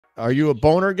Are you a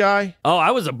boner guy? Oh,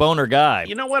 I was a boner guy.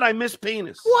 You know what? I miss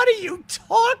penis. What are you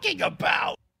talking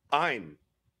about? I'm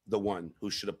the one who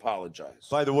should apologize.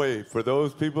 By the way, for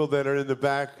those people that are in the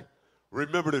back,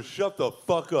 remember to shut the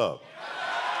fuck up.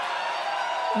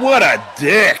 What a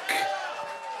dick.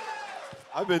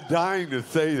 I've been dying to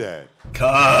say that.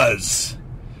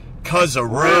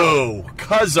 Cuz-a-roo.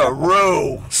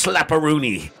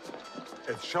 Slapperoonie.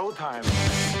 It's showtime.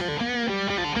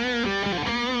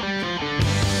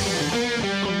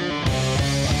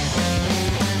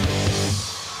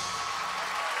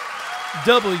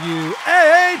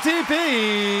 WATP.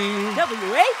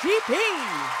 WATP.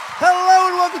 Hello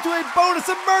and welcome to a bonus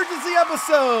emergency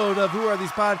episode of Who Are These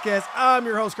Podcasts. I'm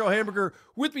your host, Carl Hamburger.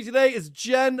 With me today is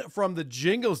Jen from the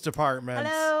Jingles Department.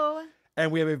 Hello.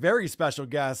 And we have a very special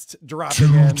guest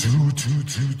dropping in.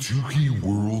 Tuki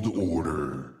World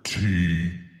Order.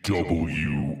 TWO.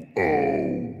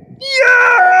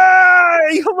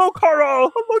 Yay! Hello,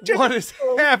 Carl. Hello, Jen. What is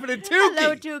happening, Tukey?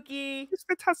 Hello, Tukey. It's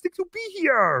fantastic to be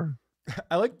here.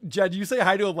 I like, Jen, you say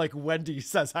hi to him like Wendy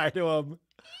says hi to him.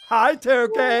 Hi,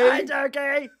 Tukey. Hi,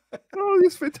 Tukey. Oh,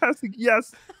 it's fantastic.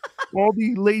 Yes. All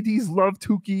the ladies love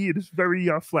Tukey. It is very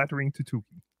flattering to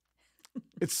Tukey.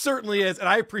 It certainly is. And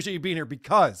I appreciate you being here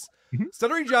because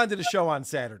Stuttering John did a show on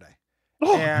Saturday.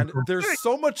 Oh, And there's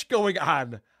so much going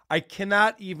on. I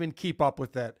cannot even keep up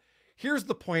with it. Here's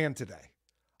the plan today.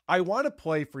 I want to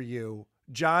play for you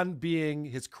John being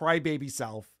his crybaby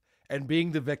self and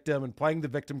being the victim and playing the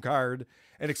victim card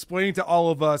and explaining to all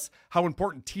of us how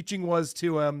important teaching was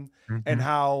to him and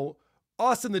how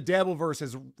us in the Dabbleverse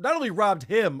has not only robbed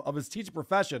him of his teaching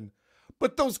profession,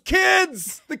 but those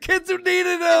kids, the kids who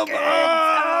needed him.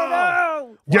 Oh,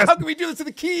 no. Yes. How can we do this to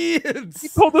the kids? He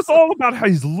told us all about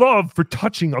his love for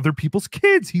touching other people's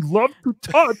kids. He loved to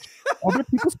touch other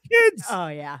people's kids. Oh,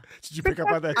 yeah. Did you pick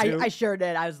up on that too? I sure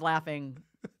did. I was laughing.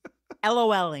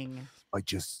 LOLing. I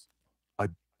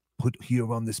put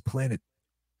here on this planet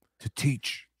to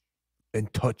teach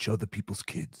and touch other people's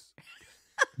kids,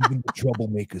 even the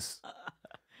troublemakers.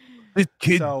 This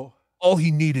kid, all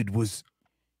he needed was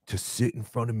to sit in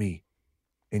front of me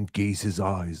and gaze his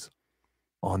eyes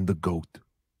on the goat.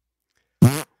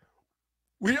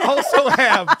 We also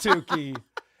have, Tukey,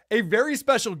 a very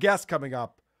special guest coming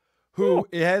up who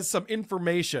has some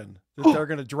information that they're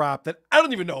going to drop that I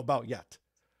don't even know about yet.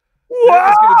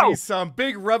 There's going to be some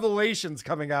big revelations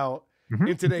coming out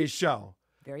in today's show.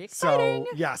 Very exciting.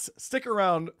 So, yes, stick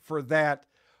around for that.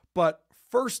 But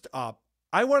first up,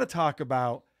 I want to talk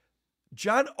about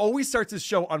John always starts his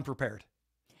show unprepared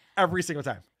every single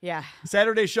time. Yeah.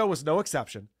 Saturday's show was no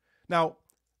exception. Now,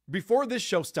 before this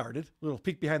show started, a little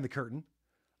peek behind the curtain,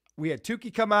 we had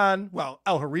Tukey come on. Well,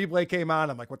 El Harible came on.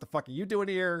 I'm like, what the fuck are you doing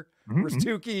here? Where's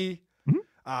Tukey?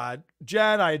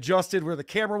 Jen, I adjusted where the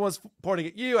camera was pointing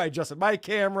at you. I adjusted my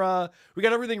camera. We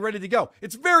got everything ready to go.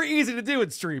 It's very easy to do in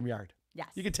StreamYard. Yes.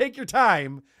 You can take your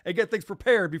time and get things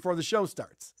prepared before the show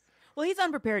starts. Well, he's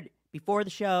unprepared before the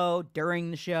show,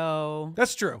 during the show.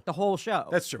 That's true. The whole show.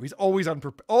 That's true. He's always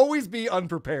always be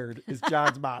unprepared is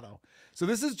John's motto. So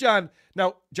this is John.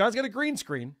 Now, John's got a green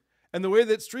screen. And the way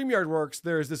that StreamYard works,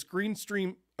 there's this green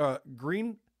screen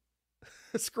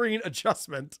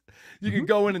adjustment. You can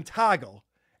go in and toggle.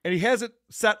 And he has it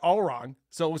set all wrong.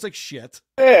 So it was like shit.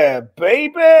 Yeah,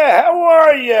 baby. How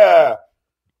are you?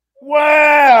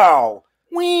 Wow.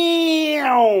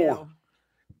 Wow.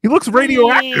 He looks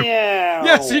radioactive.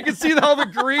 Yeah, so you can see all the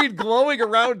green glowing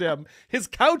around him. His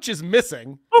couch is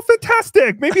missing. Oh,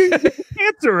 fantastic. Maybe he gets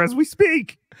cancer as we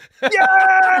speak. Yay!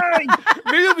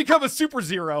 Maybe he'll become a super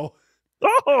zero.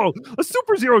 Oh, a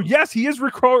super zero. Yes, he is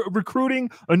recruiting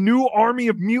a new army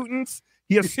of mutants.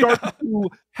 He has started to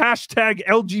hashtag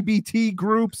LGBT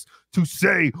groups to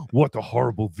say what a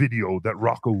horrible video that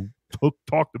Rocco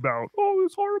talked about. Oh,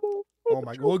 it's horrible. Oh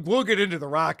my God. We'll get into the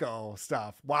Rocco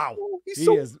stuff. Wow. Oh, he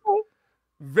is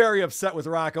very upset with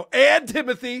Rocco and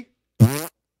Timothy.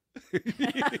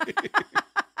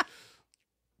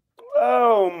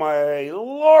 Oh, my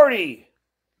lordy.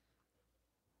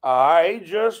 I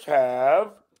just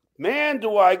have, man,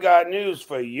 do I got news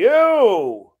for you.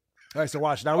 All right, so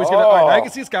watch. Now he's gonna. All right, now you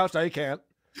can see his couch. Now you can't.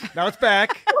 Now it's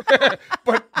back,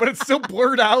 but it's still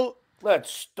blurred out.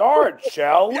 Let's start,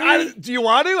 shall we? Do you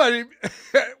want to? I mean,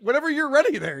 whenever you're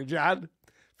ready, there, John.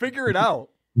 Figure it out.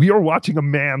 We are watching a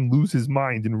man lose his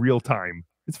mind in real time.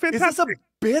 It's fantastic. Is this a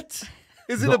bit?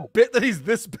 Is it a bit that he's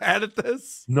this bad at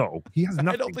this? No, he has nothing.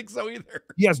 I don't think so either.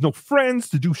 He has no friends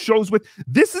to do shows with.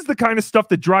 This is the kind of stuff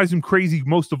that drives him crazy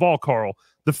most of all, Carl.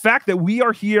 The fact that we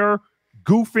are here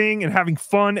goofing and having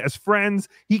fun as friends.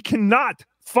 He cannot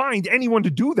find anyone to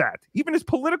do that. Even his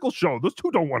political show. Those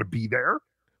two don't want to be there.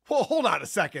 Well, hold on a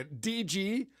second.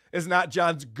 DG is not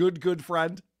John's good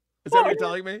friend. Is that what you're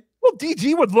telling me? Well,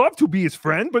 DG would love to be his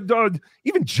friend, but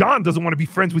even John doesn't want to be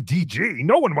friends with DG.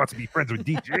 No one wants to be friends with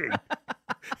DG.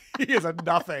 He is a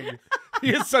nothing. He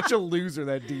is such a loser,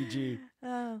 that DG.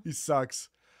 Oh. He sucks.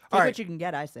 Take All right. what you can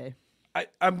get, I say.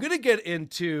 I'm going to get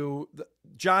into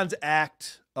John's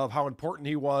act of how important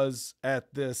he was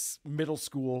at this middle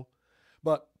school.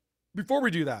 But before we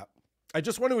do that, I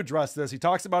just want to address this. He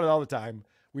talks about it all the time.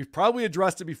 We've probably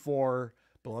addressed it before,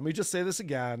 but let me just say this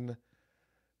again.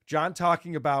 John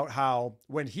talking about how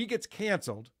when he gets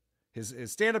canceled, his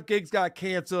stand-up gigs got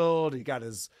canceled. He got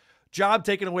his job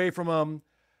taken away from him.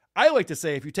 I like to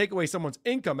say if you take away someone's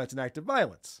income, that's an act of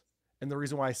violence. And the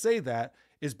reason why I say that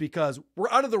is because we're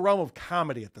out of the realm of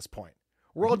comedy at this point.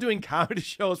 We're all doing comedy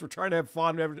shows. We're trying to have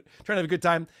fun, trying to have a good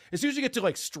time. As soon as you get to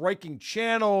like striking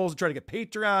channels, trying to get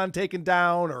Patreon taken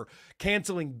down or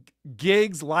canceling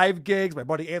gigs, live gigs. My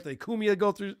buddy Anthony Cumia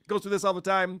goes through this all the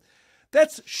time.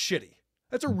 That's shitty.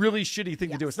 That's a really shitty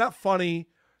thing to do. It's not funny.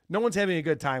 No one's having a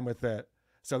good time with it.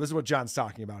 So this is what John's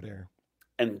talking about here.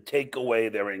 And take away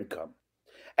their income.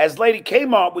 As Lady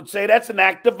Kmart would say, that's an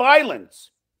act of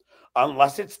violence,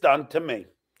 unless it's done to me.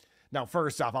 Now,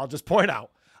 first off, I'll just point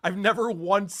out, I've never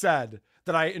once said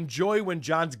that I enjoy when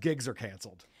John's gigs are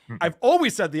canceled. I've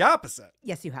always said the opposite.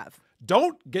 Yes, you have.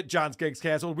 Don't get John's gigs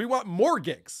canceled. We want more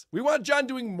gigs. We want John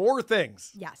doing more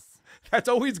things. Yes. That's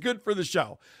always good for the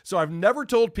show. So I've never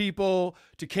told people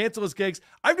to cancel his gigs.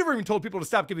 I've never even told people to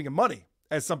stop giving him money,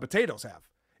 as some potatoes have.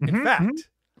 In fact,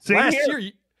 last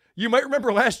year, you might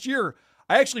remember last year,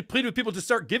 I actually pleaded with people to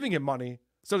start giving him money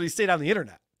so that he stayed on the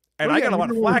internet. And I got a lot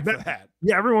of flack for that.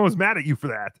 Yeah, everyone was mad at you for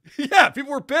that. Yeah,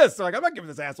 people were pissed. They're like, I'm not giving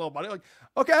this asshole money. Like,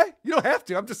 okay, you don't have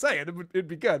to. I'm just saying it'd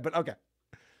be good, but okay.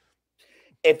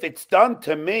 If it's done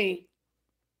to me,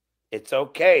 it's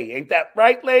okay. Ain't that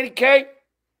right, Lady K?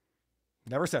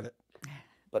 Never said it.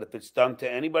 But if it's done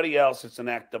to anybody else, it's an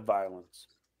act of violence.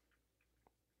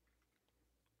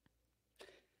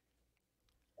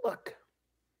 Look,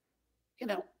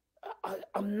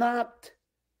 I'm not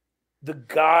the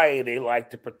guy they like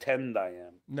to pretend I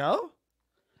am. No?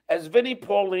 As Vinnie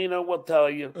Paulino will tell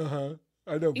you,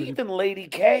 I know. even Lady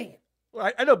K.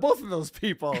 I know both of those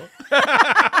people. All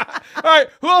right,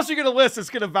 who else are you going to list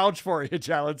that's going to vouch for you,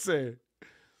 John? Let's see.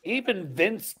 Even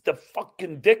Vince the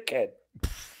fucking dickhead.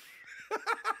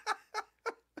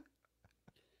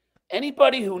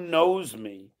 Anybody who knows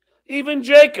me, even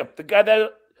Jacob, the guy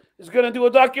that is going to do a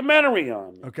documentary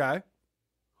on me. Okay.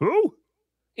 Who?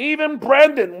 Even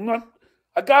Brendan,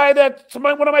 a guy that's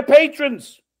one of my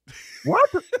patrons. What?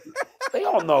 They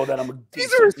all know that I'm a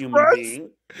decent human being.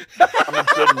 I'm a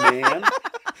good man.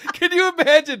 Can you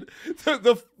imagine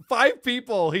the 5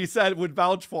 people he said would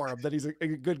vouch for him, that he's a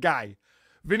good guy?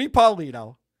 Vinnie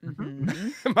Paulino,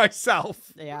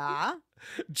 myself, Yeah.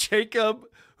 Jacob,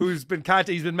 who's been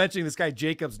he's been mentioning this guy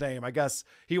Jacob's name. I guess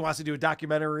he wants to do a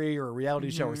documentary or a reality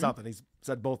show or something. He's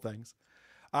said both things.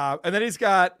 And then he's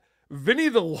got Vinny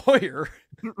the lawyer,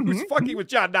 who's fucking with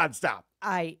John nonstop.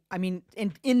 I mean,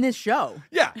 in this show.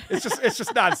 Yeah, it's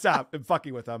just nonstop and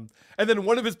fucking with him. And then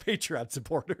one of his Patreon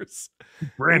supporters,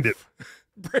 Brandon.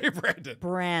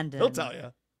 Brandon. He'll tell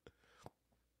you.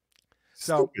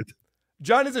 So Stupid.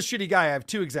 John is a shitty guy. I have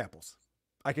 2 examples.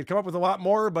 I could come up with a lot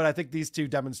more, but I think these 2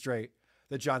 demonstrate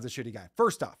that John's a shitty guy.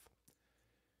 First off,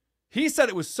 he said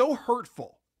it was so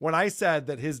hurtful when I said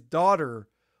that his daughter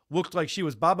looked like she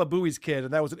was Baba Booey's kid,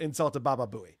 and that was an insult to Baba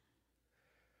Booey.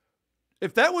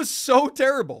 If that was so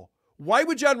terrible, why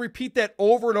would John repeat that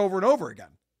over and over and over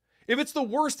again? If it's the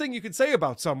worst thing you can say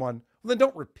about someone, well, then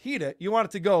don't repeat it. You want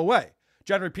it to go away.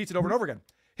 John repeats it over and over again.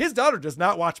 His daughter does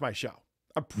not watch my show.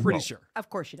 I'm pretty sure. Of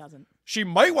course she doesn't. She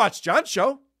might watch John's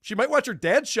show. She might watch her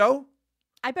dad's show.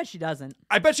 I bet she doesn't.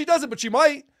 I bet she doesn't, but she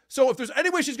might. So if there's any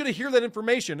way she's going to hear that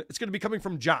information, it's going to be coming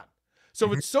from John.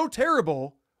 So if it's so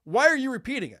terrible, why are you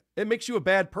repeating it? It makes you a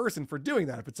bad person for doing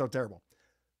that if it's so terrible.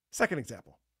 Second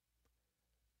example.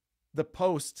 The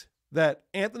post that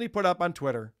Anthony put up on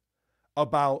Twitter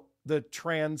about the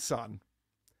trans son.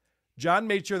 John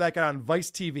made sure that got on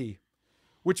Vice TV,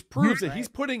 which proves that he's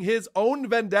putting his own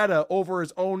vendetta over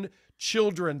his own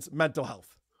children's mental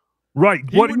health. Right.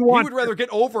 He would rather get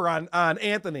over on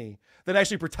Anthony than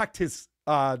actually protect his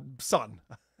son.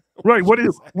 Right. What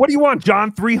do you want,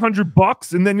 John?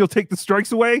 $300, and then you'll take the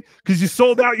strikes away because you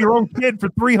sold out your own kid for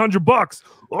 $300.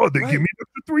 Oh, they give me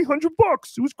the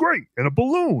 $300. It was great, and a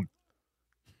balloon.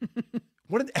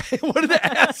 What an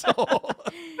asshole!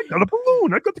 I got a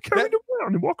balloon. I got to carry it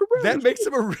around and walk around. That makes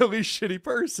him a really shitty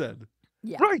person.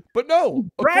 Yeah. Right. But no,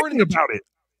 bragging about it.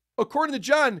 According to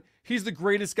John, he's the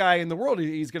greatest guy in the world.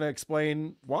 He's going to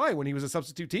explain why when he was a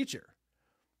substitute teacher.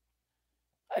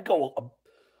 I go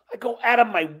out of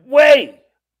my way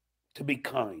to be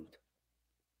kind.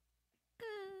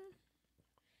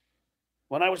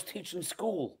 When I was teaching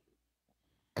school,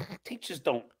 teachers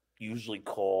don't usually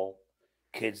call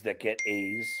kids that get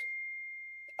A's.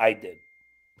 I did.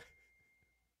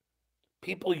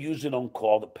 People usually don't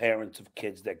call the parents of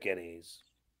kids that get A's.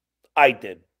 I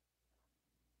did.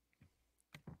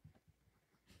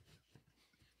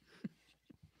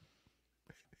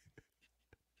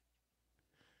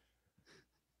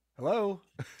 Hello?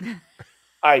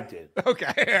 I did.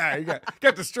 Okay. Yeah, you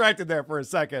got distracted there for a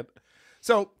second.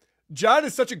 So John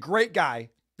is such a great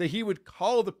guy that he would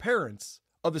call the parents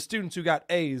of the students who got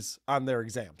A's on their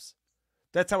exams.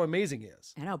 That's how amazing he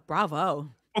is. I know.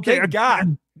 Bravo. Okay, Thank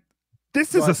God.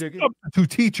 This is a substitute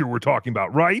teacher we're talking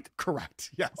about, right?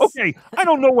 Correct. Yes. Okay, I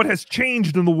don't know what has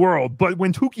changed in the world, but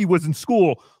when Tukey was in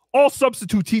school, all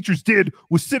substitute teachers did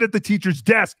was sit at the teacher's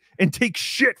desk and take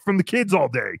shit from the kids all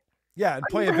day. Yeah, and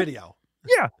play a video.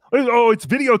 Yeah. Oh, it's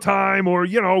video time, or,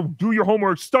 do your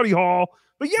homework, study hall.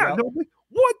 But yeah,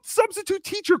 what substitute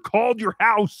teacher called your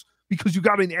house because you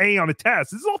got an A on a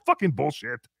test? This is all fucking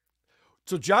bullshit.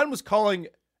 So John was calling,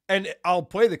 and I'll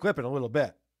play the clip in a little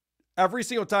bit. Every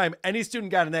single time any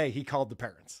student got an A, he called the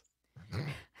parents.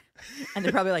 And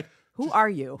they're probably like, who are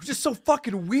you? Which is so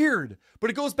fucking weird. But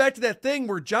it goes back to that thing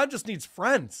where John just needs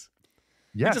friends.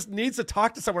 Yeah. He just needs to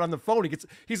talk to someone on the phone.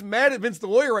 He's mad at Vince the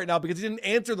lawyer right now because he didn't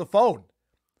answer the phone.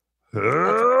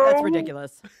 That's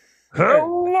ridiculous.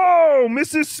 Hello,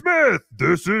 Mrs. Smith.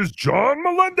 This is John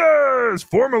Melendez,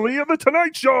 formerly of The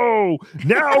Tonight Show,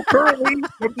 now currently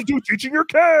substitute teaching your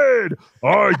kid.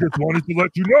 I just wanted to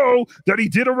let you know that he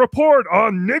did a report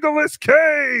on Nicolas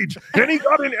Cage, and he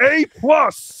got an A+.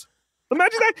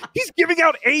 Imagine that. He's giving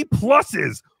out A+. What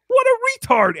a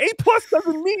retard. A+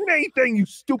 doesn't mean anything, you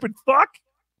stupid fuck.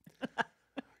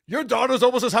 Your daughter's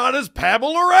almost as hot as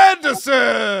Pamela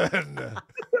Anderson.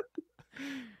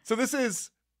 So this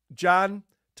is John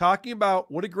talking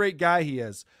about what a great guy he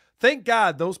is. Thank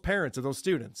God those parents of those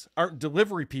students aren't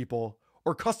delivery people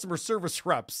or customer service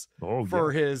reps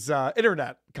for his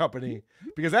internet company,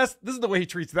 because this is the way he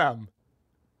treats them.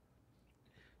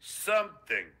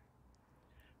 Something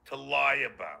to lie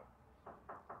about.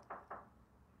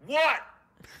 What?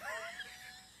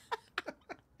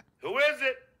 Who is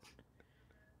it?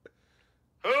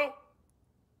 Who?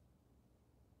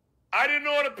 I didn't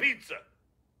order pizza.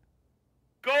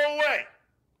 Go away.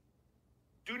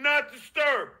 Do not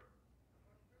disturb.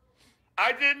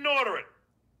 I didn't order it.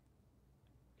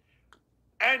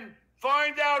 And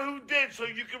find out who did so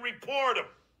you can report them.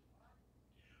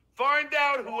 Find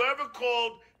out whoever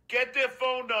called, get their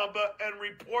phone number, and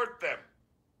report them.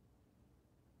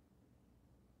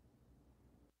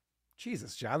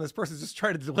 Jesus, John, this person's just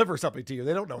trying to deliver something to you.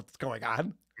 They don't know what's going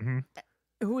on. Mm-hmm.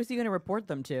 Who is he going to report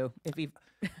them to if he...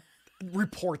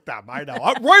 Report them, I know.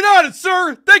 I'm right on it,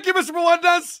 sir. Thank you, Mr.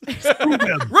 Melendez. Sue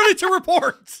them. Ready to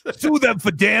report. Sue them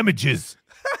for damages.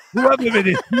 Whoever it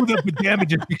is, sue them for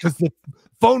damages because the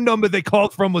phone number they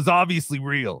called from was obviously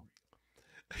real.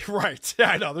 Right.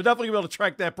 Yeah, I know. They're definitely going to be able to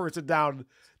track that person down,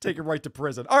 take him right to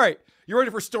prison. All right. You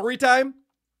ready for story time?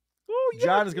 Oh, yeah.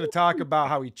 John is going to talk about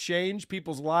how he changed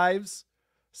people's lives,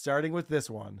 starting with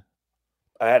this one.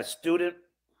 I had a student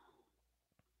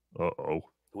Uh-oh.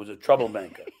 who was a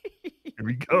troublemaker. Here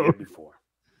we the go. year before.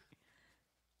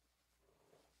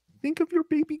 Think of your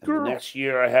baby And girl. the next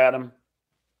year I had him.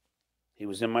 He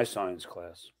was in my science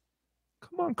class.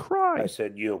 Come on, cry. I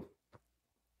said, you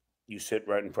sit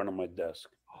right in front of my desk.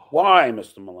 Why,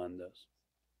 Mr. Melendez?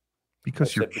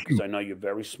 Because you're because cute. I know you're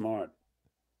very smart,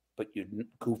 but you're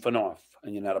goofing off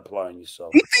and you're not applying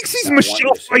yourself. He thinks he's Now, I want you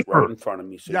Michelle to sit Pfeiffer. right in front of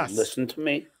me, so Yes. you listen to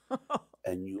me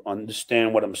and you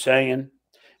understand what I'm saying.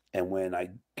 And when I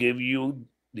give you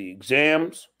the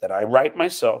exams that I write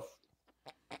myself,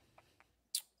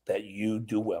 that you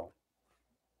do well.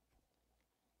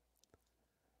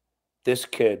 This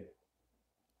kid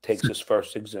takes his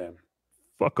first exam,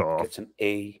 Fuck off. gets an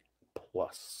A+.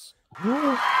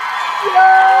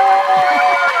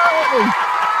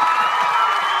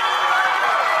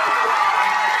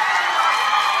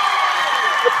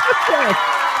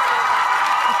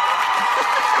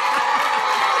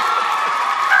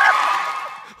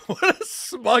 What a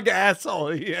smug asshole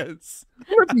he is.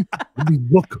 Let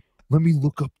me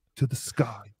look up to the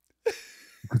sky.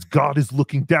 Because God is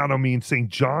looking down on me and saying,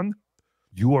 John,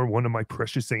 you are one of my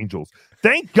precious angels.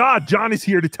 Thank God John is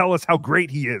here to tell us how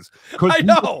great he is. I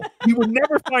know. He would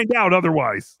never find out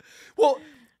otherwise. Well,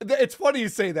 It's funny you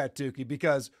say that, Tukey,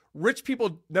 because rich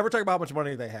people never talk about how much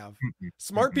money they have.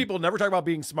 Smart people never talk about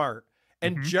being smart.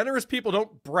 And generous people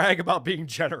don't brag about being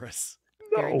generous.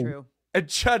 Very true. And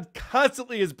Chud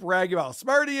constantly is bragging about how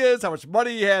smart he is, how much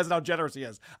money he has, and how generous he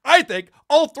is. I think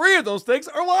all three of those things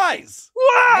are lies.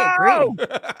 I agree.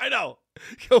 I know.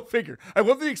 Go figure. I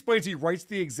love that he explains he writes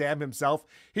the exam himself.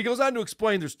 He goes on to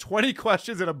explain there's 20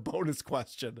 questions and a bonus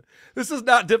question. This is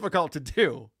not difficult to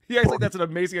do. He acts like that's an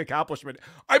amazing accomplishment.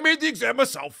 I made the exam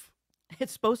myself.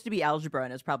 It's supposed to be algebra,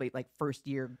 and it's probably like first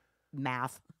year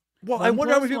math. Well, One I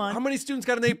wonder plus one. how many students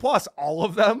got an A+. All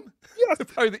of them? Yes.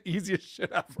 It's probably the easiest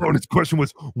shit ever. Bonus question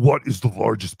was, what is the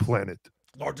largest planet?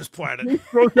 Largest He planet.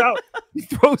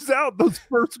 throws out those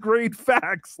first grade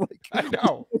facts. Like, I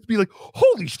know. Let's be like,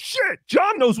 holy shit,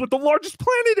 John knows what the largest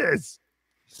planet is.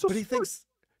 So But he smart.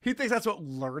 thinks that's what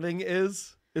learning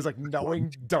is like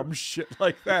knowing dumb shit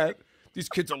like that. These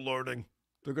kids are learning.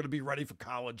 They're going to be ready for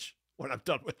college when I'm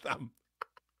done with them.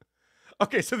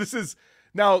 Okay, so this is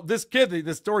now this kid,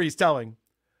 the story he's telling,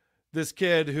 this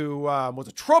kid who was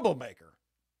a troublemaker.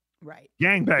 Right. He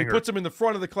Gangbanger. puts him in the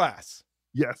front of the class.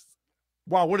 Yes.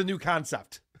 Wow, what a new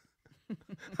concept.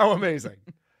 How amazing.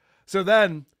 So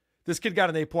then this kid got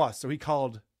an A+, so he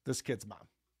called this kid's mom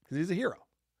because he's a hero.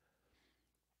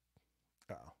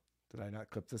 Oh, did I not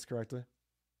clip this correctly?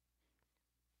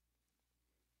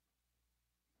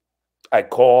 I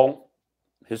call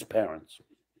his parents.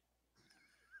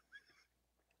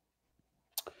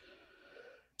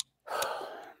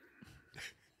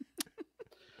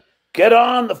 Get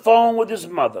on the phone with his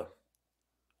mother.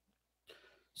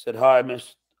 Said, hi,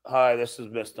 this is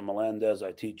Mr. Melendez.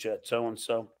 I teach at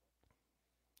so-and-so.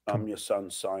 I'm your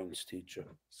son's science teacher.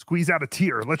 Squeeze out a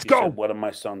tear. Let's She go. said, what did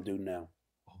my son do now?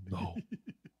 Oh, no.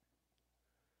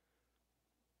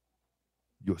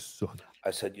 Your son.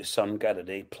 I said, your son got an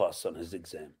A+ on his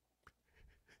exam.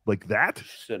 Like that?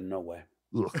 She said, no way.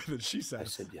 Ugh. And then she said, I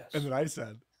said, yes. And then I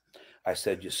said, I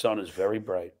said, your son is very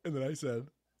bright. and then I said,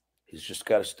 He's just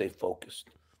got to stay focused.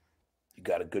 You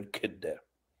got a good kid there.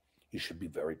 You should be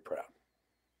very proud.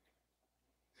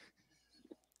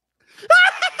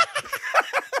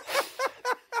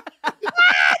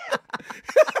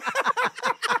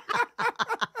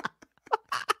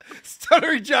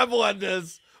 Stuttering John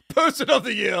Melendez, Person of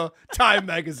the Year, Time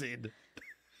Magazine.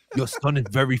 Your son is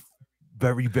very,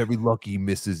 very, very lucky,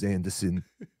 Mrs. Anderson,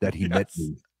 that he met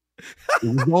me.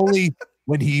 It was only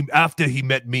after he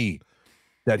met me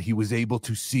that he was able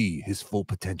to see his full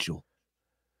potential.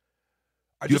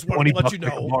 I Do you just have want to 20 let you bucks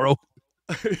to know. tomorrow?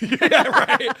 Yeah,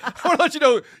 right. I want to let you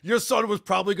know your son was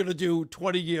probably going to do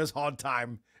 20 years hard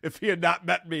time if he had not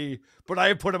met me, but I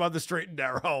have put him on the straight and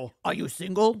narrow. Are you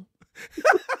single?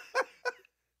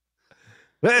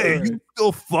 Hey, you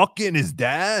still fucking his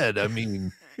dad? I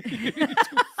mean,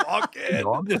 Fucking.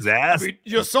 I'm just I asking. mean,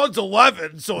 your son's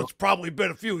 11, so it's probably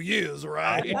been a few years,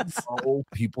 right? Oh,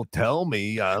 people tell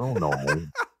me. I don't know.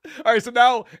 All right, so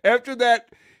now after that,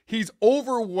 he's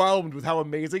overwhelmed with how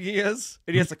amazing he is,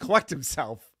 and he has to collect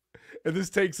himself. And this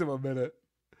takes him a minute.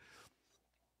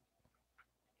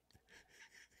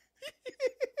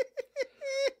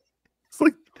 It's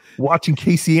like watching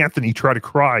Casey Anthony try to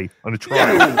cry on a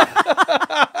trial.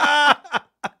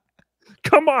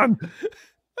 Come on.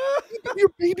 Think of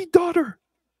your baby daughter.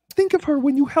 Think of her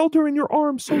when you held her in your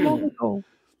arms so long ago.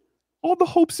 All the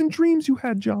hopes and dreams you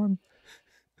had, John.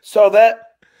 So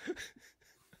that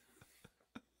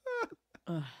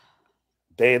Ugh.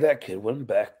 day, that kid went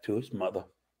back to his mother.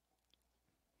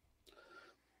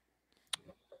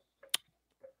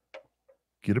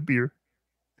 Get a beer.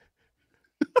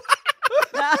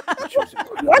 She was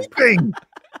incredible. Wiping.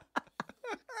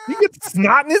 He gets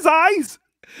snot in his eyes.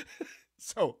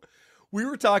 So we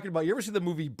were talking about, you ever see the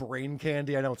movie Brain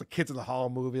Candy? I know it's a Kids in the Hall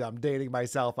movie. I'm dating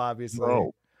myself, obviously.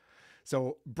 No.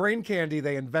 So Brain Candy,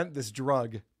 they invent this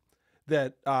drug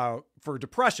that for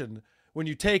depression, when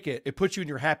you take it, it puts you in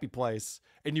your happy place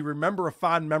and you remember a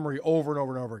fond memory over and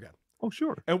over and over again. Oh,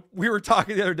 sure. And we were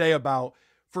talking the other day about,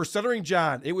 for Stuttering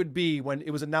John, it would be when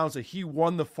it was announced that he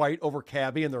won the fight over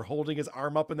Cabby and they're holding his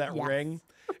arm up in that Yes. ring.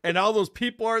 And all those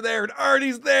people are there, and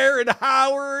Artie's there, and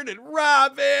Howard, and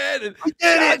Robin, and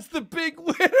John's the big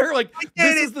winner. Like,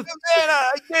 this is the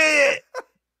I did it.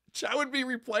 John would be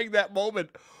replaying that moment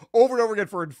over and over again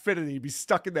for infinity. He'd be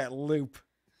stuck in that loop.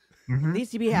 Mhm. At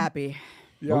least you be happy.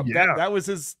 Yeah, Oh, yeah. That was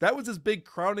his big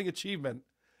crowning achievement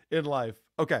in life.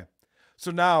 Okay,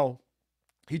 so now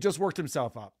he just worked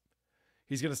himself up.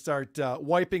 He's gonna start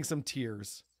wiping some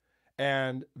tears,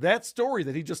 and that story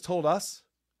that he just told us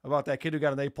about that kid who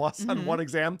got an A+ on one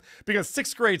exam, because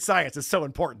 6th grade science is so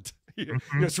important. You know,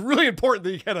 it's really important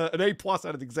that you get an A+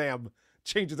 on an exam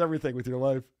changes everything with your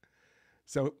life.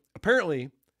 So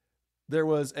apparently there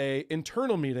was a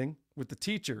internal meeting with the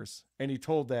teachers, and he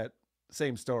told that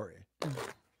same story.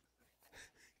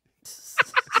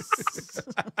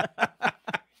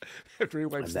 After he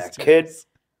wipes And his that kid tears.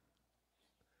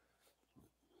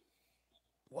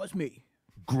 Was me.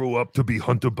 Grew up to be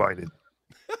Hunter Biden.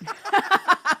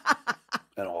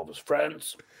 and all of his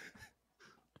friends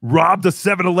Robbed a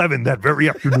 7-Eleven that very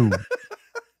afternoon.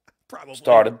 Probably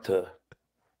started to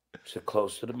sit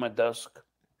closer to my desk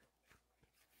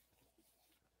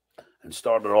and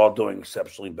started all doing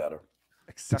exceptionally better.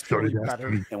 exceptionally Started better.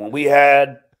 asking me, And when we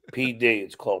had PD,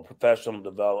 it's called professional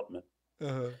development.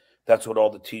 Uh-huh. That's what all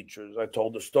the teachers. I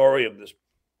told the story of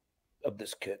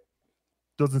this kid,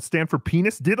 doesn't stand for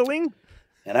penis diddling.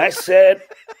 and I said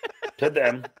to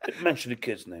them, didn't mention the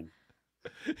kid's name.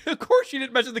 Of course, you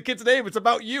didn't mention the kid's name. It's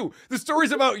about you. The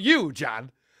story's about you, John.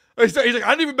 He's like, I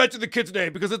didn't even mention the kid's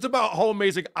name because it's about how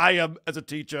amazing I am as a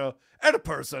teacher and a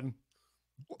person.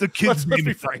 The kid's Let's name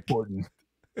be is frank. important.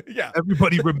 Yeah.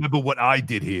 Everybody remember what I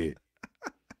did here.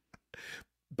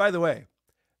 By the way,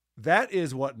 that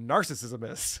is what narcissism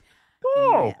is.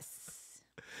 Oh, Yes.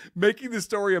 Making the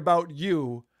story about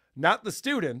you, not the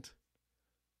student.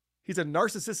 He's a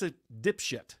narcissistic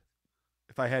dipshit,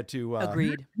 if I had to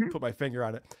Agreed. put my finger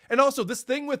on it. And also, this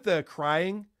thing with the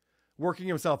crying, working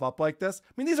himself up like this,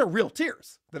 I mean, these are real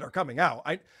tears that are coming out.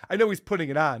 I know he's putting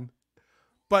it on.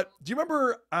 But do you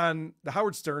remember on the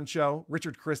Howard Stern show,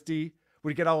 Richard Christie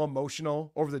would get all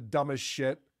emotional over the dumbest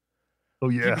shit? oh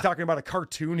He'd yeah, be talking about a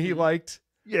cartoon he liked,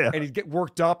 yeah. and he'd get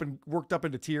worked up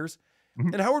into tears.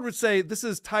 Mhm. And Howard would say this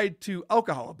is tied to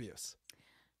alcohol abuse.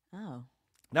 Oh.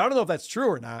 Now I don't know if that's true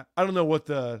or not. I don't know what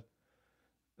the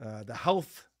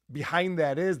health behind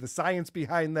that is, the science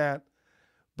behind that.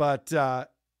 But I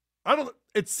don't.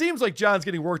 It seems like John's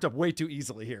getting worked up way too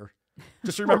easily here.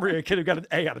 Just remembering a kid who got an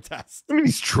A on a test. I mean,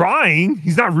 he's trying.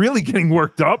 He's not really getting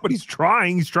worked up, but he's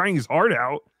trying. He's trying his heart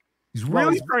out. He's Well,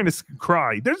 really he's- trying to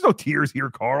cry. There's no tears here,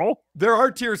 Carl. There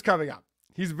are tears coming up.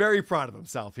 He's very proud of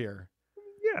himself here.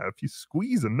 Yeah, if you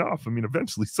squeeze enough, I mean,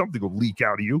 eventually something will leak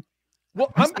out of you.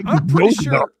 Well, He's I'm pretty grown up.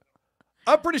 sure.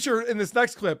 I'm pretty sure in this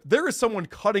next clip there is someone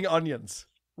cutting onions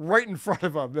right in front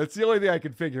of him. That's the only thing I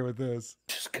can figure with this.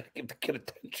 Just gotta give the kid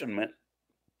attention, man.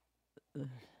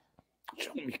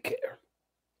 Show me care.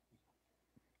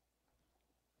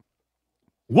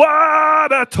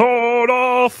 What a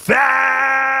total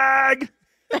fag!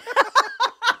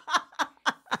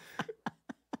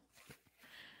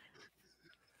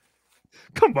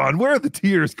 Come on, where are the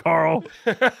tears, Carl?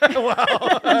 Wow.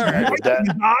 All right. Did that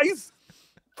His eyes?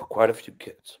 for quite a few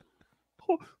kids.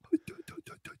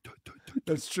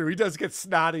 That's true. He does get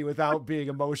snotty without being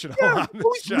emotional Yeah, on the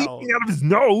always show. leaking out of his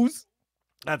nose.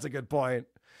 That's a good point.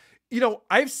 You know,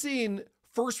 I've seen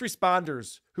first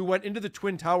responders who went into the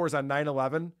Twin Towers on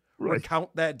 9/11 Right.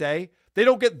 recount that day. They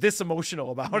don't get this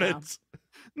emotional about No. it.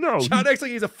 No, John acts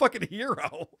like he's a fucking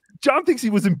hero. John thinks he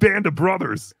was in Band of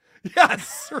Brothers.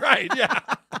 Yes, right. Yeah.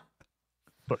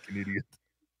 Fucking idiot.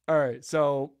 All right.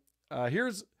 So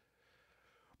here's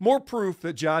more proof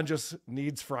that John just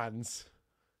needs friends.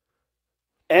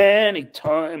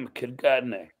 Anytime a kid got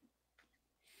an A,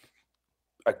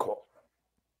 I call.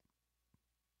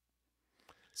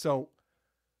 So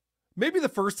maybe the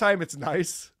first time it's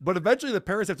nice, but eventually the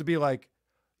parents have to be like,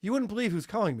 you wouldn't believe who's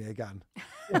calling me again.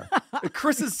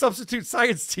 Chris's substitute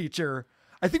science teacher.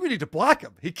 I think we need to block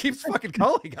him. He keeps fucking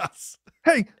calling us.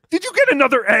 Hey, did you get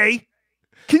another A?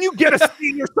 Can you get a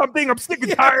C or something? I'm sick and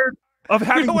Yeah. tired of We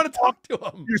having don't to want to talk to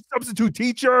him. your substitute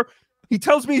teacher. He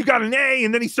tells me you got an A,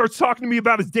 and then he starts talking to me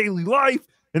about his daily life,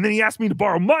 and then he asks me to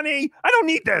borrow money. I don't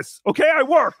need this, okay? I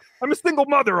work. I'm a single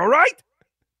mother, all right?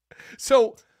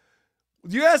 So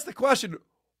you ask the question,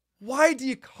 why do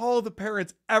you call the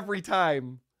parents every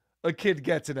time a kid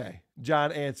gets an A?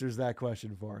 John answers that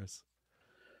question for us.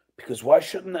 Because why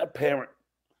shouldn't that parent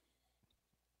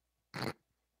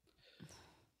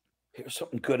hear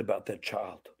something good about that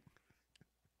child?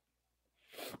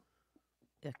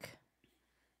 Ick.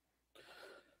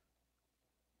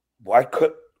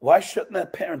 Why shouldn't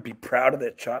that parent be proud of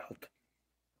their child?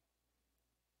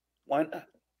 Why not?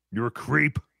 You're a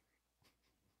creep.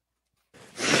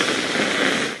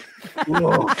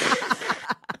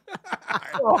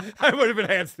 I would have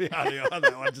enhanced the audio on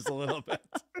that one just a little bit.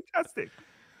 Fantastic.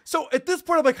 So at this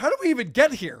point, I'm like, how do we even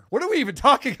get here? What are we even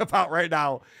talking about right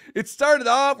now? It started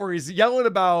off where he's yelling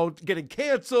about getting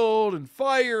canceled and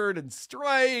fired and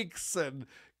strikes and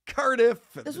Cardiff.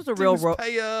 And This was a real dues it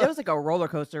paya. was like a roller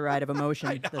coaster ride of emotion.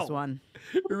 I This know. one.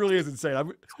 It really is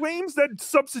insane. Claims that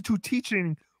substitute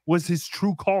teaching was his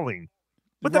true calling.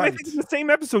 But then I Right. think in the same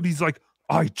episode, he's like,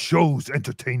 I chose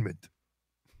entertainment.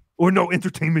 Or no,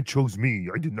 entertainment chose me.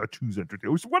 I did not choose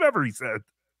entertainment. Whatever he said.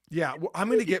 Yeah, well, I'm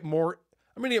gonna get more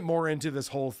into this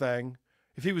whole thing.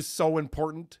 If he was so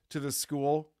important to the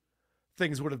school,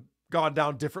 things would have gone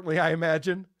down differently, I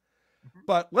imagine.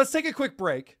 But let's take a quick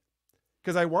break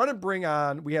because I want to bring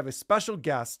on, we have a special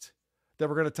guest that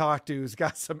we're going to talk to who's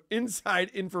got some inside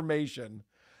information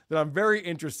that I'm very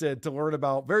interested to learn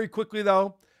about. Very quickly,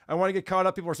 though, I want to get caught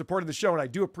up. People are supporting the show, and I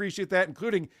do appreciate that,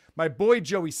 including my boy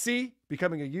Joey C.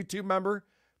 becoming a YouTube member.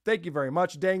 Thank you very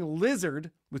much. Dang Lizard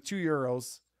with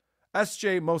 €2.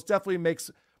 SJ most definitely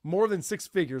makes more than 6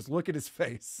 figures. Look at his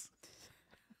face.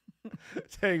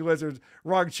 Dang Lizard.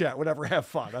 Wrong chat. Whatever. Have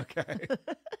fun. Okay.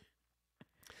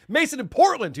 Mason in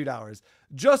Portland, $2.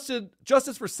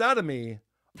 Justice for sodomy.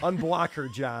 Unblock her,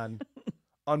 John.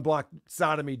 Unblock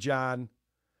sodomy, John.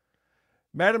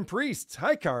 Madam Priest.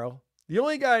 Hi, Carl. The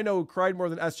only guy I know who cried more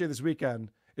than SJ this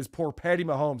weekend is poor Patty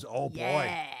Mahomes. Oh, boy.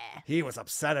 Yeah. He was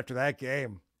upset after that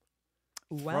game.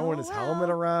 Well, Throwing his well. helmet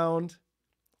around.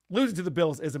 Losing to the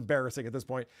Bills is embarrassing at this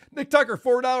point. Nick Tucker,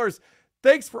 $4.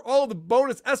 Thanks for all of the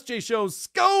bonus SJ shows.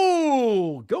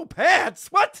 Go Pats.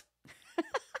 What?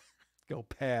 Go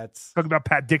Pats. Talk about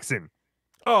Pat Dixon.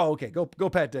 Oh, okay. Go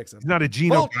Pat Dixon. He's not a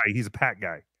Geno guy. He's a Pat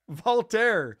guy.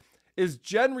 Voltaire. Is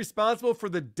Jen responsible for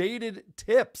the dated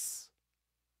tips?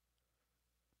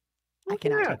 I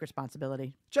cannot Yeah. take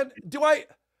responsibility. Jen, do I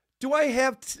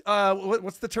have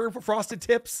what's the term for frosted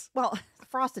tips? Well,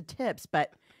 frosted tips,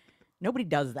 but nobody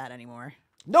does that anymore.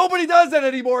 Nobody does that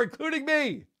anymore, including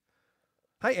me.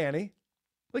 Hi, Annie.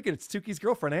 Look at it's Tuki's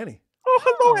girlfriend, Annie. Oh,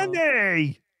 hello, Oh.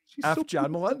 Annie. She's F. so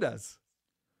John Melendez.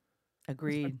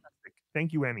 Agreed. fantastic.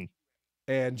 Thank you, Annie.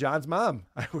 And John's mom.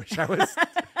 I wish I was.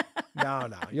 No.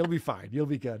 You'll be fine. You'll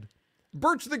be good.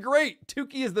 Birch the Great.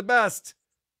 Tuki is the best.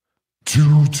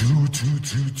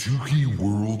 Tuki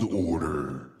World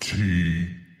Order. TWO.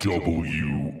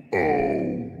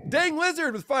 Dang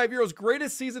Lizard with €5.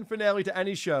 Greatest season finale to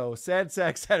any show. Sad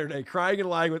Sack Saturday. Crying and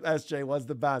lying with SJ was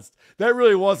the best. That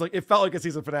really was it felt like a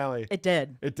season finale. It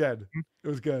did. It did. It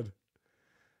was good.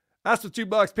 Ask for $2.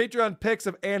 Patreon pics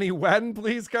of Annie when,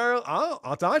 please, Carl.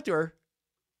 I'll talk to her.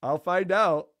 I'll find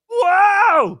out.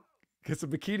 Wow. Get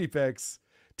some bikini pics.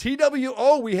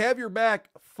 TWO, we have your back.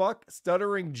 Fuck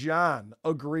Stuttering John.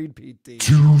 Agreed, PT.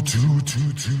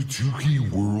 Tuki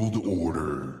World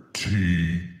Order.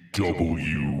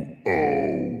 TWO.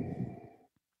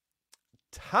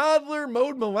 Toddler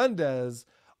Mode Melendez.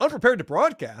 Unprepared to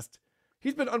broadcast.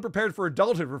 He's been unprepared for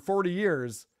adulthood for 40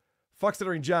 years. Fuck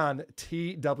Stuttering John.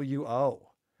 TWO.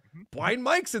 Blind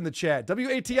Mike's in the chat.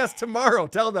 WATS tomorrow.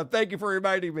 Tell them. Thank you for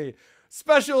reminding me.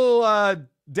 Special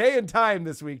day and time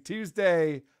this week.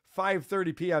 Tuesday,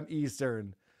 5:30 p.m.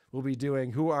 Eastern. We'll be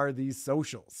doing Who Are These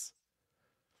Socials?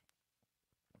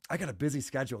 I got a busy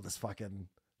schedule this fucking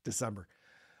December.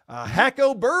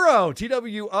 Hacko Burrow.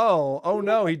 TWO. Oh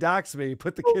no, he doxed me.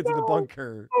 Put the kids in the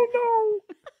bunker. Oh, no.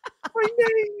 My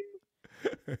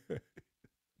name.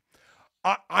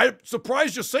 I'm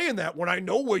surprised you're saying that when I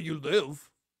know where you live.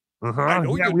 Uh-huh. I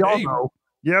know Yeah, your we all name. know.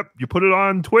 Yep. You put it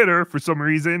on Twitter for some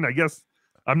reason. I guess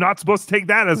I'm not supposed to take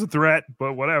that as a threat,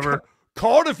 but whatever.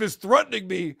 Cardiff is threatening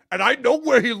me, and I know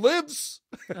where he lives.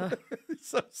 He's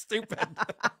so stupid.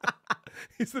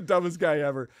 He's the dumbest guy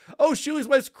ever. Oh, Shuey's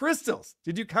wife's crystals.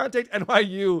 Did you contact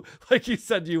NYU like you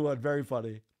said you would? Very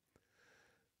funny.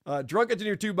 Drunk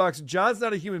Engineer $2. John's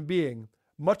not a human being,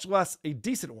 much less a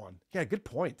decent one. Yeah, good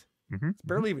point. It's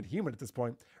barely even human at this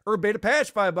point. Beta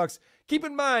Patch, $5. Keep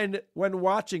in mind when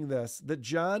watching this that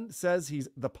John says he's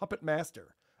the puppet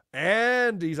master,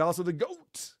 and he's also the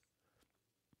goat.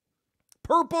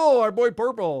 Purple, our boy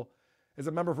Purple, is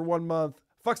a member for 1 month.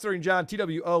 Fuck Stuttering John,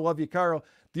 TWO, love you, Carl.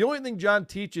 The only thing John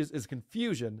teaches is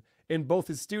confusion in both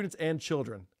his students and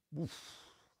children. Oof.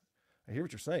 I hear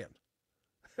what you're saying.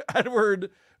 Edward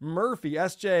Murphy,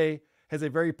 SJ, has a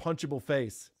very punchable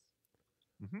face.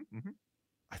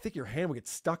 I think your hand would get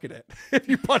stuck in it if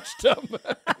you punched him.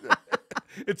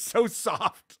 It's so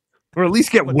soft. Or at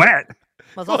least get wet.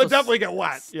 Well, it's Well, also it definitely get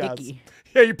wet. Yes. sticky.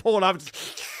 Yeah, you pull it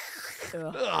off.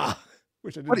 Ugh. Ugh.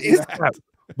 Wish I didn't What do is that. that?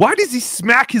 Why does he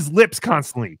smack his lips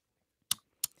constantly?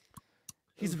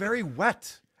 He's very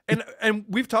wet. And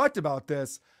we've talked about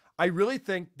this. I really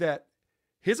think that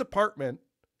his apartment,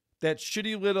 that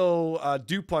shitty little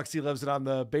duplex he lives in on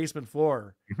the basement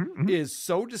floor, is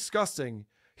so disgusting.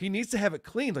 He needs to have it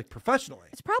cleaned like professionally.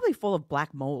 It's probably full of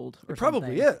black mold. Or It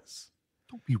probably something. is.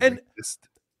 Don't be And- racist.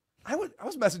 I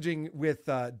was messaging with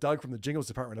Doug from the Jingles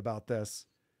department about this.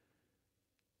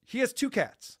 He has 2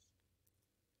 cats.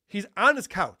 He's on his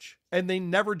couch and they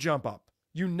never jump up.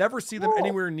 You never see them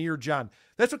anywhere near John.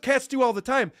 That's what cats do all the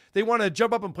time. They want to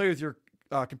jump up and play with your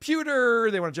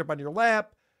computer. They want to jump on your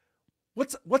lap.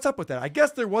 What's up with that? I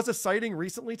guess there was a sighting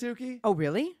recently, Tukey. Oh,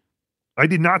 really? I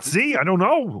did not see. I don't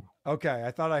know. Okay,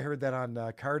 I thought I heard that on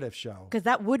Cardiff show. Because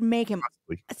that would make him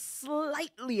Possibly.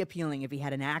 slightly appealing if he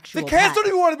had an actual The cats pet. don't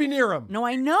even want to be near him. No,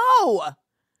 I know.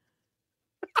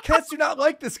 Cats do not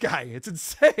like this guy. It's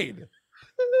insane.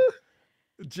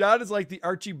 John is like the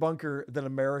Archie Bunker that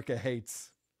America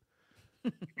hates.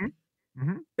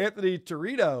 Mm-hmm. Anthony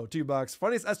Torito, $2.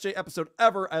 Funniest SJ episode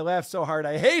ever. I laughed so hard.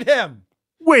 I hate him.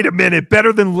 Wait a minute.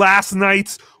 Better than last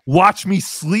night's Watch Me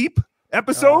Sleep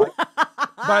episode?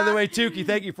 By the way, Tukey,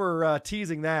 thank you for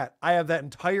teasing that. I have that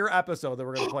entire episode that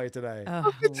we're going to play today.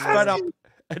 Oh, Spread up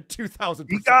at 2,000%.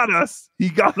 He got us. He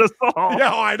got us all.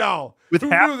 Yeah, I know. With Who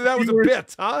half knew that was a viewers-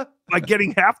 bit, huh? By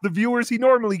getting half the viewers he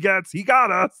normally gets. He got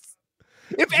us.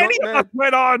 If Drunk any man. of us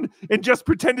went on and just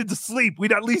pretended to sleep,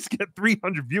 we'd at least get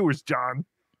 300 viewers, John.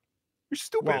 You're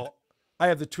stupid. Well, I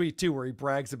have the tweet too where he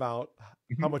brags about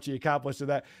how much he accomplished in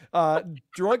that.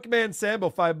 Drunk Man Sambo,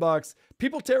 $5.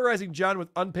 People terrorizing John with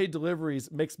unpaid deliveries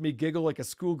makes me giggle like a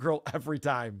schoolgirl every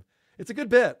time. It's a good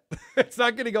bit. It's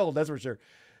not getting old, that's for sure.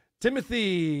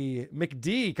 Timothy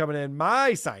McD coming in,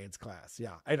 my science class.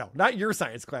 Yeah, I know. Not your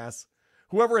science class.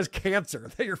 Whoever has cancer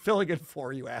that you're filling in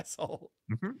for, you asshole.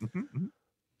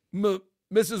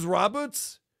 Mrs.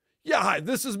 Roberts? Yeah, hi,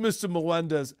 this is Mr.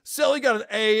 Melendez. Sally got an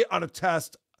A on a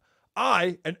test.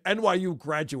 I, an NYU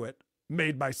graduate,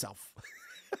 made myself.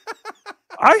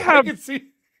 I I have. can see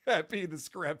that being the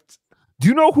script. Do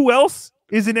you know who else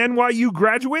is an NYU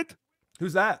graduate?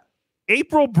 Who's that?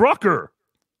 April Brucker,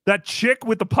 that chick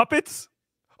with the puppets.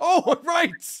 Oh,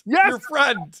 right. Yes. Your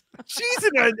friend. She's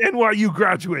an NYU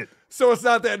graduate. So it's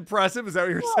not that impressive. Is that what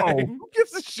you're Oh, saying? who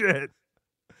gives a shit?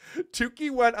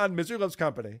 Tukey went on Misery Loves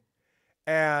Company,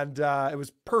 and it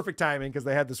was perfect timing because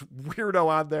they had this weirdo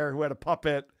on there who had a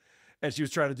puppet, and she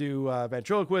was trying to do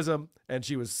ventriloquism, and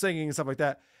she was singing and stuff like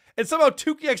that. And somehow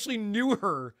Tukey actually knew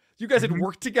her. You guys had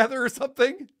worked together or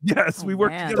something? Yes, we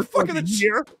worked man. together The fuck for are a the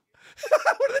year.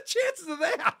 What are the chances of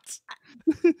that?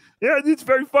 Yeah, it's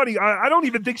very funny. I don't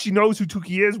even think she knows who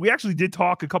Tukey is. We actually did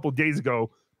talk a couple of days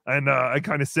ago, and I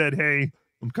kind of said, hey,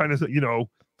 I'm kind of,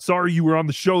 sorry you were on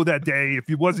the show that day. If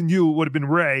it wasn't you, it would have been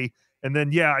Ray. And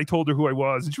then, yeah, I told her who I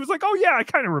was, and she was like, oh, yeah, I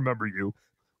kind of remember you.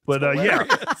 But yeah,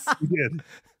 Hilarious. we did.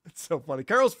 It's so funny.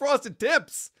 Carl's Frosted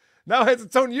Tips now has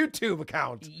its own YouTube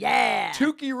account. Yeah.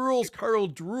 Tukey rules, Carl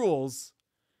drools.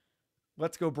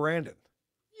 Let's go, Brandon.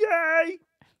 Yay.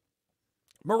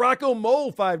 Morocco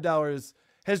Mole, $5.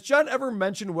 Has John ever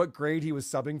mentioned what grade he was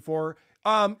subbing for?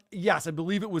 Yes, I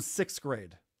believe it was 6th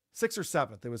grade. 6th or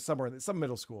 7th. It was somewhere in some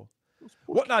middle school.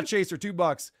 Whatnot Chaser,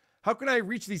 $2. How can I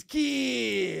reach these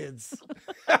kids?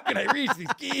 How can I reach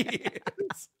these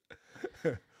kids?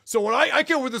 So when I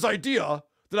came up with this idea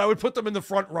that I would put them in the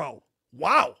front row.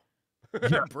 Wow.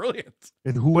 Yeah. Brilliant.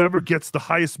 And whoever gets the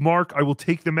highest mark, I will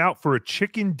take them out for a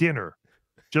chicken dinner,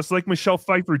 just like Michelle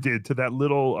Pfeiffer did to that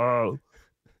little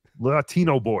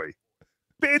Latino boy.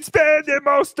 Been spending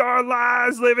most our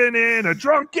lives living in a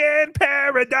drunken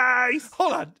paradise.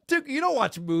 Hold on. Duke, you don't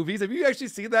watch movies. Have you actually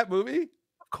seen that movie?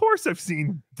 Of course, I've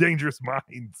seen Dangerous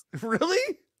Minds.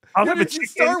 Really? I'll You have a haven't seen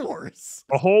chicken, Star Wars.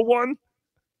 a whole one.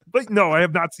 But no, I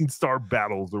have not seen Star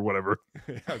Battles or whatever.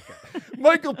 Okay.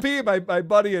 Michael P., my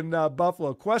buddy in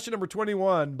Buffalo. Question number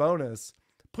 21, bonus.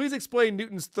 Please explain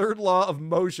Newton's third law of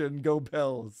motion. Go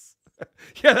Bills.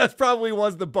 Yeah, that probably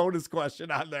was the bonus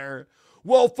question on there.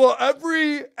 Well, for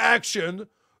every action,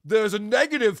 there's a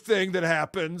negative thing that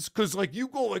happens because, like, you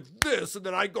go like this and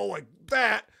then I go like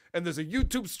that, and there's a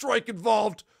YouTube strike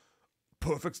involved.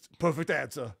 Perfect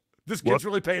answer. This kid's What?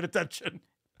 really paying attention.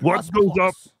 What Plus, goes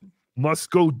up plus.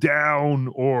 must go down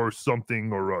or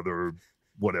something or other.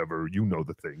 Whatever. You know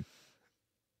the thing.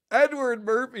 Edward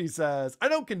Murphy says, I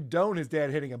don't condone his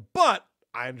dad hitting him, but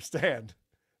I understand.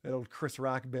 That old Chris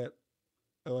Rock bit.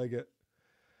 I like it.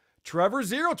 Trevor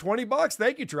Zero, $20.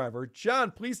 Thank you, Trevor. John,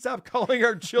 please stop calling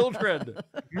our children.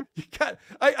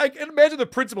 I can imagine the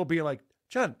principal being like,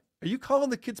 John, are you calling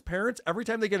the kids' parents every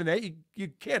time they get an A? You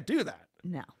can't do that.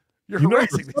 No. You're You know you're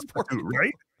harassing a these poor substitute, people.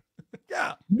 right?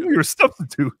 Yeah, You know you're a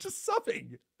substitute. just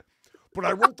subbing. But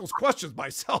I wrote those questions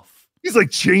myself. He's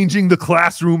like changing the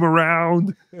classroom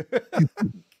around. Like,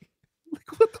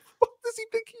 what the fuck does he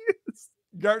think he is?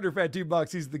 Gardner Fat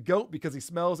 $2. He's the goat because he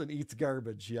smells and eats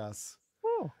garbage. Yes.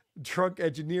 Oh. Drunk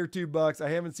Engineer $2. I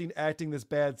haven't seen acting this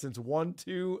bad since One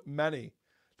Too Many.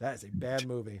 That is a bad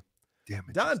movie. Damn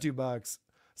it. Don $2.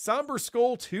 Somber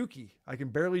Skull Tukey. I can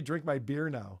barely drink my beer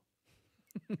now.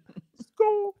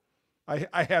 Skull.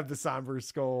 I have the Somber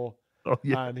Skull. Oh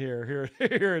yeah. on here.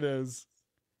 Here it is.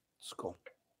 Skull.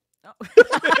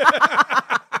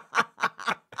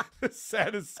 The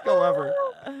saddest skull ever.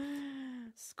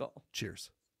 Skull.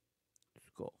 Cheers.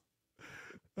 Skull.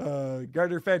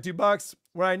 Gardner Fat $2.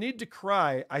 When I need to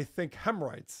cry, I think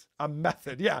hemorrhoids. A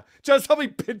method. Yeah. Just help me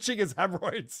pinching his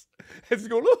hemorrhoids. And he's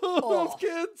going, oh, those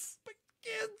kids. My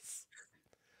kids.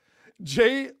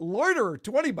 Jay Loiterer,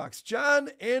 $20. John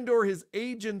and or his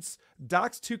agents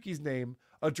dox Tukey's name,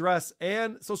 address,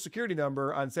 and social security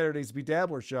number on Saturday's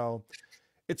Bedabbler show.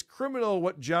 It's criminal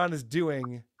what John is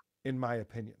doing, in my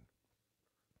opinion.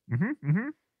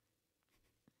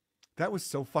 That was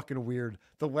so fucking weird.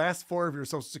 The last four of your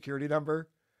social security number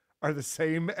are the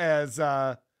same as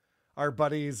our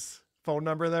buddy's phone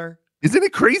number there. Isn't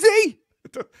it crazy?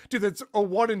 Dude, that's a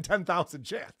 1 in 10,000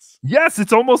 chance. Yes,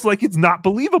 it's almost like it's not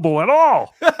believable at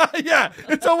all. Yeah,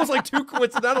 it's almost like too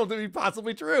coincidental to be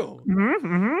possibly true.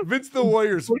 Vince the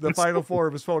Warriors, the final four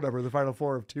of his phone number, the final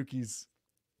four of Tukey's.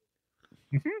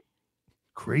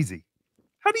 Crazy.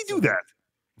 How do you do that?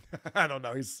 I don't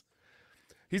know.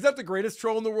 He's not the greatest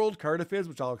troll in the world. Cardiff is,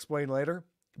 which I'll explain later.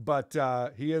 But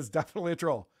he is definitely a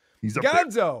troll. He's up there.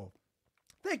 Gonzo.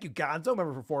 Thank you, Gonzo.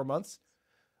 Member for 4 months.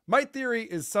 My theory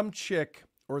is some chick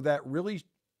or that reality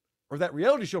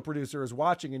show producer is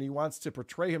watching and he wants to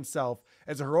portray himself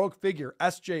as a heroic figure.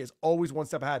 SJ is always one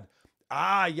step ahead.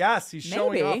 Ah, yes. He's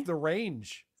showing off the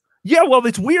range. Yeah, well,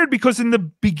 it's weird because in the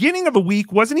beginning of the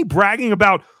week, wasn't he bragging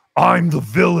about, I'm the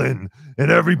villain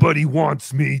and everybody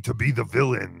wants me to be the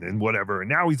villain and whatever. And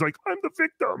now he's like, I'm the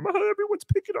victim. Everyone's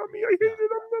picking on me. I hate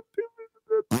it. I'm the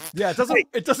Yeah,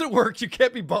 it doesn't work. You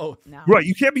can't be both. No. Right.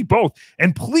 You can't be both.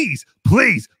 And please,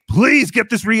 please, please get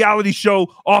this reality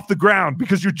show off the ground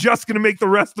because you're just going to make the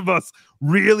rest of us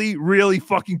really, really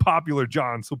fucking popular,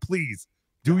 John. So please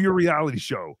do your reality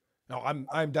show. No,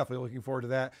 I'm definitely looking forward to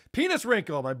that. Penis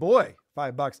Wrinkle, my boy,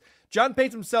 $5. John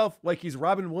paints himself like he's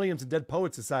Robin Williams in Dead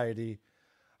Poets Society.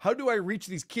 How do I reach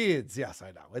these kids? Yes,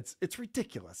 I know. It's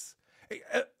ridiculous.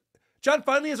 John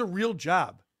finally has a real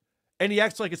job. And he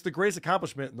acts like it's the greatest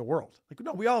accomplishment in the world. Like,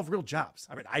 no, we all have real jobs.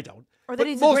 I mean, I don't. Or that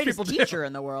he's the greatest teacher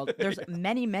in the world. There's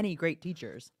many, many great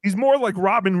teachers. He's more like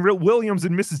Robin Williams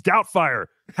and Mrs. Doubtfire,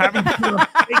 having to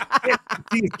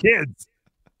see his kids.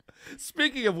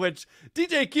 Speaking of which,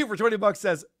 DJ Q for $20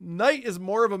 says, Knight is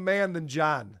more of a man than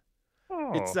John.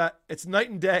 Oh. It's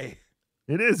night and day.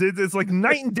 It is. It's like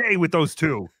night and day with those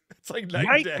two. It's like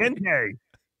night and day.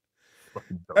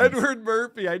 Edward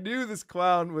Murphy, I knew this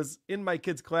clown was in my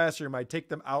kid's classroom. I'd take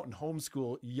them out and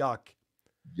homeschool. Yuck.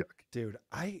 Dude,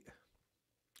 I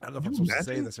don't know if I'm supposed to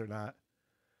say this or not.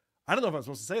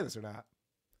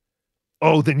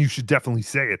 Oh, then you should definitely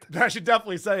say it. I should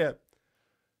definitely say it.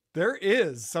 There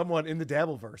is someone in the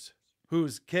Dabbleverse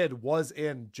whose kid was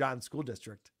in John's school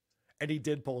district, and he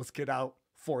did pull his kid out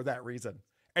for that reason,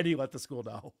 and he let the school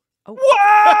know. Oh.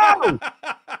 Wow!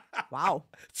 Wow.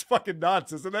 It's fucking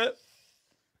nuts, isn't it?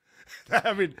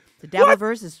 I mean, the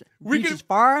Dabbleverse reaches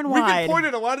far and wide. We can point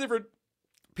at a lot of different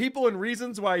people and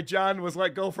reasons why John was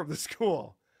let go from the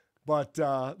school, but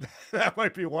that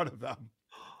might be one of them.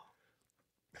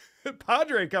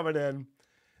 Padre coming in.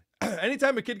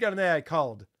 Anytime a kid got an A, I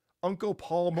called Uncle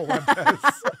Paul Melendez.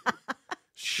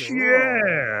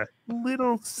 Yeah,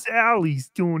 little Sally's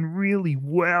doing really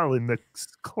well in the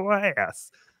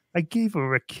class. I gave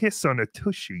her a kiss on a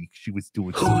tushy. She was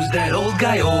doing. Who's that old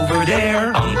guy over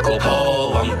there? Uncle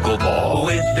Paul,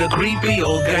 with the creepy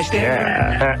old guy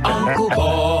stare. Uncle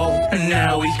Paul,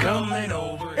 now he's coming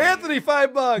over. Anthony,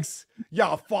 $5.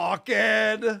 Ya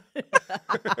fucking.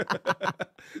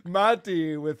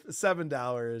 Monty with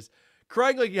 $7.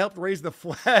 Crying like he helped raise the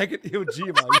flag at Iwo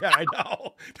Jima. Yeah, I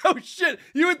know. No shit.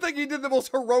 You would think he did the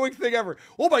most heroic thing ever.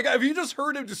 Oh my God. If you just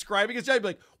heard him describing his job, you'd be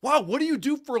like, wow, what do you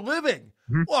do for a living?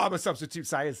 Well, I'm a substitute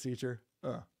science teacher.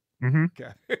 Oh,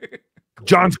 okay. Cool.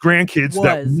 John's grandkids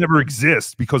that never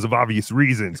exist because of obvious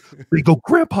reasons. They go,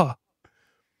 Grandpa,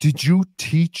 did you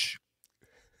teach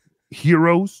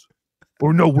heroes?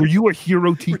 Or no, were you a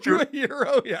hero teacher? Were you a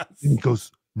hero? Yes. And he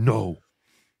goes, no,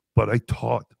 but I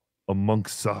taught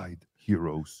amongst side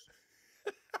heroes.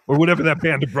 Or whatever that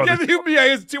band of brothers. Yeah, the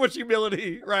UBA is too much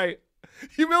humility, right?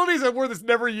 Humility is a word that's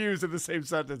never used in the same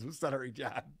sentence with stuttering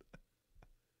John.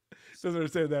 Doesn't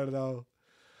understand that at all.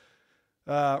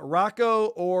 Rocco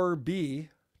or B,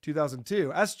 2002.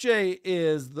 SJ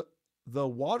is the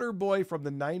water boy from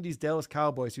the 90s Dallas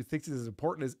Cowboys who thinks he's as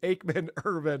important as Aikman,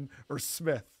 Irvin, or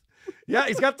Smith. Yeah,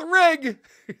 he's got the ring.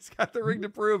 He's got the ring to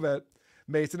prove it.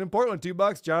 Mason in Portland,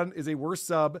 $2. John is a worse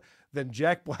sub than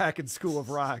Jack Black in School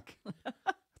of Rock.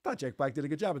 I thought Jack Black did a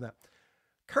good job in that.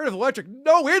 Cardiff Electric,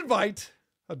 no invite.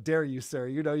 How dare you, sir?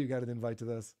 You know you got an invite to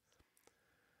this.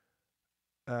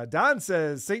 Don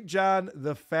says St. John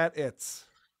the Fat Its.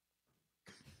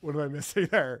 What am I missing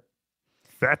there?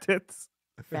 Fat tits.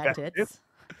 Fat tits.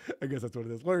 I guess that's what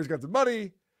it is. Lawyer's got some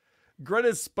money.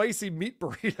 Greta's spicy meat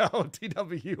burrito.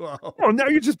 TWO. Oh, now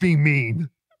you're just being mean.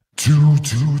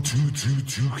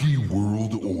 2222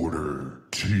 World Order.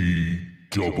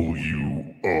 TWO.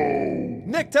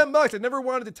 Nick, $10. I never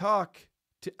wanted to talk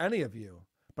to any of you,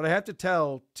 but I have to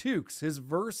tell Tukes, his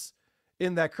verse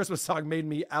in that Christmas song made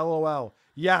me LOL.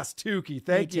 Yes, Tukey,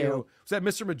 thank Me you. too. Was that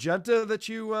Mr. Magenta that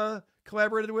you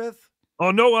collaborated with?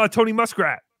 Oh, no, Tony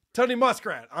Muskrat. Tony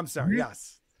Muskrat. I'm sorry. Mhm.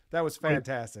 Yes, that was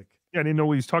fantastic. Yeah, I didn't know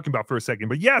what he was talking about for a second.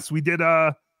 But yes, we did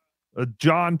a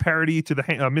John parody to the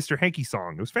Mr. Hanky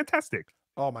song. It was fantastic.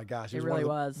 Oh my gosh, It was really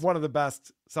one of the, was. one of the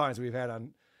best songs we've had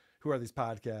on Who Are These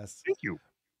Podcasts. Thank you.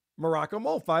 Morocco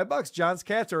Mole, $5. John's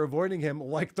cats are avoiding him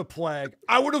like the plague.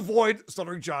 I would avoid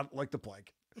Stuttering John like the plague.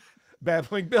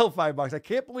 Babbling Bill, $5. I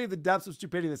can't believe the depths of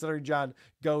stupidity that Stuttering John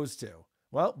goes to.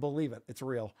 Well, believe it. It's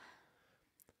real.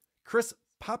 Chris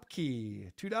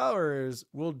Popkey, $2.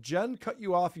 Will Jen cut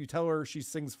you off if you tell her she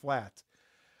sings flat?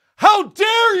 How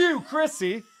dare you,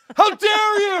 Chrissy? How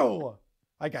dare you?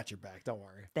 I got your back. Don't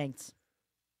worry. Thanks.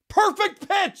 Perfect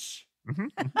pitch.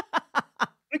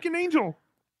 Like an angel.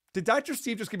 Did Dr.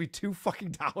 Steve just give me $2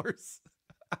 fucking dollars?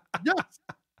 Yes.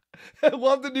 I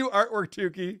love the new artwork,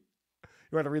 Tukey. You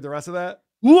want to read the rest of that?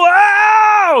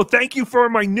 Wow! Thank you for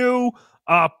my new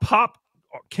pop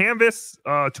canvas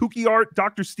Tukey art,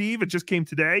 Dr. Steve. It just came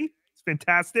today. It's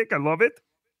fantastic. I love it.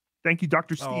 Thank you,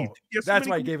 Dr. Steve. Oh, Yes, so that's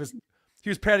many why he cool- gave us. He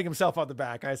was patting himself on the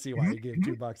back. I see why he gave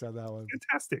 $2 on that one.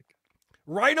 Fantastic.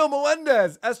 Rhino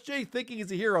Melendez, SJ thinking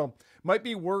he's a hero might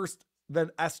be worse than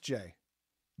SJ.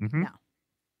 Mhm. No.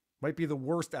 Might be the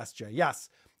worst SJ. Yes,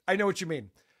 I know what you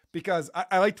mean. Because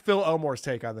I liked Phil Elmore's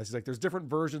take on this. He's like, there's different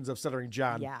versions of Stuttering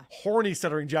John. Yeah. Horny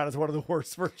Stuttering John is one of the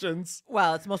worst versions.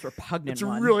 Well, it's the most repugnant It's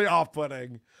one. really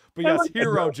off-putting. But I yes, like that,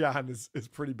 Hero though. John is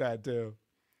pretty bad too.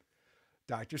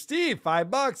 Dr. Steve,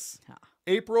 $5. Huh.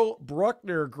 April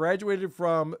Bruckner graduated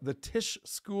from the Tisch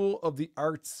School of the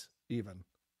Arts even.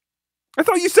 I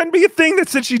thought you sent me a thing that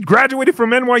said she graduated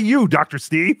from NYU, Dr.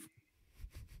 Steve.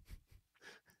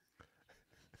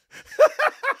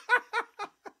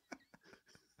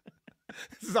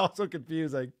 This is also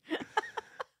confusing.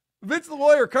 Vince the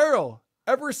Lawyer, Carl,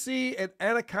 ever see an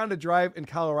Anaconda Drive in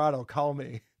Colorado? Call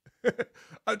me.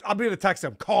 I'm going to text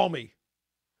him. Call me.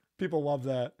 People love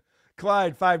that.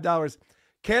 Clyde, $5.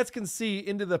 Cats can see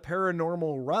into the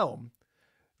paranormal realm.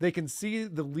 They can see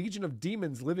the legion of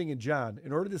demons living in John.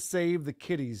 In order to save the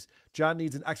kitties, John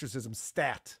needs an exorcism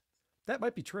stat. That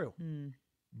might be true.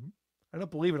 I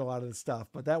don't believe in a lot of this stuff,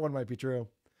 but that one might be true.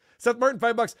 Seth Martin,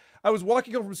 $5. I was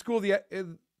walking home from school that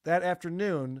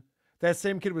afternoon. That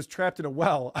same kid was trapped in a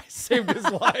well. I saved his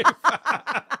life.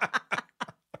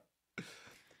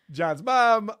 John's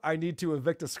mom, I need to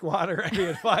evict a squatter. Any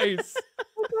advice?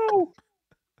 No.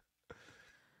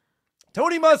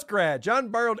 Tony Muskrat. John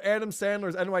borrowed Adam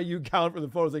Sandler's NYU gown for the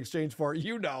photos they exchanged for.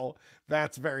 You know,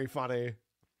 that's very funny.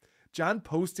 John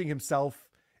posting himself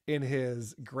in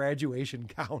his graduation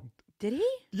gown. Did he?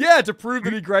 Yeah, to prove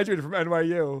that he graduated from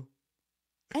NYU.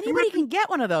 Anybody can get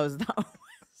one of those, though.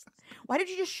 Why did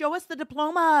you just show us the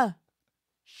diploma?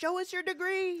 Show us your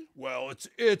degree. Well,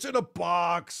 it's in a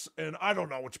box, and I don't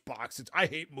know which box it's. I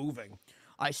hate moving.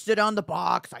 I sit on the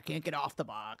box. I can't get off the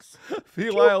box.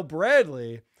 Felial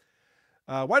Bradley.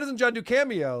 Why doesn't John do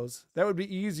cameos? That would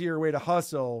be easier way to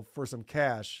hustle for some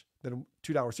cash than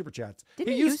 $2 super chats.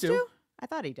 Didn't he used to? I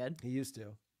thought he did. He used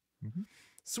to.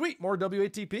 Sweet, more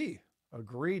WATP.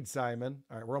 Agreed, Simon.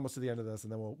 All right, we're almost to the end of this,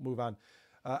 and then we'll move on.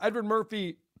 Edward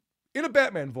Murphy, in a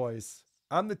Batman voice,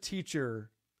 I'm the teacher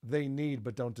they need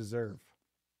but don't deserve.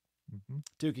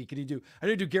 Dookie, can you do? I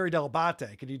know you do Gary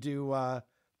Delabate. Can you do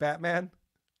Batman?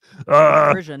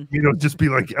 Version. Just be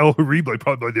like El Horrible. I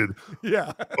probably did.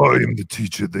 Yeah. I am the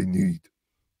teacher they need,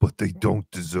 but they don't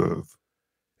deserve.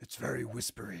 It's very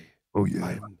whispery. Oh,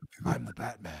 yeah. I'm the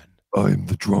Batman. I am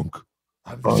the drunk.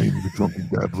 I'm I am the drunken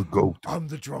dabbler goat. I'm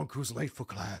the drunk who's late for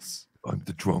class. I'm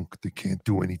the drunk. They can't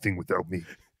do anything without me,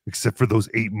 except for those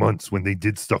 8 months when they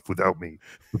did stuff without me.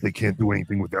 But they can't do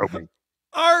anything without me.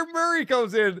 R. Murray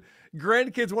comes in.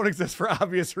 Grandkids won't exist for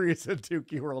obvious reason.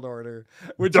 Tukey World Order.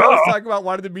 When Duh. Joe was talking about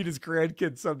wanting to meet his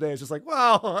grandkids someday, it's just like,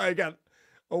 well, I got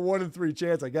a 1 in 3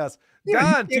 chance, I guess.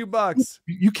 Yeah, Don, $2.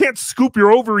 You can't scoop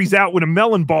your ovaries out with a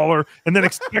melon baller and then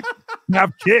expect to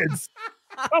have kids.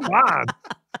 Come on.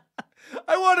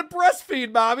 I want to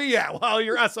breastfeed, mommy. Yeah, well,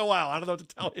 you're SOL. I don't know what to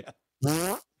tell you.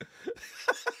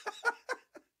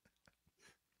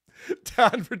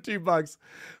 Don for $2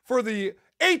 for the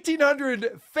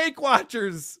 1,800 fake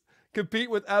watchers. compete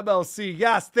with MLC.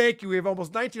 Yes, thank you. We have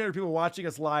almost 1,900 people watching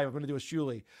us live. I'm going to do a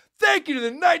Shuli. Thank you to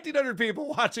the 1,900 people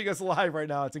watching us live right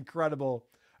now. It's incredible.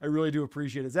 I really do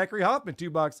appreciate it. Zachary Hoffman,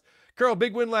 $2. Carl,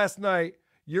 big win last night.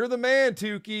 You're the man,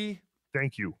 Tukey.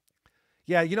 Thank you.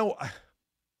 Yeah, you know,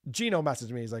 Gino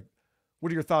messaged me. He's like,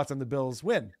 what are your thoughts on the Bills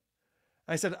win?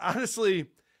 I said, honestly,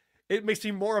 it makes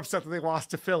me more upset that they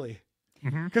lost to Philly.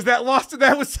 Because that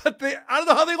was something, I don't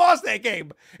know how they lost that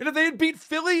game. And if they had beat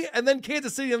Philly and then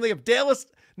Kansas City and they have Dallas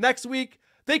next week,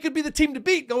 they could be the team to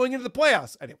beat going into the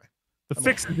playoffs. Anyway. The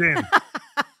fix is in.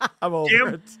 I'm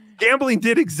over it. Gambling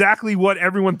did exactly what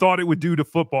everyone thought it would do to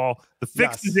football. The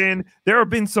fix is in. There have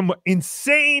been some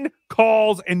insane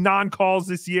calls and non-calls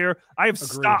this year. I have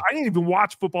stopped. I didn't even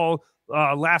watch football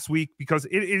last week because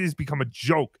it has become a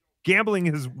joke. Gambling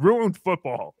has ruined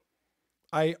football.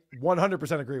 I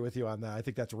 100% agree with you on that. I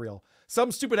think that's real.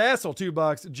 Some stupid asshole,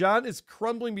 $2. John is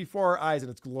crumbling before our eyes,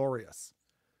 and it's glorious.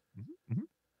 You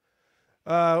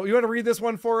want to read this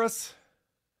one for us?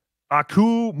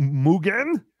 Aku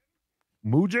Mugen?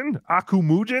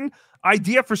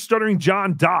 Idea for Stuttering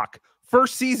John Doc.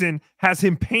 First season has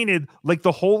him painted like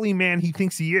the holy man he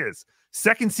thinks he is.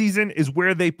 Second season is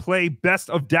where they play best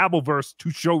of Dabbleverse to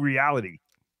show reality.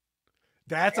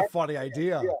 That's a funny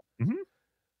idea.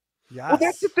 Yes. Well,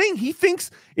 that's the thing. He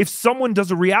thinks if someone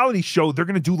does a reality show, they're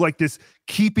going to do like this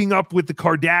keeping up with the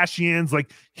Kardashians.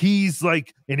 Like he's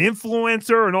like an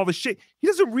influencer and all this shit. He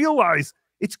doesn't realize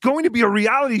it's going to be a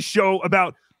reality show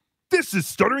about this is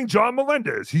Stuttering John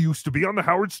Melendez. He used to be on the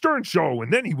Howard Stern show.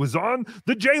 And then he was on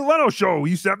the Jay Leno show.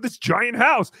 He used to have this giant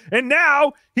house. And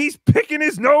now he's picking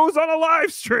his nose on a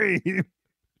live stream.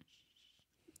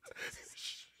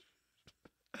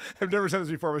 I've never said this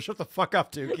before, but shut the fuck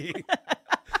up, Tukey.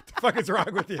 The fuck is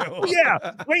wrong with you?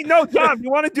 Yeah. Wait, no, John, you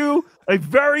want to do a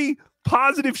very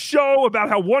positive show about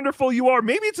how wonderful you are.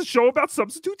 Maybe it's a show about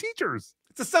substitute teachers.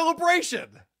 It's a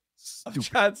celebration of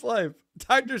John's life.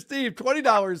 Dr. Steve,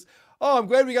 $20. Oh, I'm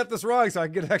glad we got this wrong so I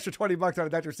can get an extra $20 out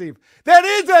of Dr. Steve. That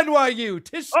is NYU.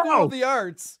 Tisch School of the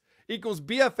Arts equals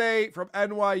BFA from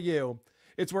NYU.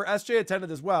 It's where SJ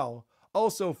attended as well.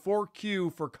 Also,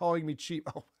 4Q for calling me cheap.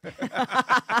 Oh.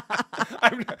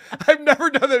 I've never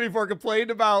done that before.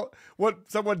 Complained about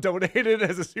what someone donated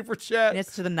as a super chat. And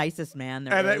it's to the nicest man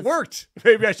there and is. It worked.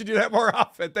 Maybe I should do that more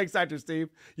often. Thanks, Dr. Steve.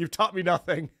 You've taught me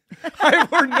nothing.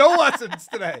 I've learned no lessons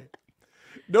today.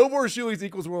 No more Shulies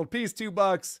equals world peace.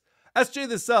 $2. SJ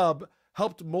the sub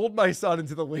helped mold my son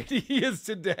into the lady he is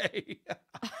today.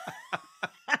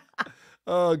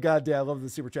 Oh, goddamn. I love the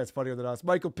super chat's funnier than us.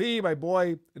 Michael P., my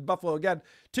boy in Buffalo again.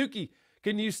 Tukey,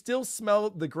 can you still smell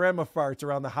the grandma farts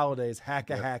around the holidays?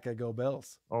 Hacka, go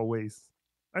Bills. Always.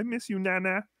 I miss you,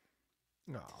 Nana.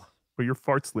 Oh. But your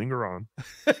farts linger on.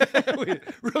 We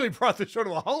really brought the show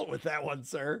to a halt with that one,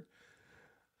 sir.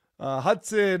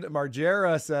 Hudson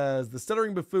Margera says, the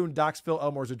stuttering buffoon docks Phil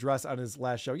Elmore's address on his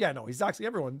last show. Yeah, no, he's doxing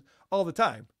everyone all the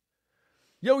time.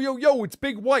 Yo, it's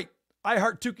Big White. I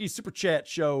Heart Tukey Super Chat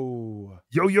Show.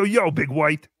 Yo, Big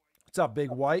White. What's up,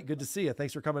 Big White? Good to see you.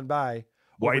 Thanks for coming by.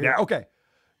 White out. Okay.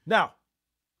 Now,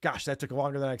 gosh, that took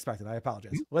longer than I expected. I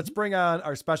apologize. Let's bring on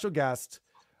our special guest.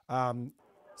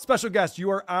 Special guest,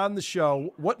 you are on the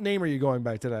show. What name are you going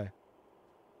by today?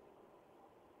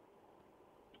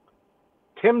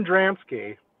 Tim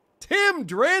Dransky. Tim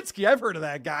Dransky. I've heard of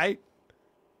that guy.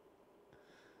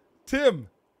 Tim,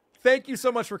 thank you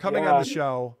so much for coming on the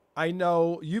show. I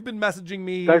know you've been messaging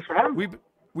me. Thanks for having me.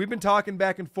 We've been talking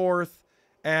back and forth,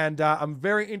 and I'm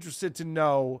very interested to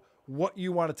know what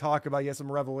you want to talk about. You have some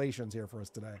revelations here for us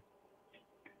today.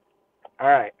 All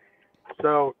right.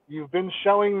 So you've been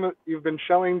showing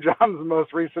John's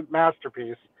most recent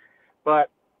masterpiece,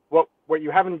 but what you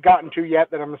haven't gotten to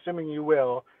yet, that I'm assuming you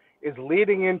will, is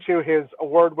leading into his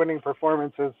award-winning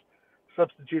performance as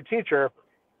substitute teacher,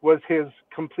 was his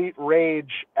complete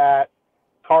rage at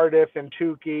Cardiff and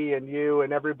Tukey and you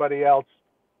and everybody else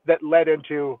that led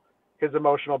into his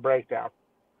emotional breakdown.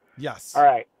 Yes. All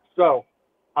right. So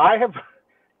I have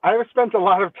spent a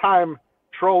lot of time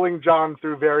trolling John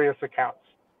through various accounts,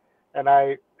 and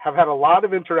I have had a lot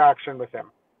of interaction with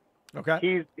him.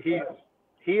 Okay.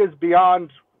 He is beyond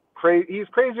crazy. He's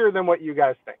crazier than what you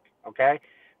guys think. Okay.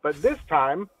 But this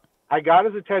time I got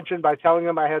his attention by telling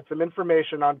him I had some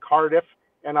information on Cardiff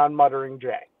and on Muttering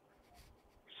Jay.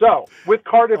 So with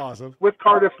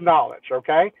Cardiff's knowledge,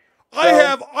 okay? So,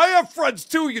 I have friends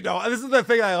too, you know. And this is the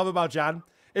thing I love about John.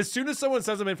 As soon as someone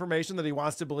sends him information that he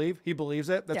wants to believe, he believes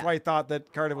it. That's why I thought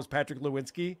that Cardiff was Patrick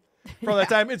Lewinsky from that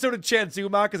time. And so did Chan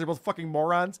Zuma, because they're both fucking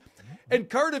morons. And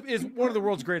Cardiff is one of the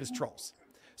world's greatest trolls.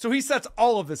 So he sets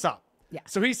all of this up. Yeah.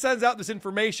 So he sends out this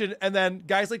information, and then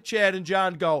guys like Chad and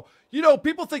John go,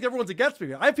 people think everyone's against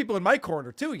me. I have people in my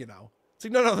corner too, It's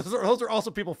like, no, those are also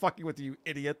people fucking with you,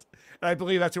 idiot. And I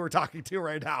believe that's who we're talking to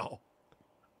right now.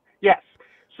 Yes.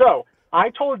 So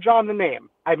I told John the name.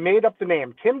 I made up the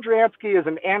name. Tim Dransky is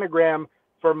an anagram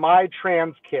for my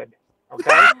trans kid.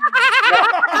 Okay?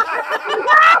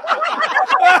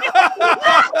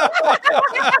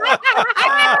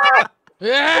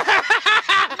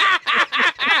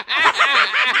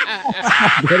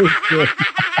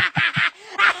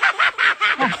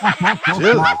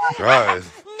 Jesus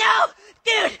Christ. No,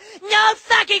 dude, no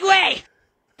fucking way.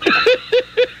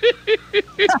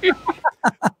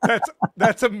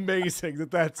 That's amazing.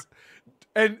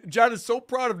 And John is so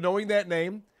proud of knowing that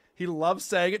name. He loves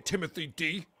saying it. Timothy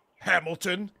D.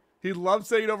 Hamilton. He loves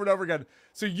saying it over and over again.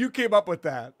 So you came up with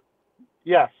that.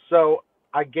 Yes. So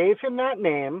I gave him that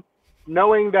name,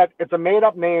 knowing that it's a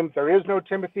made-up name. There is no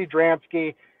Timothy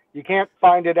Dransky. You can't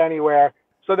find it anywhere.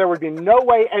 So there would be no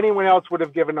way anyone else would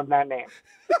have given him that name.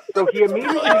 So he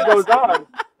immediately goes on.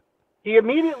 He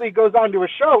immediately goes on to a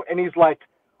show, and he's like,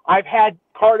 I've had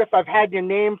your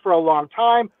name for a long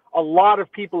time. A lot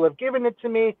of people have given it to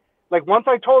me. Like, once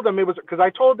I told him, it was because I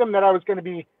told him that I was going to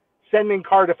be sending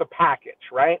Cardiff a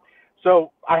package, right?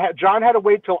 So John had to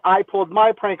wait till I pulled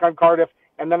my prank on Cardiff,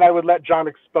 and then I would let John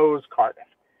expose Cardiff.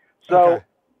 So Okay.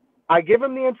 I give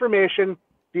him the information.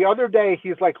 The other day,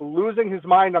 he's like losing his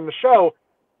mind on the show.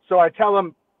 So I tell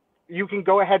him, you can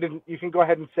go ahead and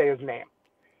say his name.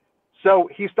 So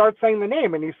he starts saying the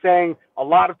name, and he's saying, a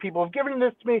lot of people have given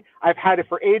this to me. I've had it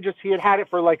for ages. He had it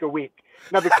for like a week.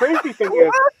 Now, the crazy thing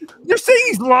is... You're saying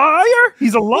he's a liar?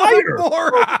 He's a liar.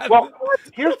 Well,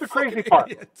 here's the crazy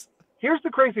part. Here's the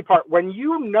crazy part. When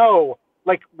you know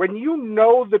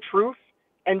the truth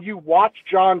and you watch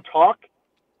John talk,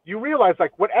 you realize,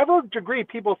 like, to whatever degree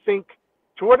people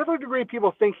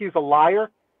think he's a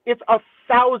liar, it's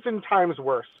 1,000 times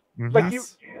worse. Mhm. Like,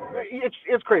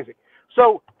 it's crazy.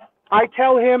 So I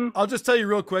tell him... I'll just tell you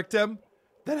real quick, Tim.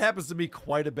 That happens to me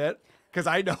quite a bit because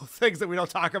I know things that we don't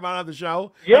talk about on the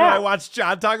show. Yeah. And when I watch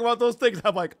John talk about those things,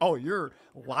 I'm like, oh, you're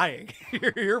lying.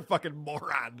 you're a fucking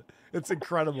moron. It's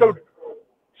incredible.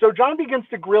 So John begins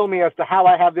to grill me as to how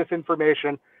I have this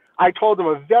information. I told him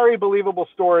a very believable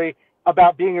story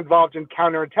about being involved in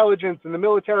counterintelligence in the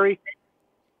military.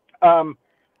 I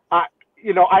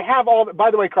have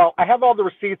by the way, Carl, I have all the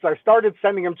receipts. I started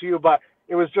sending them to you, but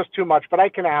it was just too much, but I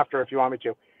can after if you want me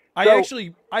to.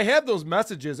 I have those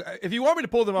messages. If you want me to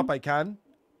pull them up, I can.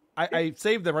 I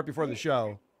saved them right before the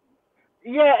show.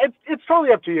 Yeah, it's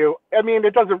totally up to you. I mean,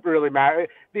 it doesn't really matter.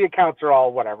 The accounts are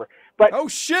all whatever. But oh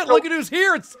shit! Look at who's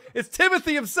here. It's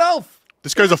Timothy himself.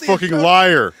 This guy's a fucking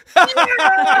liar.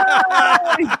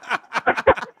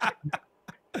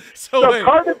 So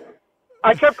Cardiff,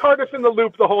 I kept Cardiff in the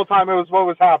loop the whole time. It was what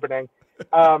was happening.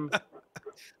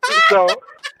 So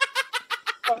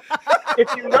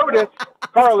if you notice,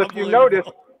 Carl, if you notice,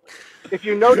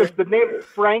 the name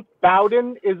Frank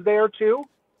Bowden is there too.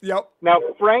 Yep. Now,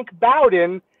 Frank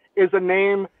Bowden is a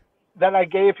name that I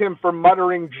gave him for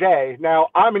Muttering J. Now,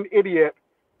 I'm an idiot.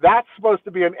 That's supposed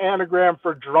to be an anagram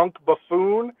for drunk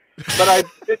buffoon, but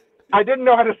I didn't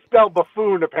know how to spell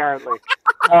buffoon, apparently.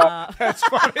 That's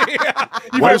funny.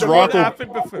 What is Rocco?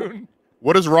 Buffoon.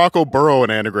 What is Rocco Burrow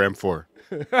an anagram for?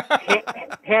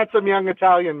 Handsome young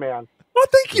Italian man. Oh,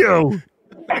 thank you.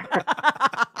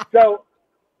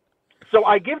 So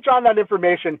I give John that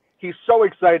information. He's so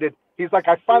excited. He's like,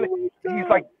 he's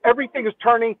like, everything is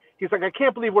turning. He's like, I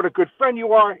can't believe what a good friend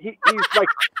you are. He's like,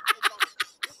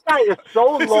 this guy is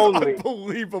so lonely.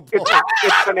 Unbelievable.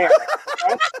 It's bananas.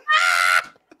 Okay?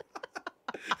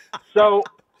 So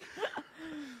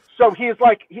he's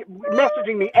like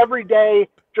messaging me every day,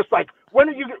 just like, when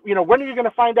are you going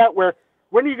to find out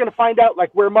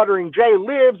where Muttering Jay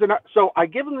lives? And so I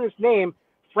give him this name,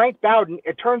 Frank Bowden.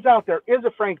 It turns out there is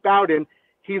a Frank Bowden.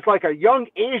 He's like a young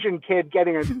Asian kid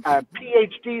getting a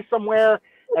PhD somewhere,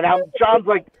 and John's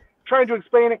like trying to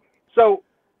explain it. So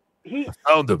he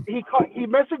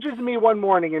messages me one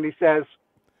morning and he says,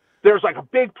 "There's like a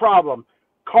big problem.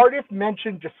 Cardiff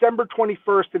mentioned December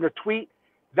 21st in a tweet.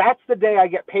 That's the day I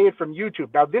get paid from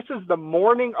YouTube." Now this is the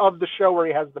morning of the show where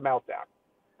he has the meltdown.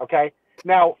 Okay.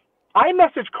 Now I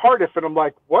message Cardiff and I'm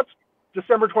like, "What's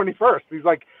December 21st?" He's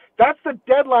like, "That's the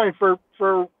deadline for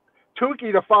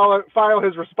Tukey to file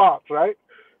his response, right?"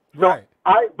 So right.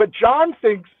 But John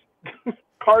thinks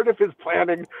Cardiff is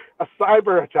planning a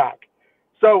cyber attack.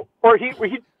 So, or he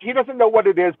doesn't know what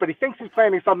it is, but he thinks he's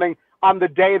planning something on the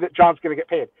day that John's going to get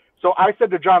paid. So I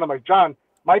said to John, I'm like, "John,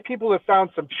 my people have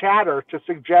found some chatter to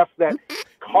suggest that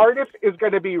Cardiff is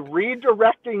going to be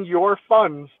redirecting your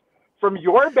funds from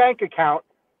your bank account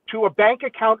to a bank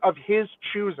account of his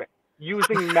choosing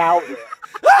using malware.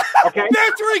 Okay?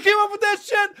 That's where he came up with that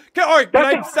shit? All right,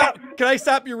 can I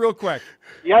stop you real quick?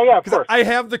 Yeah, of course. I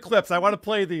have the clips. I want to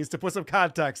play these to put some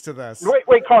context to this.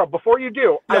 Wait, Carl, before you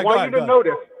do, Yeah, I want you to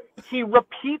notice he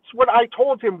repeats what I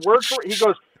told him word for word.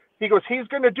 He goes, he's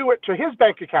going to do it to his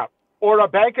bank account or a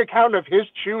bank account of his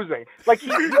choosing. Like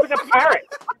he's like a parrot.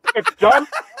 It's dumb.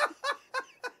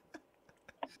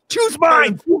 Choose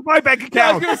mine. Choose my bank account. Yeah,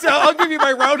 I was gonna say, I'll give you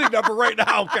my routing number right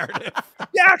now, Cardiff.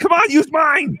 Yeah, come on, use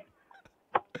mine.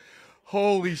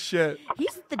 Holy shit.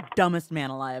 He's the dumbest man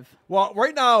alive. Well,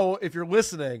 right now, if you're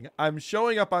listening, I'm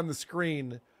showing up on the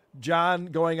screen John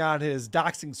going on his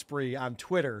doxing spree on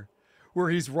Twitter, where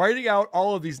he's writing out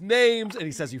all of these names, and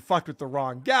he says, you fucked with the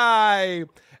wrong guy,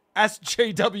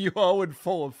 SJWO in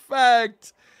full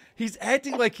effect. He's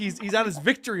acting like he's on his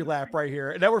victory lap right here.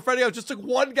 And now we're finding out it just took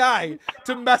one guy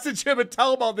to message him and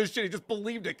tell him all this shit. He just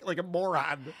believed it like a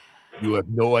moron. You have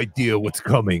no idea what's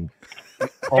coming.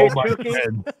 Hey,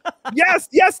 Tukey.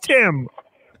 Yes, Tim.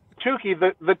 Tukey,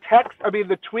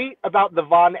 the tweet about the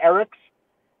Von Erichs,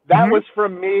 that was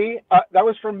from me. That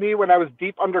was from me when I was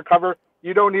deep undercover.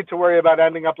 You don't need to worry about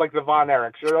ending up like the Von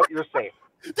Erichs. You're safe.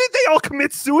 Did they all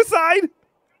commit suicide?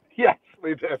 Yes,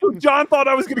 we did. So John thought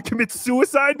I was going to commit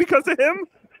suicide because of him?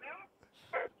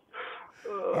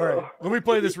 All right, let me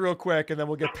play this real quick, and then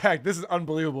we'll get back. This is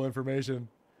unbelievable information.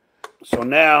 So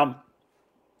now,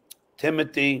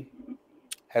 Timothy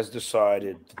has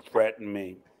decided to threaten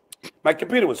me. My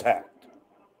computer was hacked.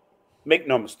 Make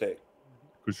no mistake.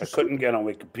 I couldn't get on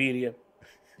Wikipedia.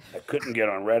 I couldn't get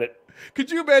on Reddit.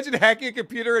 Could you imagine hacking a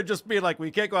computer and just being like,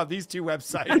 we can't go on these two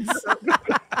websites?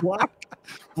 Block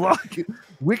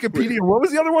Wikipedia. What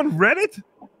was the other one? Reddit?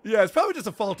 Yeah, it's probably just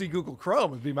a faulty Google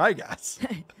Chrome would be my guess.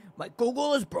 My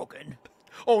Google is broken.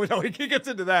 Oh, no, he gets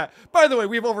into that. By the way,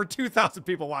 we have over 2,000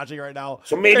 people watching right now.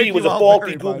 So maybe Thank it was you a all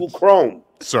faulty very Google much. Chrome.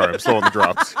 Sorry, I'm slow on the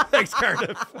drops. Thanks,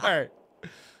 Cardiff. All right.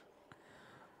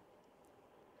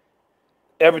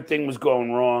 Everything was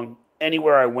going wrong.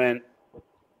 Anywhere I went,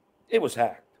 it was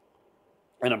hacked.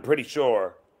 And I'm pretty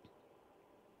sure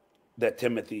that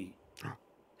Timothy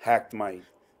hacked my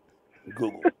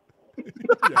Google.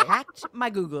 Hacked my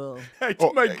Google. Hacked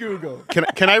my Google.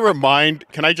 Can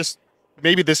I just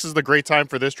maybe this is the great time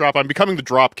for this drop. I'm becoming the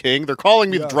drop king. They're calling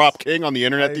me the drop king on the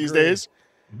internet these days.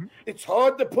 It's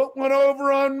hard to put one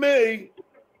over on me.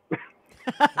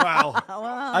 Wow.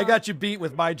 I got you beat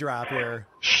with my drop here.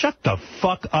 Shut the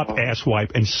fuck up,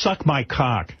 asswipe, and suck my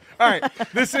cock. All right.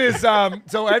 This is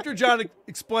so after John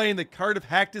explained that Cardiff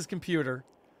hacked his computer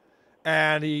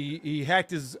and he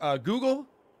hacked his Google,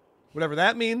 whatever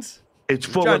that means. It's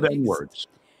full John, of N-words.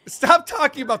 Stop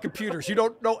talking about computers. You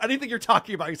don't know anything you're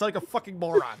talking about. He's like a fucking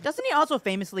moron. Doesn't he also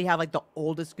famously have like the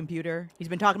oldest computer? He's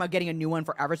been talking about getting a new one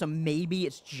forever, so maybe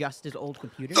it's just his old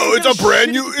computer. No, it's a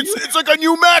brand new. It's like a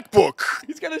new MacBook.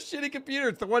 He's got a shitty computer.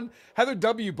 It's the one Heather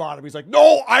W bought him. He's like,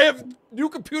 no, I have new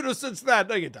computers since then.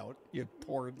 No, you don't. You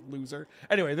poor loser.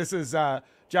 Anyway, this is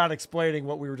John explaining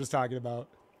what we were just talking about.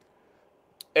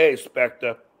 Hey,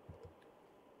 Spectre.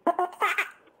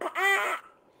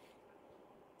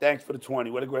 Thanks for the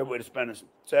 20. What a great way to spend a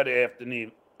Saturday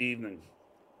afternoon, evening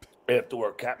after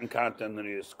work. Captain Content in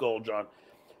your skull, John.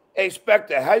 Hey,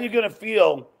 Spectre, how you going to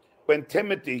feel when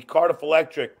Timothy, Cardiff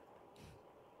Electric,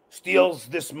 steals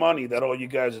this money that all you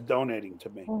guys are donating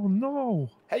to me? Oh, no.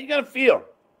 How you going to feel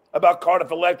about Cardiff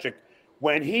Electric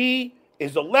when he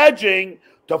is alleging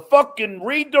to fucking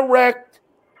redirect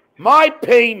my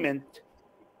payment,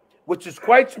 which is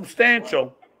quite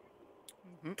substantial,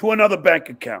 to another bank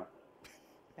account?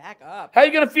 Back up. How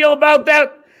you going to feel about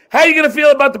that? How you going to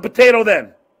feel about the potato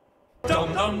then?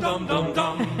 Dum, dum, dum, dum,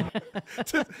 dum.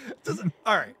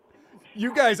 All right.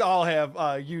 You guys all have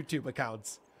YouTube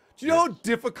accounts. Do you know how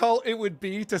difficult it would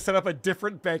be to set up a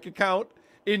different bank account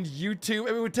in YouTube? I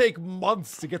mean, it would take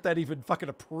months to get that even fucking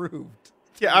approved.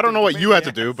 Yeah, I don't know what you had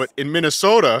to do, but in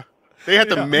Minnesota, they had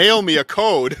to mail me a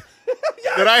code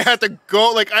that I had to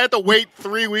go. Like, I had to wait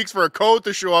 3 weeks for a code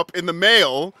to show up in the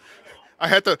mail. I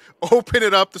had to open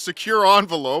it up, the secure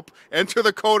envelope, enter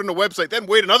the code in the website, then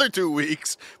wait another 2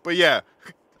 weeks. But yeah,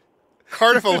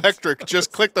 Cardiff Electric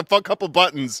just clicked a couple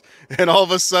buttons, and all of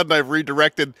a sudden I've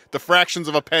redirected the fractions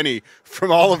of a penny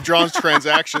from all of John's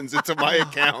transactions into my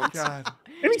account. God.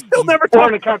 And he still never Or talked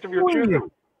an account of your choosing.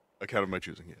 Account of my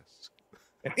choosing, yes.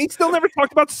 And he still never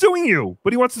talked about suing you,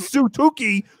 but he wants to sue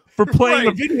Tukey for playing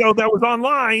a video that was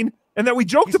online and that we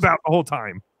joked about the whole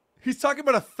time. He's talking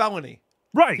about a felony.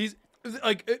 Right. He's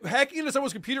like hacking into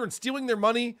someone's computer and stealing their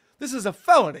money. This is a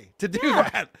felony to do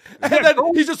that. And then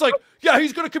he's just like, yeah,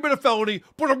 he's going to commit a felony,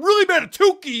 but I'm really mad at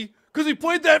Tukey Because he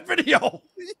played that video.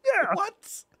 Yeah. What?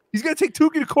 He's going to take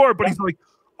Tukey to court, but he's like,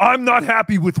 I'm not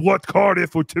happy with what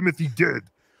Cardiff or Timothy did.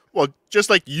 Well, just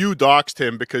like you doxed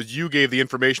him because you gave the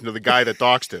information to the guy that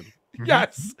doxed him.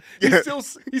 Yes.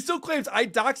 He still claims I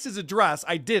doxed his address.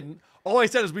 I didn't. All I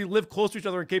said is we live close to each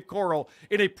other in Cape Coral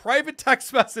in a private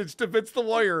text message to Vince the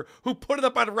lawyer who put it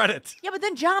up on Reddit. Yeah, but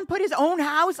then John put his own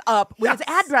house up with his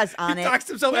address on He it. doxed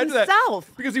himself into that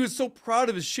because he was so proud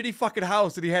of his shitty fucking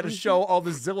house that he had to show all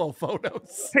the Zillow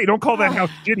photos. Hey, don't call that house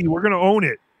shitty. We're going to own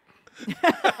it.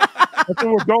 That's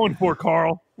what we're going for,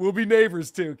 Carl. We'll be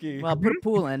neighbors, Tukey. Well, put a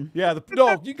pool in. Yeah,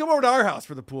 no, you can come over to our house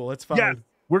for the pool. It's fine. Yeah,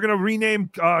 we're going to rename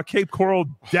Cape Coral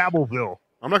Dabbleville.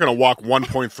 I'm not going to walk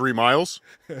 1.3 miles.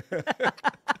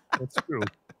 That's true.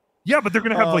 Yeah, but they're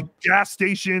going to have like gas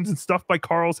stations and stuff by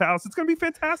Carl's house. It's going to be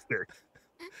fantastic.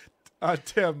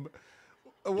 Tim,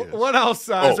 what else?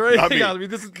 Is there anything else? I mean,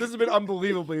 this has been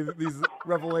unbelievably, these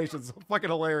revelations. Fucking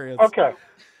hilarious. Okay.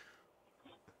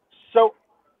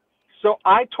 So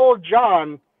I told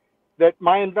John that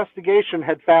my investigation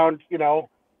had found,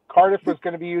 Cardiff was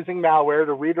going to be using malware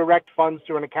to redirect funds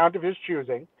to an account of his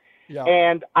choosing. Yeah.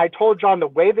 And I told John the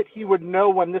way that he would know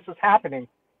when this is happening,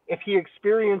 if he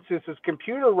experiences his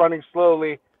computer running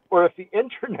slowly or if the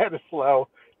internet is slow,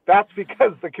 that's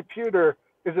because the computer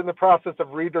is in the process of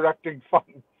redirecting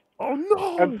funds. Oh,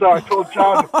 no. And so I told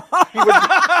John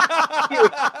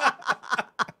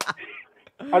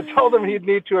I told him he'd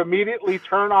need to immediately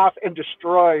turn off and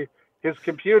destroy his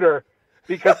computer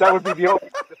because that would be the only way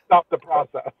to stop the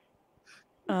process.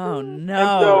 Oh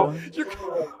no!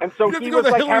 And so you have he to go was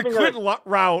the like Hillary having Clinton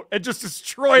route and just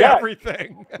destroy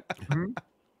everything.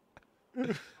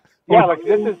 Yeah, like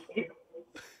this is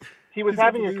he was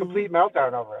having a complete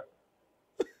meltdown over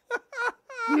it.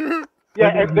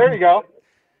 Yeah, and there you go.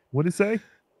 What did it say?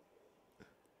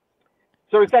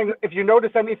 So he's saying if you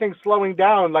notice anything slowing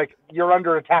down, like you're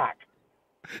under attack.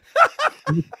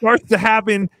 When it starts to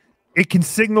happen, it can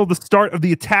signal the start of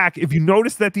the attack. If you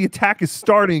notice that the attack is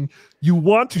starting, you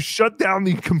want to shut down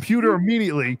the computer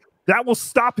immediately. That will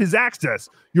stop his access.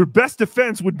 Your best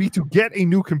defense would be to get a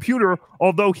new computer,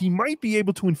 although he might be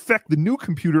able to infect the new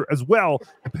computer as well,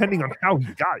 depending on how he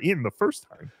got in the first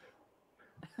time.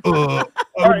 All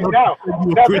right, now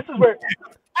this is where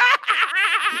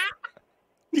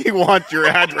You want your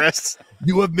address.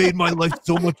 You have made my life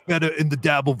so much better in the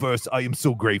Dabbleverse. I am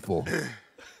so grateful.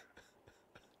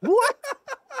 What?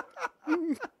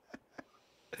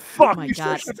 Fuck, my you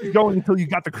God. should keep going until you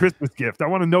got the Christmas gift. I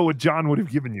want to know what John would have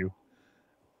given you.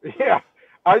 Yeah,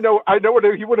 I know what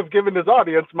he would have given his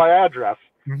audience, my address.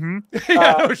 Mm-hmm.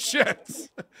 Yeah, no shit.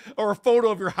 Or a photo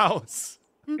of your house.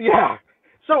 Yeah.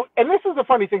 So, and this is a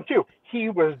funny thing too. He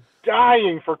was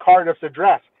dying for Cardiff's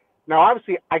address. Now,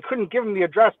 obviously, I couldn't give him the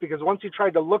address because once he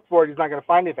tried to look for it, he's not going to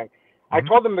find anything. I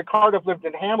told him that Cardiff lived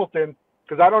in Hamilton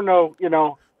because I don't know,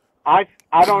 I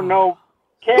don't know.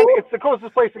 It's the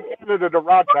closest place in Canada to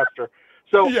Rochester.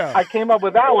 So I came up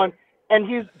with that one,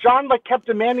 and John kept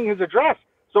demanding his address.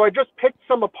 So I just picked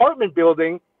some apartment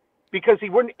building because he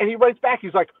wouldn't, and he writes back,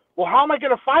 he's like, well, how am I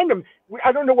going to find him?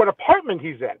 I don't know what apartment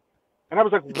he's in. And I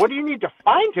was like, what do you need to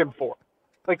find him for?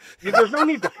 Like, there's no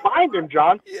need to find him,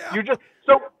 John. You just,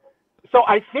 so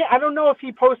I don't know if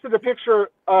he posted a picture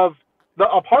of the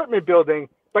apartment building,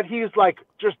 but he's like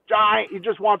just dying. He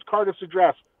just wants Cardiff's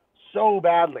address so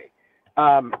badly.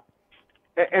 And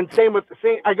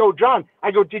I go, John,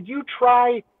 did you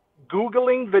try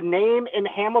Googling the name in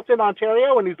Hamilton,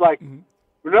 Ontario? And he's like,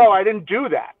 no, I didn't do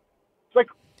that. It's like,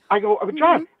 I go,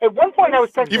 John, at one point I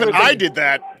was texting. Even I did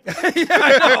that. Yeah,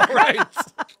 I know, right?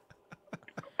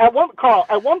 At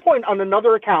one point on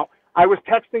another account, I was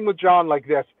texting with John like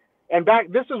this. And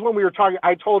this is when we were talking.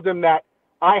 I told him that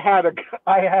I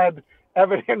had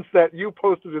evidence that you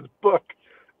posted his book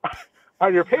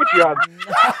on your Patreon.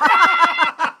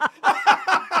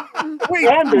 Wait,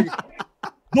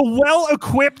 the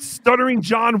well-equipped stuttering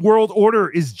John world order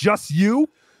is just you?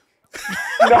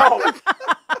 No.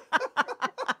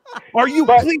 Are you?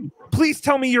 Please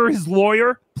tell me you're his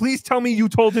lawyer. Please tell me you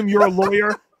told him you're a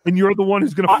lawyer and you're the one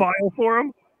who's going to file for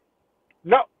him.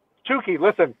 No, Tukey,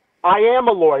 listen. I am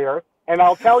a lawyer, and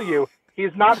I'll tell you, he's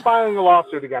not filing a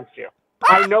lawsuit against you.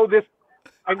 I know this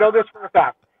for a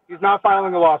fact. He's not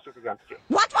filing a lawsuit against you.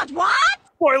 What?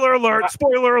 Spoiler alert!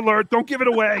 Spoiler alert! Don't give it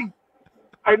away.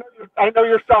 I know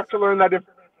you're shocked to learn that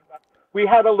information. We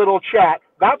had a little chat.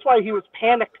 That's why he was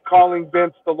panicked calling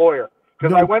Vince the lawyer.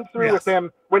 Because I went through with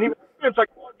him when he was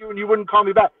like, called you and you wouldn't call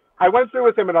me back. I went through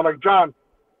with him and I'm like, John,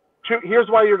 here's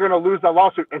why you're going to lose that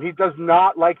lawsuit. And he does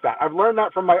not like that. I've learned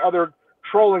that from my other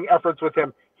trolling efforts with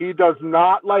him. He does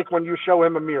not like when you show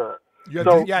him a mirror. This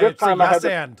time I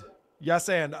had Yes,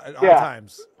 and at all Yeah.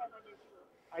 times.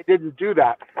 I didn't do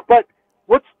that. But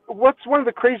what's one of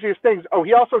the craziest things? Oh,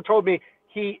 he also told me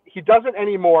he doesn't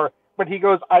anymore, but he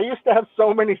goes, I used to have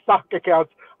so many sock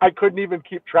accounts, I couldn't even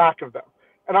keep track of them.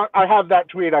 And I have that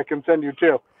tweet I can send you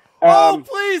too. Oh,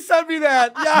 please send me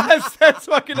that. Yes, that's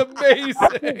fucking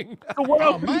amazing. So what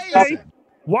else did he say?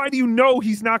 Why do you know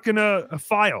he's not going to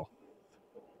file?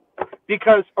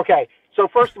 Because, okay, so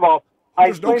first of all, I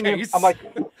There's no explained to him, case. I'm like,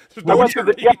 There's I no went through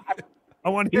the, jury. I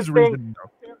want his his thing- reason to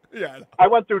know. Yeah. I know. I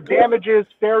went through damages,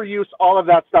 fair use, all of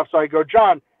that stuff. So I go,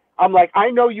 John, I'm like, I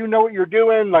know you know what you're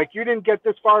doing. Like, you didn't get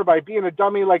this far by being a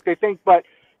dummy like they think, but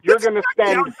you're going to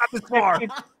spend. This far.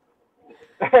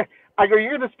 I go,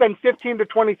 you're going to spend $15,000 to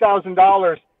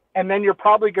 $20,000, and then you're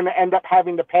probably going to end up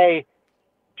having to pay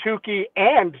Tukey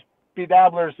and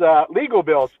Bedabbler's legal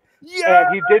bills. Yeah.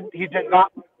 And he did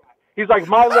not. He's like,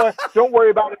 my lawyer, don't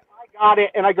worry about it. I got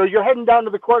it. And I go, you're heading down to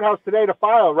the courthouse today to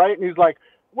file, right? And he's like,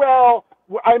 well,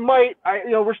 I might.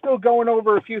 We're still going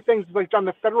over a few things. He's like, John,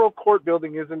 the federal court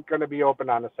building isn't going to be open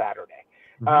on a Saturday.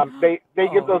 They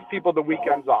give those people the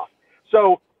weekends off.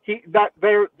 So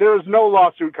there's no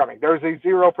lawsuit coming. There's a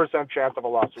 0% chance of a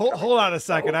lawsuit. Hold on a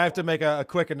second. I have to make a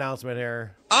quick announcement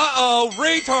here. Uh-oh,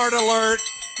 retard alert.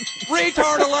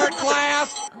 Retard alert,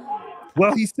 class.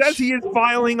 Well, he says he is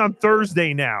filing on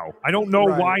Thursday now. I don't know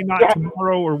why not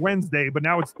tomorrow or Wednesday, but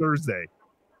now it's Thursday.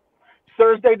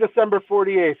 Thursday, December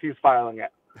 48th, he's filing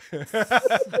it.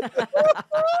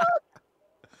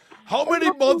 How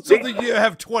many months of the year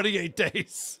have 28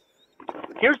 days?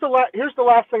 Here's the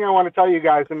last thing I want to tell you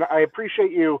guys, and I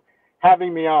appreciate you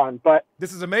having me on. But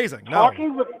this is amazing.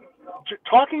 Talking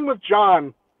with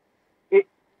John,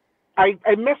 I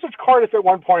messaged Cardiff at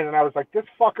one point, and I was like, this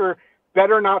fucker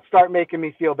better not start making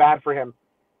me feel bad for him.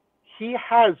 He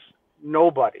has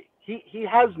nobody. He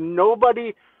has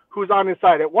nobody who's on his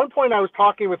side. At one point, I was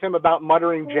talking with him about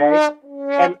Muttering Jay,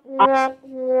 and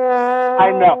I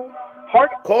know.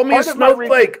 Call me a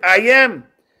snowflake. I am.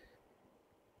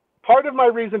 Part of my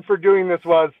reason for doing this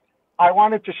was I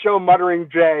wanted to show Muttering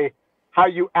Jay how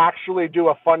you actually do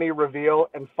a funny reveal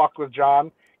and fuck with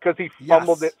John, because he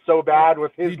fumbled it so bad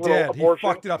with his little abortion.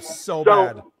 He fucked it up so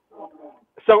bad.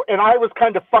 So, and I was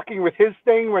kind of fucking with his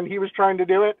thing when he was trying to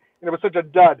do it, and it was such a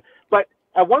dud. But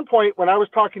at one point, when I was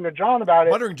talking to John about it...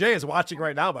 Muttering Jay is watching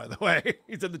right now, by the way.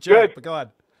 He's in the chat, but go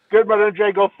on. Good, Muttering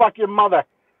Jay, go fuck your mother.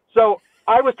 So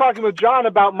I was talking with John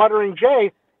about Muttering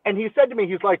Jay, and he said to me,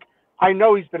 he's like, I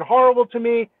know he's been horrible to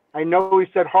me. I know he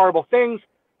said horrible things.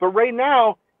 But right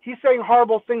now, he's saying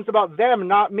horrible things about them,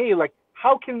 not me. Like,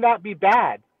 how can that be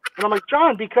bad? And I'm like,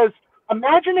 John, because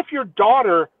imagine if your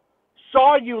daughter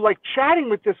saw you like chatting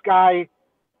with this guy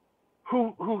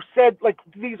who said like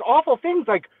these awful things,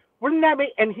 like, wouldn't that make,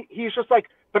 and he's just like,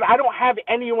 but I don't have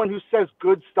anyone who says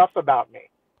good stuff about me.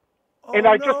 And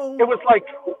it was like,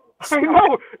 I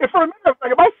know, and for a minute, I was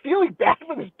like, am I feeling bad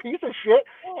for this piece of shit?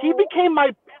 He became my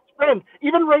best friend.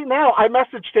 Even right now, I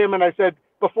messaged him and I said,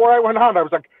 before I went on, I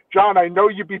was like, John, I know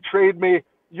you betrayed me.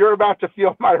 You're about to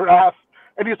feel my wrath.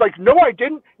 And he's like, no, I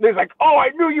didn't. And he's like, oh, I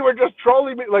knew you were just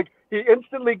trolling me. Like, he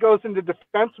instantly goes into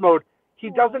defense mode. He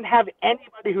doesn't have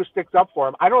anybody who sticks up for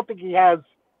him. I don't think he has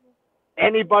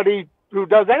anybody who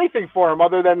does anything for him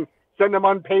other than send him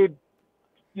unpaid,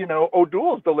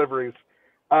 O'Doul's deliveries.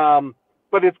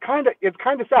 But it's kind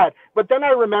of sad. But then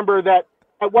I remember that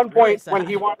at one point when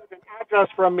he wanted an address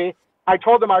from me, I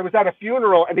told him I was at a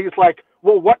funeral, and he's like,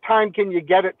 well, what time can you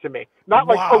get it to me? Not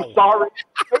like, oh, sorry.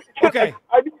 Okay,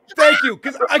 thank you.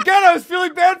 Because, again, I was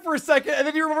feeling bad for a second, and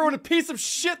then you remember what a piece of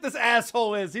shit this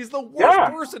asshole is. He's the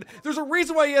worst person. There's a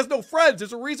reason why he has no friends.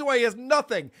 There's a reason why he has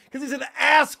nothing. Because he's an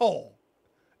asshole.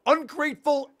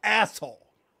 Ungrateful asshole.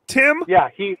 Tim? Yeah,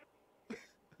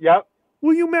 Yep.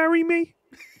 Will you marry me?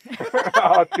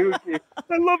 Oh, Tukey.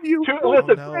 I love you.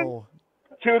 Listen,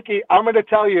 Tukey, I'm going to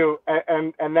tell you,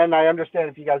 and then I understand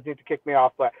if you guys need to kick me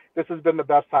off, but this has been the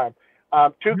best time.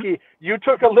 Tukey, you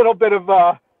took a little bit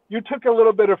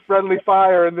of friendly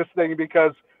fire in this thing,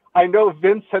 because I know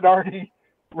Vince had already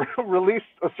released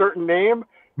a certain name.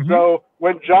 Mm-hmm. So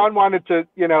when John wanted to,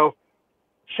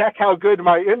 check how good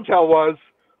my intel was,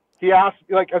 he asked,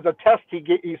 like, as a test,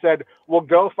 he said, well,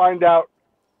 go find out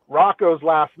Rocco's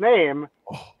last name.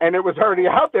 And it was already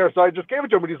out there, so I just gave it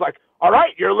to him, and he's like, all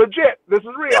right, you're legit. This is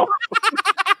real.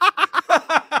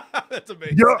 That's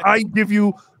amazing. I give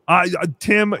you,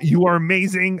 Tim, you are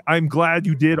amazing. I'm glad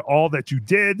you did all that you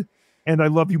did, and I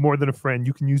love you more than a friend.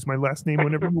 You can use my last name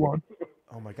whenever you want.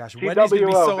 Oh, my gosh. Wendy's going to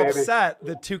be so upset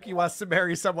that Tukey wants to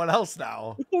marry someone else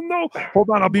now. Oh, no. Hold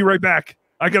on. I'll be right back.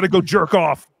 I got to go jerk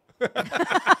off.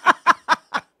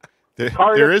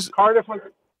 Cardiff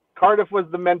Cardiff was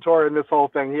the mentor in this whole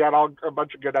thing. He had a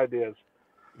bunch of good ideas.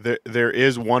 There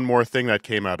is one more thing that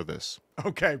came out of this.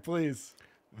 Okay, please.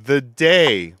 The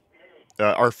day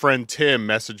our friend Tim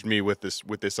messaged me with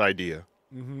this idea,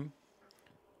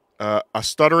 a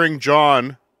stuttering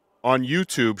John on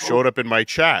YouTube showed up in my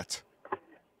chat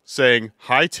saying,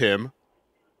 "Hi, Tim."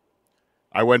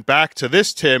 I went back to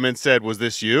this Tim and said, "Was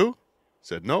this you?" He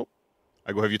said, "Nope."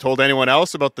 I go, "Have you told anyone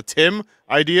else about the Tim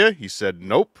idea?" He said,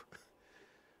 "Nope."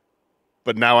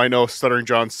 But now I know Stuttering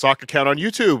John's sock account on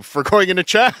YouTube for going into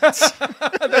chats.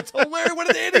 That's hilarious. What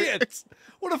an idiot.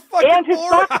 What a fucking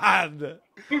moron.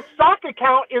 His sock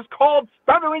account is called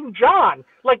Stuttering John.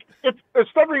 Like, it's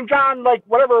Stuttering John, like,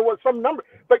 whatever, some number.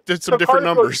 Like, Did some different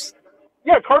numbers.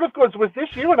 Cardiff goes, "Was this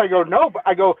you?" And I go, "No." But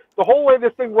I go, the whole way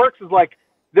this thing works is like,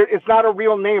 it's not a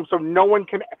real name, so no one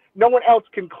else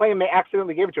can claim they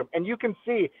accidentally gave it to him. And you can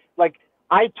see, like,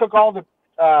 I took all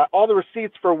the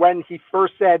receipts for when he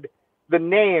first said the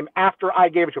name after I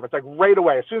gave it to him. It's like right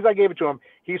away. As soon as I gave it to him,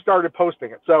 he started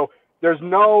posting it. So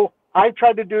I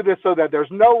tried to do this so that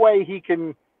there's no way he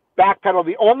can backpedal.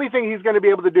 The only thing he's going to be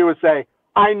able to do is say,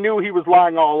 "I knew he was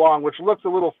lying all along," which looks a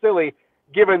little silly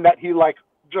given that he like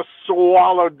just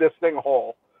swallowed this thing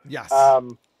whole. Yes.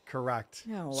 Correct.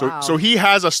 Oh, wow. So he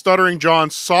has a Stuttering John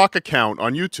sock account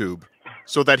on YouTube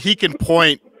so that he can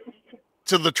point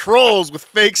to the trolls with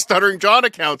fake Stuttering John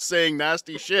accounts saying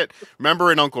nasty shit. Remember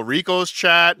in Uncle Rico's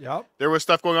chat? Yep. There was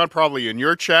stuff going on probably in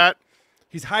your chat.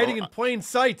 He's hiding in plain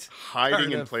sight.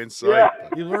 Hiding in plain sight. Yeah.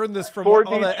 You learned this from 4D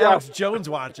all the chat. Alex Jones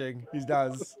watching. He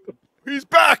does. He's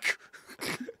back.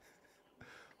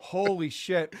 Holy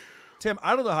shit. Tim,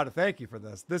 I don't know how to thank you for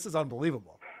this. This is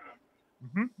unbelievable.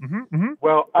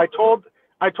 Well, I told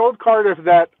Cardiff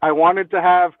that I wanted to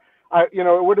have,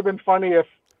 it would have been funny if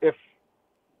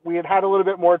we had had a little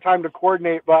bit more time to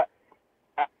coordinate, but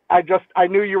I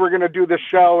knew you were going to do this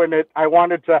show, and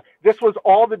this was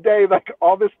all the day, like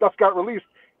all this stuff got released.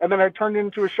 And then I turned it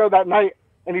into a show that night,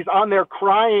 and he's on there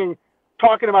crying,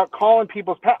 talking about calling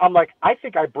people's pet. I'm like, I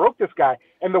think I broke this guy.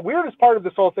 And the weirdest part of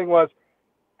this whole thing was,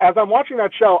 as I'm watching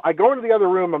that show, I go into the other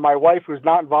room, and my wife, who's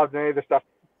not involved in any of this stuff,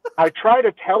 I try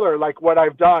to tell her like what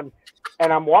I've done,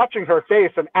 and I'm watching her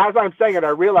face, and as I'm saying it, I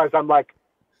realize I'm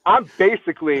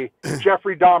basically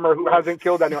Jeffrey Dahmer who hasn't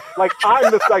killed anyone. Like, I'm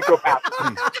the psychopath.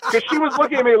 Because she was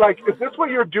looking at me like, "Is this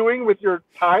what you're doing with your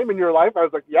time in your life?" I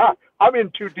was like, "Yeah, I'm in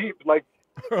too deep." Like,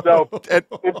 so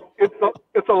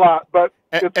it's a lot, but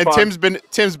it's and fun.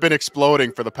 Tim's been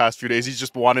exploding for the past few days. He's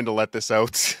just wanting to let this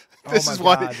out. This my is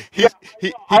what God.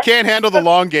 he can't handle the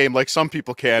long game like some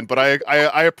people can. But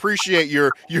I appreciate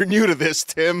you're new to this,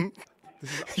 Tim.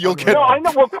 You'll get. No, I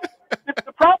know. Well,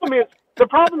 the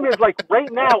problem is like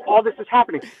right now, all this is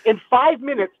happening. In 5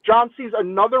 minutes, John sees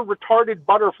another retarded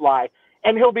butterfly,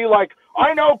 and he'll be like,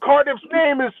 "I know Cardiff's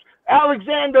name is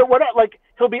Alexander." Whatever. Like,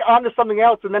 he'll be on to something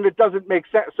else, and then it doesn't make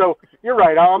sense. So you're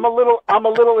right. I'm a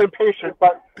little impatient,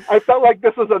 but I felt like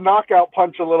this was a knockout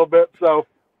punch a little bit. So.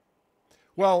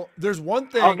 Well, there's one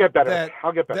thing I'll get better.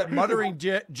 that Muttering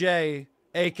Jay,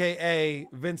 a.k.a.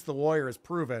 Vince the Lawyer, has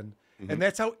proven, and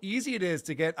that's how easy it is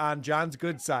to get on John's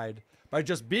good side by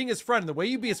just being his friend. The way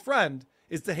you be his friend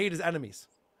is to hate his enemies.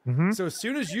 So as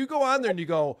soon as you go on there and you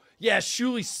go, "Yeah,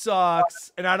 Shuley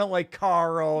sucks, and I don't like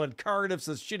Carl, and Cardiff's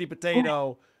a shitty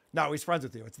potato," now he's friends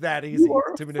with you. It's that easy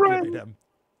to manipulate him.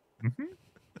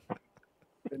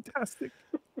 Fantastic.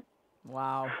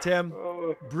 Wow. Tim,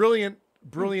 brilliant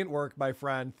work, my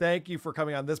friend. Thank you for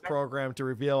coming on this program to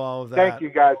reveal all of that. Thank you,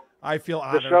 guys. I feel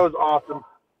honored. The show's awesome.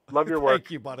 Love your work.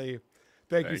 Thank you, buddy.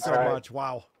 Thank you so Thanks. much.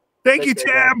 Wow. Thank you,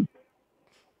 Tim.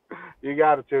 You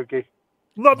got it, Tukey.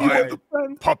 Love you, All right. best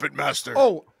friend. Puppet Master.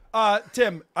 Oh,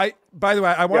 Tim, by the way,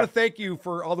 I want to thank you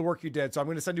for all the work you did. So I'm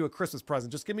going to send you a Christmas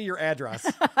present. Just give me your address.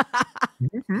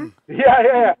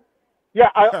 Yeah.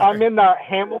 I'm in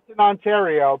Hamilton,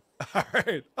 Ontario. All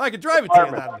right. I can drive it to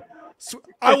you then. So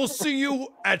I will see you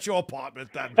at your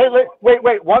apartment then. Hey,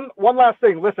 wait. One last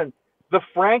thing. Listen, the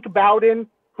Frank Bowden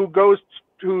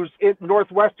who's in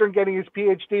Northwestern getting his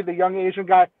PhD, the young Asian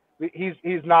guy,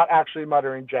 he's not actually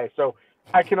Muttering Jay. So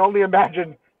I can only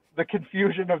imagine the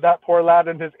confusion of that poor lad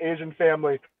and his Asian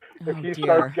family if he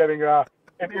starts getting an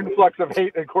influx of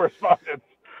hate and correspondence.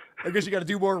 I guess you got to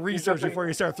do more research before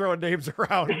you start throwing names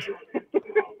around.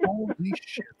 Holy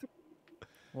shit.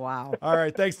 Wow. All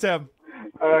right. Thanks, Tim.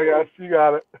 All right, guys. You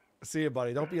got it. See you,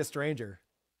 buddy. Don't be a stranger.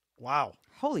 Wow.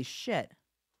 Holy shit.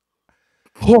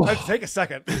 Take a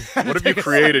second. What have you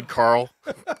created, Carl?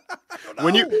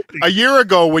 A year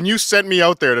ago, when you sent me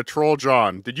out there to troll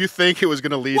John, did you think it was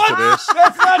going to lead to this?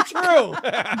 That's not true.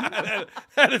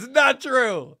 That is not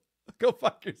true. Go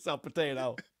fuck yourself,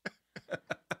 potato.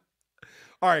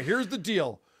 All right, here's the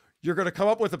deal. You're going to come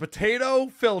up with a potato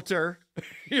filter.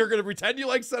 You're going to pretend you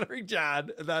like centering John,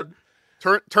 and then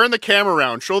turn the camera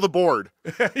around. Show the board.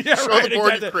 yeah, Show right, the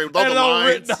board exactly. you created with all And the all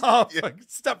lines. written off, Yeah. like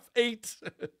step 8.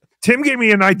 Tim gave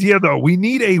me an idea though. We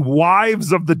need a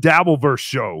Wives of the Dabbleverse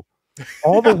show.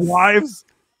 All the wives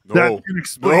that can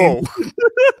explain.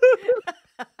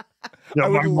 I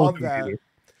would my love mom that. either.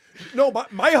 No,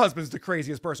 my husband's the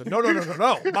craziest person. No.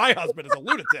 My husband is a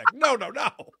lunatic. No.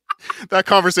 That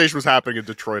conversation was happening in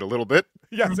Detroit a little bit.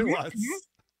 Yes, it was.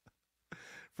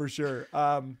 For sure.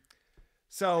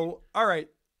 So, all right.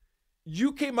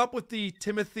 You came up with the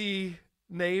Timothy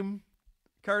name,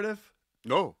 Cardiff?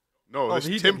 No. Oh, This,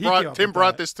 he Tim came up with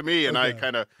brought that. this to me, and I Okay.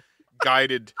 kind of I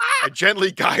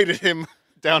gently guided him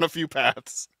down a few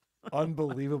paths.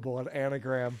 Unbelievable. An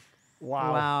anagram.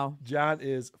 Wow. Wow. John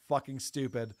is fucking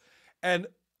stupid. And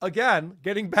again,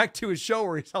 getting back to his show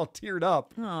where he's all teared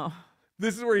up. Oh.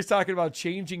 This is where he's talking about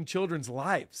changing children's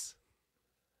lives.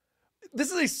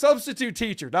 This is a substitute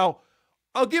teacher. Now,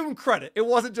 I'll give him credit. It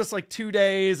wasn't just like 2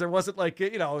 days. Or wasn't like,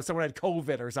 someone had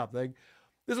COVID or something.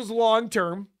 This was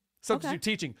long-term substitute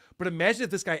teaching. But imagine if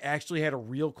this guy actually had a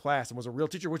real class and was a real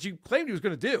teacher, which he claimed he was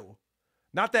going to do.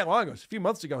 Not that long ago. A few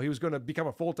months ago, he was going to become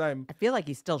a full-time I feel like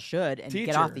he still should and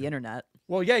get off the internet.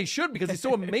 Well, yeah, he should because he's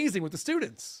so amazing with the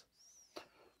students.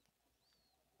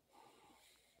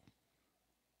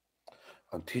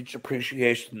 On Teacher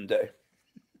Appreciation Day.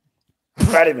 I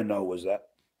didn't even know it was that.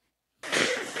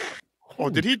 Oh,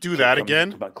 did he do that Coming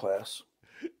again? to my class.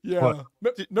 Yeah.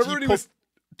 Did Remember he when he was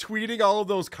tweeting all of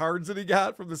those cards that he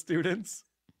got from the students?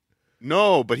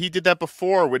 No, but he did that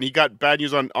before when he got bad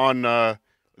news on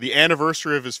the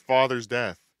anniversary of his father's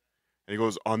death. And he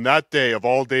goes, "On that day of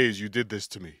all days, you did this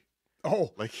to me."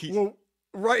 Oh, like well,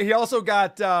 right. He also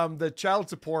got the child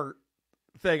support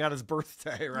thing on his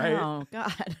birthday, right? Oh,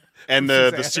 God. And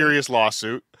the serious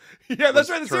lawsuit. Yeah, that's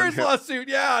right. The was serious turned- lawsuit.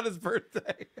 Yeah, on his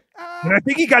birthday. And I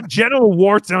think he got genital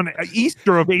warts on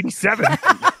Easter of '87.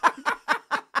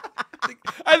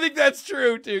 I think that's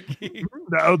true too, Keith.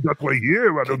 No, that's why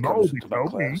here. I don't know. Comes They to my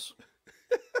told me. class.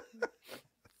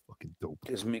 Fucking dope.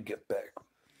 Gives me a gift bag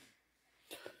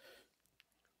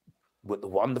with the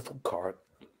wonderful card.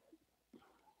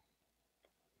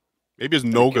 Maybe his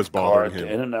Noga's bothering card to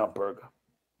him. In-N-Out Burger.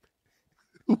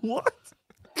 What?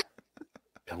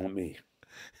 Telling me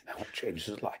how it changed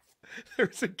his life.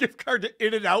 There's a gift card to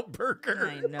In-N-Out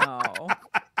Burger. I know.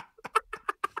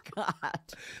 God.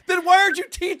 Then why aren't you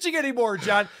teaching anymore,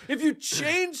 John? If you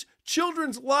change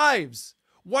children's lives,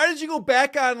 why did you go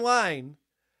back online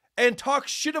and talk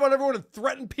shit about everyone and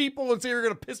threaten people and say you're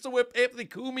going to pistol whip Anthony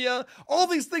Cumia? All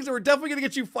these things that were definitely going to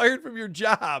get you fired from your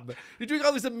job. You're doing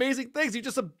all these amazing things. You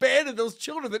just abandoned those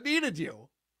children that needed you.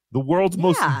 The world's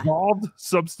most Yeah. involved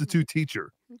substitute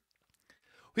teacher.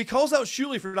 He calls out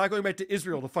Shuley for not going back to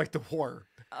Israel to fight the war.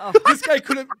 Oh. This guy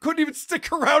couldn't even stick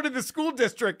around in the school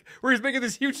district where he's making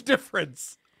this huge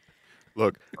difference.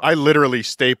 Look, I literally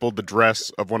stapled the dress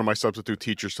of one of my substitute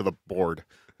teachers to the board.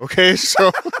 Okay,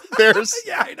 so there's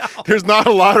Yeah, I know. there's not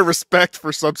a lot of respect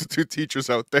for substitute teachers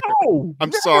out there. No, I'm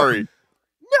never, sorry.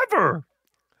 Never.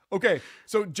 Okay,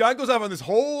 so John goes off on this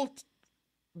whole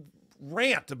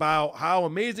rant about how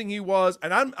amazing he was,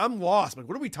 and I'm lost. Like,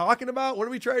 what are we talking about? What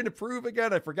are we trying to prove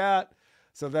again? I forgot.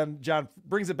 So then John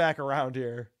brings it back around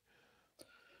here.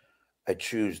 I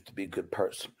choose to be a good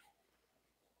person.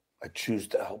 I choose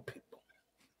to help people.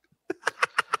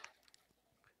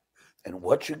 And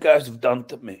what you guys have done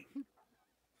to me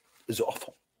is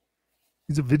awful.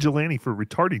 He's a vigilante for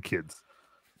retarded kids.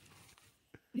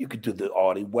 You could do the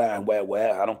Audi wah, wah,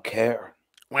 wah. I don't care.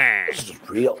 Wah. This is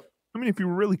real. I mean, if you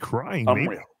were really crying, I'm maybe.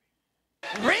 real.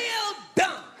 Real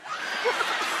dumb.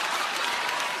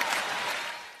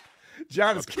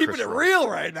 John is keeping Chris it Rock. real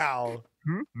right now.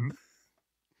 Mhm.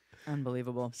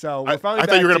 Unbelievable. So I we're finally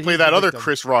thought you were back going to play he's that the other victim.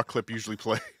 Chris Rock clip you usually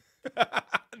play.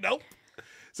 Nope.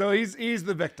 So he's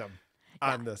the victim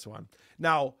on this one.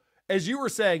 Now, as you were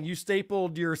saying, you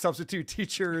stapled your substitute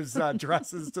teacher's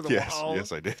dresses to the wall.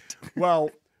 Yes, I did. Well,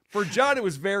 for John, it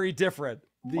was very different.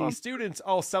 The students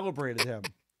all celebrated him.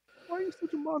 Why are you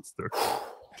such a monster?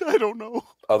 I don't know.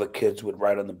 Other kids would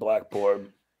write on the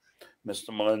blackboard,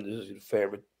 Mr. Melendez, your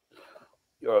favorite.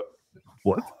 You're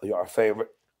our favorite.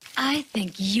 I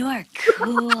think you're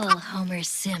cool, Homer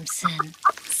Simpson.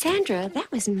 Sandra,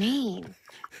 that was mean.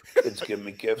 Kids give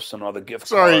me gifts and other gift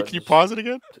Sorry, cards. can you pause it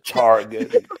again? To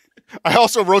Target. I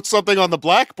also wrote something on the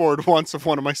blackboard once of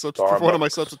one of my for one of my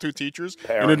Starbucks. substitute teachers, and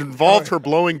Parent. it involved her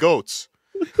blowing goats.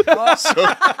 So,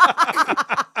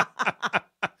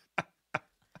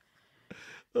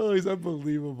 Oh, he's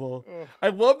unbelievable. I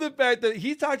love the fact that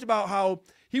he talked about how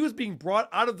he was being brought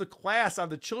out of the class on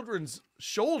the children's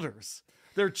shoulders.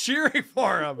 They're cheering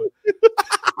for him.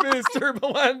 Mr.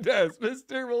 Melendez,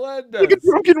 Mr. Melendez. Look at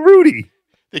Drunken Rudy.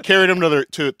 They carried him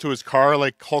to his car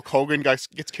like Hulk Hogan gets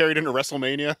carried into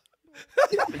WrestleMania.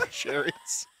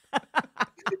 Chariots.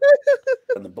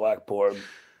 On the blackboard.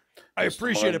 I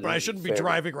appreciate it, but I shouldn't be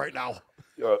driving right now.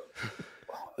 You're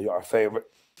our favorite.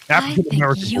 I think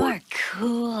you're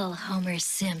cool, Homer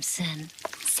Simpson.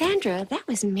 Sandra, that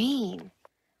was mean.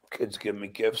 Kids give me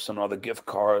gifts and other gift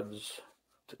cards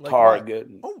to Like Target.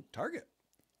 Oh, Target.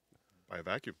 Buy a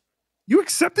vacuum. You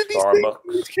accepted these things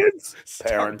from these kids?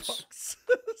 Parents.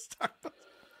 Starbucks.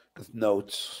 With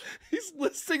notes. He's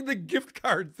listing the gift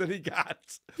cards that he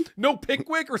got. No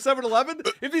Pickwick or 7-Eleven.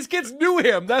 If these kids knew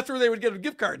him, that's where they would get him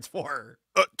gift cards for.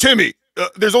 Timmy,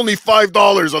 there's only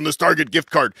 $5 on this Target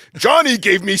gift card. Johnny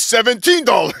gave me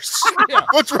 $17. Yeah.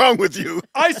 What's wrong with you?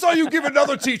 I saw you give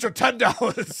another teacher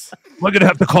 $10. Am I gonna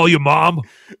have to call your mom?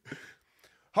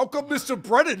 How come Mr.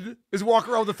 Brennan is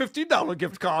walking around with a $15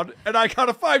 gift card and I got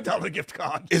a $5 gift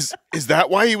card? Is that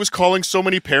why he was calling so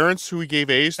many parents who he gave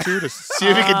A's to see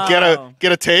if he could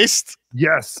get a taste?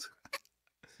 Yes.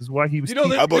 This is why he was. You know,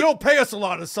 they don't pay us a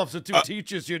lot as substitute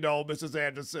teachers, you know, Mrs.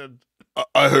 Anderson.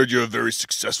 I heard you're very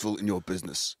successful in your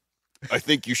business. I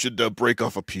think you should break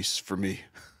off a piece for me.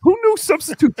 Who knew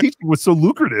substitute teaching was so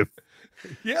lucrative?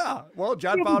 Yeah. Well,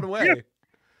 John found a way. Yeah.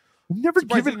 Never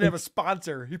Surprised he given didn't have a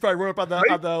sponsor. He probably wrote up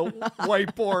on the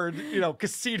whiteboard, you know,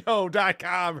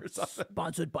 casino.com or something.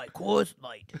 Sponsored by Coors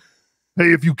Light.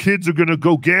 Hey, if you kids are gonna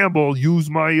go gamble, use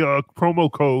my promo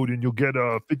code and you'll get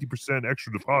a 50%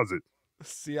 extra deposit.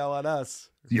 CLNS.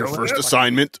 Your first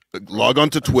assignment, log on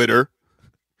to Twitter,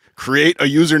 create a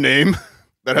username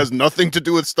that has nothing to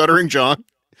do with Stuttering John.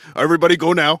 Everybody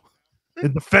go now.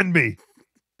 And defend me.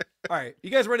 All right. You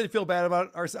guys ready to feel bad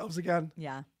about ourselves again?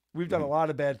 Yeah. We've done a lot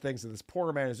of bad things, and this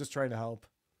poor man is just trying to help.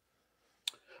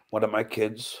 One of my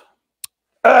kids.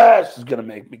 This is going to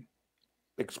make me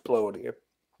explode here.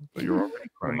 But you're already One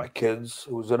crying. of my kids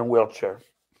who was in a wheelchair.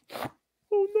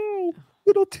 Oh no,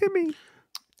 little Timmy.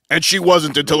 And she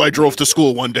wasn't until I drove to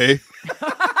school one day.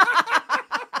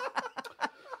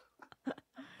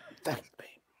 Thank me.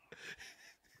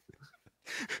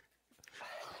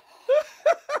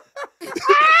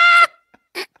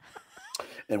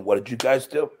 And what did you guys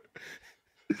do?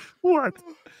 What?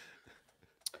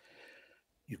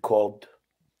 You called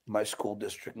my school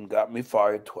district and got me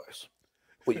fired twice.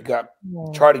 Well, you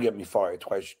tried to get me fired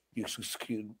twice. You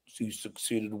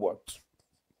succeeded once.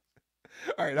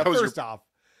 All right. Now, first off,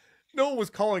 no one was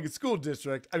calling a school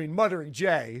district. I mean, Muttering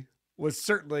Jay was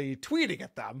certainly tweeting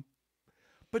at them.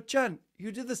 But, Jen,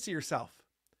 you did this to yourself.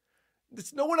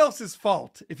 It's no one else's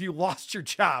fault if you lost your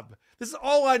job. This is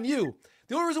all on you.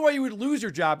 The only reason why you would lose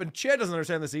your job, and Chad doesn't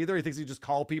understand this either. He thinks you just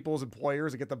call people as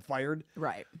employers and get them fired.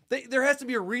 Right. There has to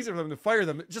be a reason for them to fire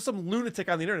them. Just some lunatic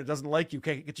on the internet doesn't like you,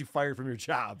 can't get you fired from your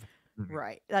job.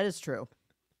 Right. That is true.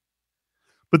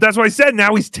 But that's why I said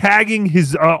now he's tagging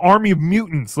his army of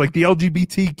mutants, like the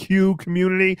LGBTQ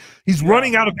community. He's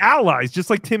running out of allies, just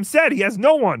like Tim said. He has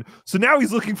no one. So now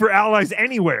he's looking for allies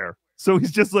anywhere. So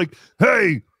he's just like,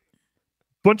 hey,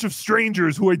 bunch of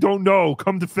strangers who I don't know,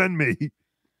 come defend me.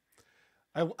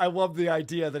 I love the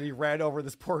idea that he ran over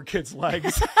this poor kid's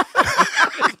legs.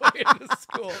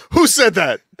 Who said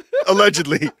that?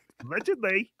 Allegedly.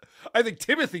 Allegedly. I think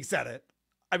Timothy said it.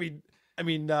 I mean,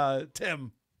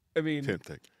 Tim. Tim.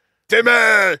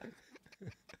 Timmy!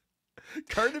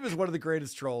 Cardiff is one of the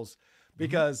greatest trolls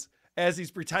because as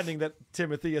he's pretending that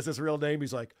Timothy is his real name,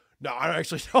 he's like, no, I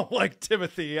actually don't like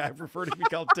Timothy. I prefer to be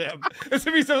called Tim. As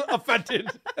if he's so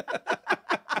offended.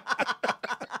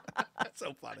 That's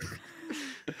so funny.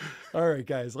 All right,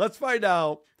 guys, let's find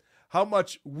out how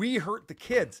much we hurt the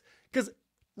kids. Because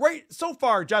so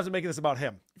far, John's been making this about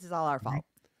him. This is all our fault.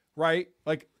 Right?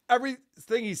 Like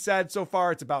everything he said so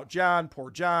far, it's about John, poor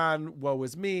John, woe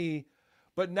is me.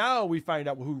 But now we find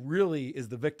out who really is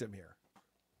the victim here.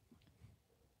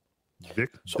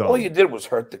 So all you did was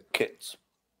hurt the kids.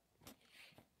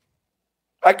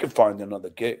 I could find another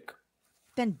gig.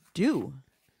 Then do.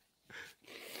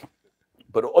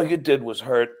 But all you did was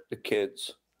hurt the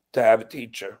kids to have a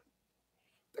teacher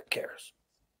that cares.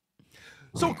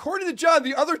 So according to John,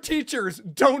 the other teachers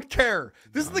don't care.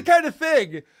 This is the kind of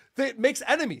thing that makes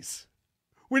enemies.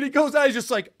 When he goes out, he's just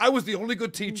like, I was the only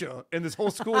good teacher in this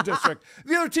whole school district.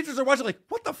 The other teachers are watching like,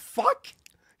 what the fuck?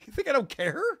 You think I don't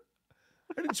care?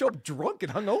 I didn't show up drunk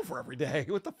and hungover every day.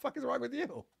 What the fuck is wrong with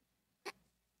you?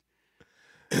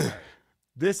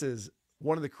 This is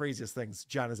one of the craziest things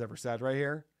John has ever said right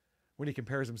here when he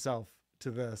compares himself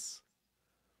to this.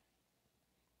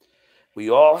 We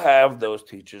all have those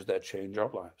teachers that change our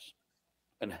lives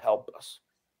and help us.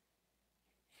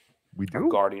 We Our do.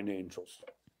 guardian angels.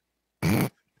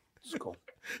 It's cool.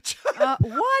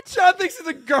 What? John thinks he's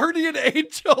a guardian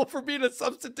angel for being a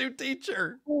substitute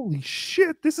teacher. Holy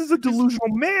shit! This is a delusional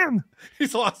man.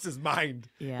 He's lost his mind.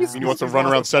 Yeah. He wants to run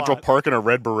around Central Park in a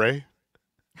red beret.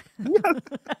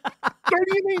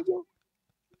 Guardian angel,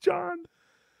 John.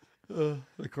 Of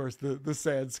course, the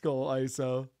sad skull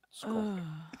ISO.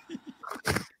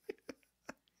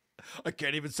 I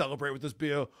can't even celebrate with this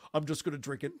beer. I'm just gonna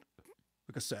drink it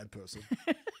like a sad person.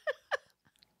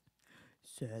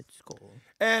 Sad skull.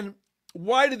 And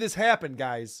why did this happen,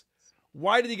 guys?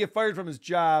 Why did he get fired from his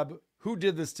job? Who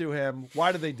did this to him?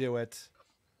 Why did they do it?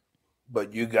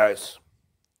 But you guys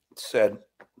said,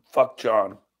 fuck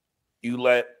John. You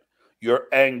let your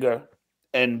anger,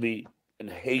 envy, and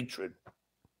hatred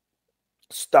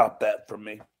stop that from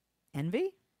me.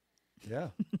 Envy? Yeah.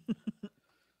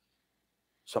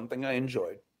 Something I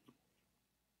enjoyed.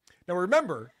 Now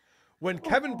remember, when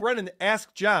Kevin Brennan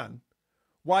asked John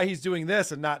why he's doing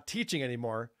this and not teaching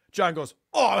anymore, John goes,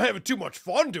 "Oh, I'm having too much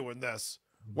fun doing this.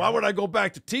 Why would I go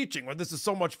back to teaching when this is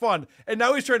so much fun?" And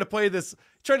now he's trying to play this,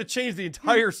 trying to change the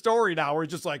entire story now, where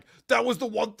he's just like, that was the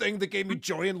one thing that gave me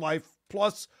joy in life.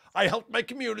 Plus, I helped my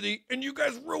community, and you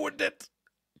guys ruined it.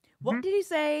 What did he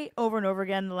say over and over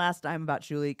again the last time about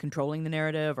Julie controlling the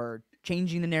narrative or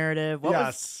changing the narrative? What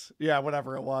was Yeah,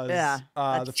 whatever it was. Yeah,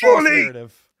 The that's false Julie!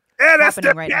 narrative.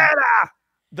 happening right now?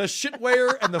 The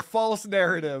shitware and the false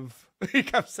narrative. He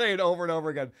kept saying over and over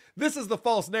again, this is the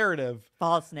false narrative.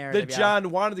 False narrative, That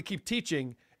John wanted to keep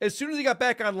teaching. As soon as he got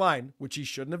back online, which he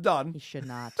shouldn't have done. He should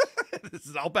not. This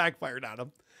is all backfired on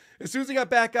him. As soon as he got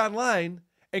back online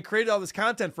and created all this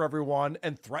content for everyone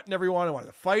and threatened everyone and wanted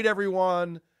to fight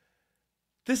everyone,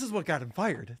 this is what got him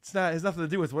fired. It has nothing to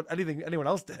do with what anyone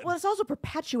else did. Well, it's also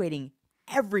perpetuating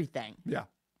everything. Yeah.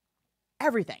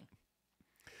 Everything.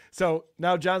 So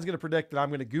now John's going to predict that I'm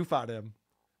going to goof on him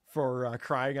for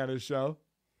crying on his show.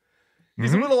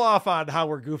 He's a little off on how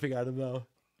we're goofing on him, though.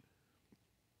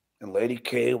 And Lady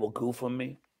K will goof on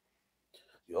me.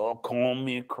 Y'all call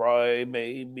me a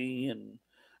crybaby and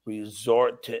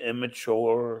resort to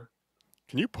immature.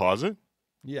 Can you pause it?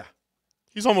 Yeah.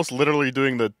 He's almost literally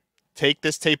doing the take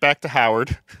this tape back to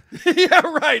Howard. Yeah,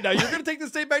 right. Now you're going to take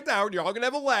this tape back to Howard. You're all going to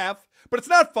have a laugh, but it's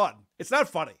not fun. It's not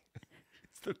funny.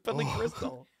 It's the Billy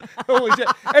Crystal. Holy shit.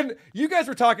 And you guys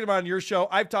were talking about on your show.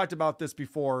 I've talked about this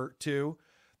before too.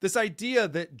 This idea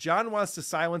that John wants to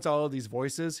silence all of these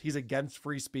voices. He's against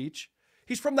free speech.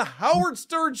 He's from the Howard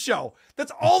Stern show.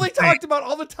 That's all they talked about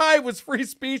all the time was free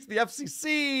speech, the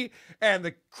FCC, and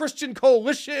the Christian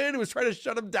Coalition who was trying to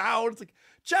shut him down. It's like,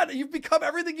 John, you've become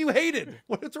everything you hated.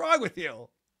 What's wrong with you?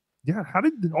 Yeah, how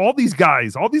did all these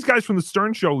guys from the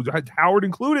Stern show, Howard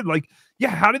included,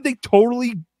 how did they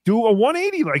totally do a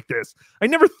 180 like this? I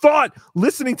never thought,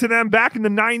 listening to them back in the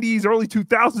 90s, early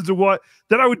 2000s or what,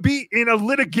 that I would be in a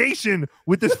litigation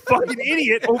with this fucking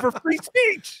idiot over free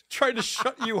speech. Trying to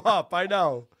shut you up. I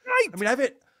know. Right. I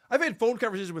mean, I've had phone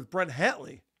conversations with Brent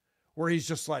Hatley where he's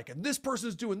just like, and this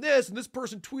person's doing this, and this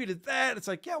person tweeted that. It's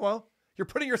like, yeah, well, you're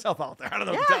putting yourself out there. I don't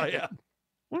know what to tell you.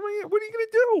 What are you going to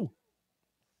do?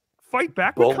 Fight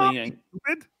back with Bullying.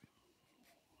 stupid?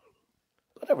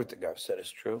 But everything I've said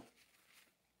is true.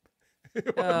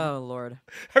 Oh, Lord.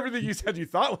 Everything you said you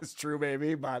thought was true,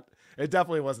 maybe, but it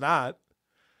definitely was not.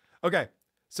 Okay,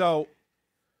 so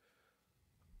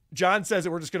John says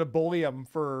that we're just going to bully him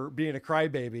for being a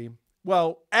crybaby.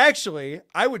 Well, actually,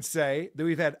 I would say that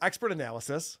we've had expert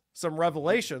analysis, some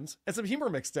revelations, and some humor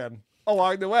mixed in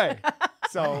along the way.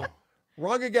 So,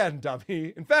 wrong again,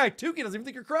 dummy. In fact, Tukey doesn't even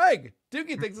think you're crying.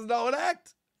 Tukey thinks it's all an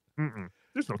act.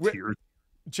 There's no tears.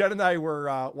 Jen and I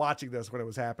were watching this when it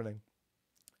was happening.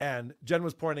 And Jen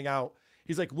was pointing out,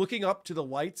 he's like looking up to the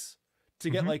lights to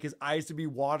get like his eyes to be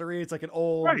watery. It's like an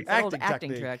old acting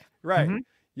technique. trick. Right.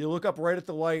 You look up right at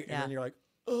the light and Yeah. then you're like,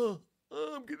 oh,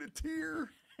 I'm going to tear.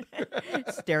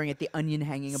 Staring at the onion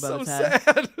hanging above his So head.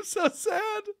 sad. So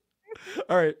sad.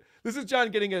 All right. This is John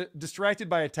getting distracted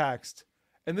by a text.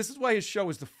 And this is why his show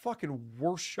is the fucking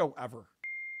worst show ever.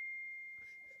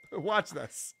 Watch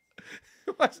this.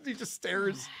 Watch, he just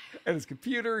stares at his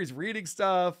computer. He's reading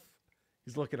stuff.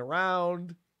 He's looking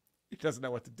around. He doesn't know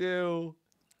what to do.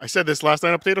 I said this last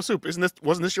night on Potato Soup.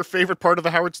 Wasn't this your favorite part of the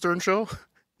Howard Stern show?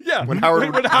 Yeah. When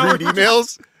Howard would read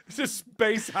emails? Just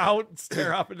space out and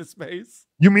stare up into space.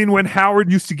 You mean when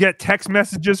Howard used to get text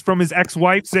messages from his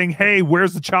ex-wife saying, "Hey,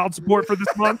 where's the child support for this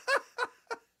month?"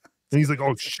 And he's like,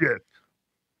 "Oh, shit."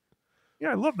 Yeah,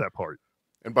 I love that part.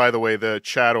 And by the way, the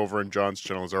chat over in John's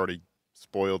channel has already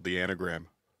spoiled the anagram.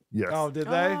 Yes. Oh, did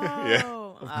they?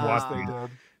 Yeah. Of course they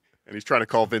did. And he's trying to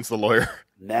call Vince the lawyer.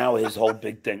 Now his whole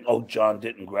big thing, oh, John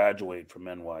didn't graduate from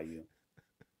NYU.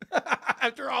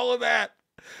 After all of that.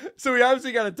 So he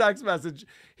obviously got a text message.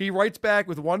 He writes back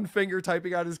with one finger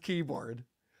typing on his keyboard.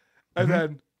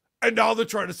 And and now they're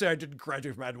trying to say I didn't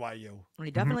graduate from NYU. And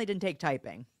he definitely didn't take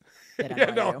typing.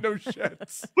 Yeah, no shit.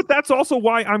 But that's also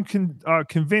why I'm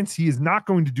convinced he is not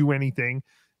going to do anything,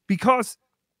 because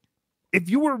if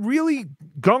you were really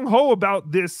gung-ho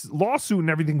about this lawsuit and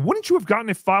everything, wouldn't you have gotten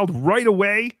it filed right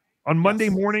away on Monday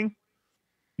morning?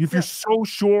 If you're so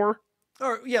sure.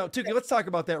 All right, yeah, Tukey, let's talk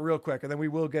about that real quick, and then we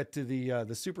will get to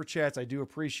the super chats. I do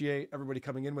appreciate everybody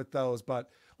coming in with those, but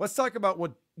let's talk about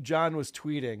what John was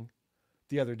tweeting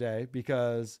the other day,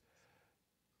 because...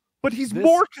 But he's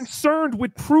more concerned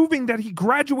with proving that he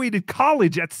graduated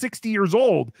college at 60 years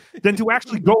old than to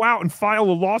actually go out and file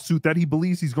a lawsuit that he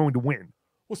believes he's going to win.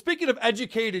 Well, speaking of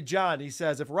educated John, he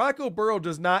says, if Rocco Burrow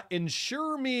does not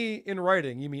insure me in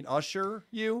writing, you mean usher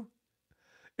you?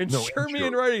 Ensure me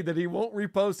in writing that he won't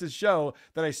repost his show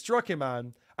that I struck him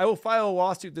on, I will file a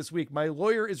lawsuit this week. My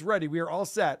lawyer is ready. We are all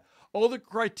set. All the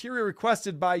criteria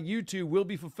requested by you two will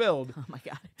be fulfilled. Oh, my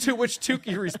God. To which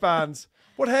Tukey responds,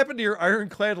 what happened to your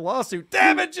ironclad lawsuit?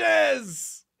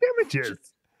 Damages!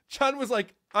 Damages! John was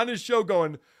like on his show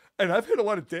going, and I've had a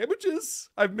lot of damages.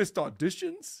 I've missed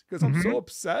auditions because I'm so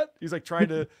upset. He's like trying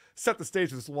to set the stage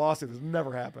for this lawsuit. It's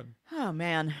never happened. Oh,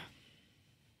 man.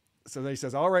 So then he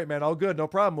says, all right, man, all good. No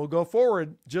problem. We'll go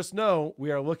forward. Just know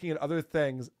we are looking at other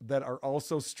things that are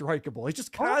also strikeable. He's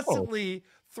just constantly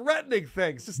threatening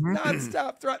things, just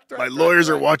nonstop threat. My lawyers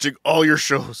are watching all your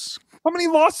shows. How many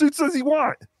lawsuits does he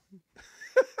want?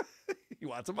 He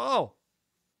wants them all.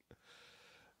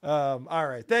 All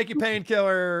right. Thank you,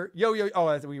 Painkiller. Yo.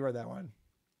 Oh, we read that one.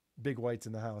 Big White's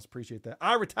in the house. Appreciate that.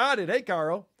 I retarded. Hey,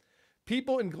 Carl.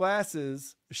 People in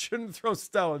glasses shouldn't throw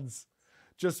stones.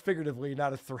 Just figuratively,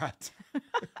 not a threat.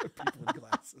 People in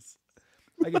glasses.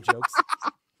 I get jokes.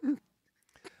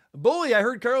 Bully, I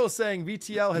heard Carl saying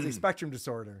VTL has a spectrum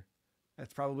disorder.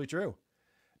 That's probably true.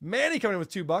 Manny coming in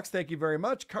with $2. Thank you very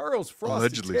much. Carl's frosted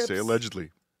Allegedly. tips. Say allegedly.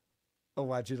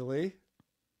 Allegedly.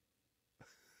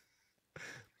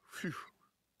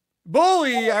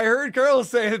 Bully, I heard Carl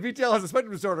say that VTL has a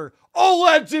spectrum disorder.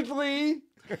 Allegedly.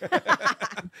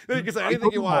 Then you can say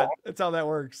anything you want. That's how that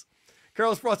works.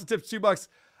 Carl's frosted tips, $2.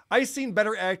 I seen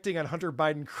better acting on Hunter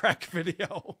Biden crack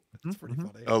video. That's pretty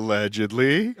funny.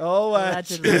 Allegedly.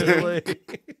 Allegedly.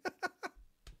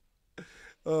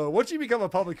 Once you become a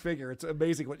public figure, it's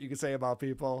amazing what you can say about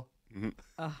people.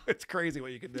 It's crazy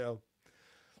what you can do.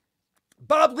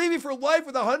 Bob Levy for life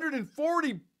with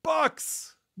 $140.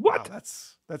 What? Wow,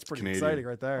 that's pretty Canadian. exciting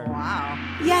right there.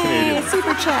 Wow. Yay,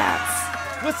 super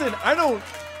chats. Listen,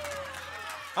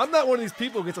 I'm not one of these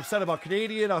people who gets upset about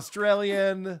Canadian,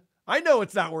 Australian. I know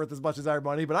it's not worth as much as our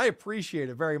money, but I appreciate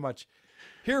it very much.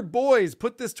 Here, boys,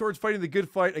 put this towards fighting the good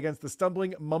fight against the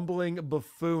stumbling, mumbling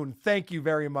buffoon. Thank you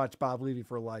very much, Bob Levy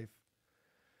for life.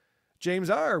 James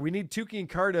R., we need Tukey and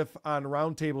Cardiff on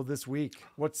Roundtable this week.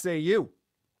 What say you?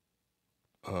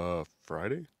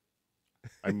 Friday?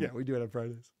 Yeah, we do it on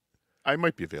Fridays. I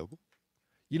might be available.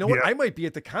 You know what? I might be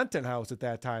at the Content House at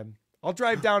that time. I'll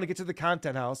drive down and get to the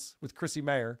Content House with Chrissy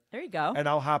Mayer. There you go. And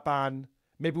I'll hop on.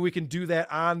 Maybe we can do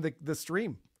that on the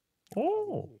stream.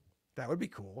 Oh. That would be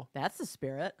cool. That's the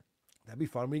spirit. That'd be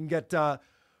fun. We can get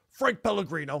Frank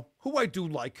Pellegrino, who I do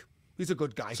like. He's a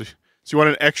good guy. So you want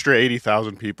an extra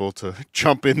 80,000 people to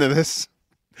jump into this?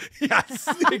 Yes,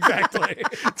 exactly.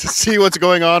 To see what's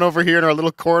going on over here in our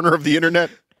little corner of the internet?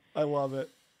 I love it.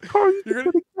 Carl, you did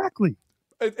it exactly.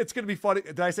 It's going to be funny.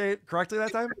 Did I say it correctly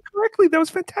that time? Correctly. That was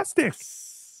fantastic.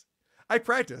 I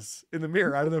practice in the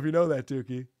mirror. I don't know if you know that,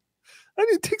 Tukey. I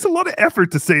mean, it takes a lot of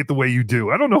effort to say it the way you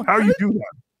do. I don't know how you do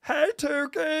that. Hey,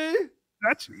 Tukey.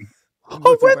 Actually.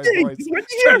 Oh, Wendy. Is Wendy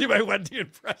here? Trying to do my Wendy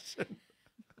impression.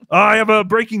 I have a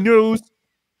breaking news.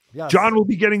 Yes. John will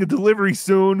be getting a delivery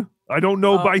soon. I don't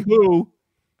know by who,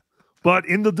 but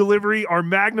in the delivery are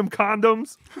Magnum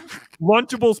condoms,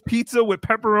 Lunchables pizza with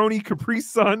pepperoni, Capri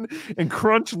Sun, and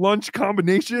Crunch lunch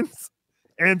combinations,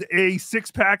 and a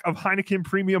 6-pack of Heineken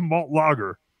Premium Malt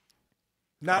Lager.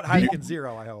 Not Heineken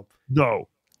Zero, I hope. No.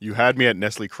 You had me at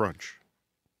Nestle Crunch.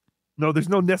 No, there's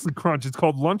no Nestle Crunch. It's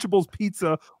called Lunchables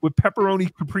pizza with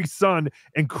pepperoni, Capri Sun,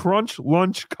 and Crunch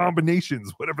lunch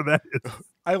combinations, whatever that is.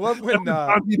 I love when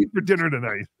I'm eating for dinner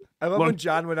tonight. I love when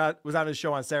John was on his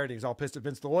show on Saturday. He was all pissed at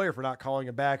Vince the lawyer for not calling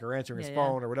him back or answering his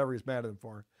phone or whatever he's mad at him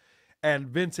for. And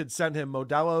Vince had sent him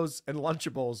Modelo's and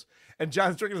Lunchables. And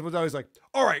John's drinking this Modelo. He's like,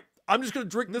 all right, I'm just going to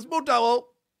drink this Modelo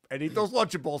and eat those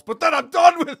Lunchables. But then I'm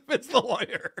done with Vince the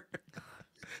lawyer.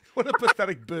 What a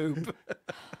pathetic boob.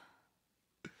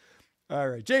 All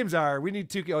right. James R. We need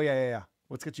 2K. Oh, yeah.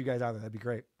 Let's get you guys on there. That'd be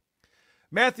great.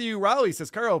 Matthew Rowley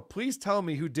says, Carl, please tell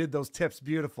me who did those tips.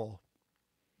 Beautiful.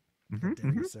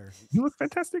 You, sir. You look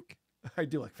fantastic. I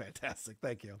do look fantastic.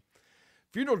 Thank you.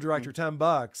 Funeral director,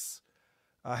 $10.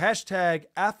 Hashtag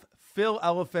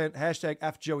FPhilElephant. Hashtag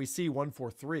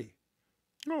FJoeyC143.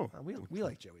 Oh, we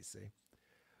like Joey C.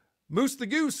 Moose the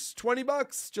Goose,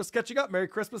 $20. Just catching up. Merry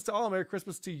Christmas to all. Merry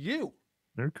Christmas to you.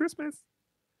 Merry Christmas.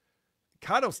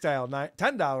 Kato style,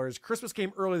 $10. Christmas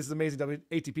came early. This is amazing.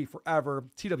 ATP forever.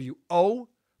 TWO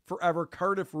forever.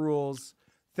 Cardiff rules.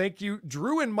 Thank you,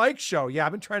 Drew and Mike show. Yeah,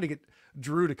 I've been trying to get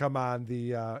Drew to come on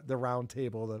the round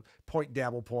table, the point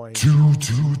dabble point.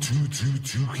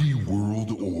 Tukey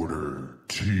World Order.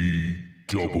 TWO.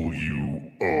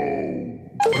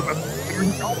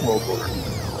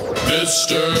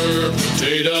 Mr.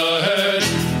 Potato Head,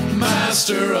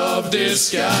 master of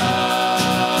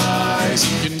disguise.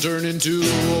 He can turn into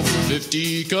over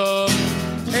 50 cum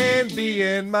and be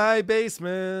in my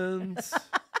basement.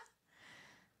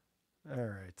 All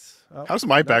right. Oh, how's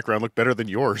my background look better than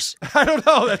yours? I don't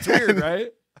know. That's weird,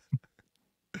 right?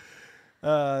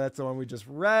 That's the one we just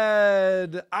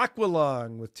read.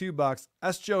 Aqualung with $2.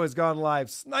 StutJo has gone live.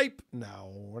 Snipe.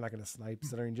 No, we're not going to snipe.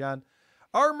 Centering John.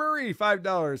 R. Murray,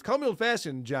 $5. Call me old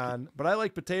fashioned, John, but I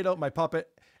like Potato, my puppet,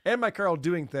 and my Carl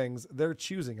doing things. They're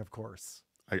choosing, of course.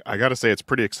 I got to say, it's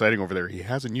pretty exciting over there. He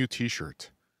has a new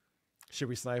T-shirt. Should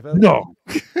we snipe it? No.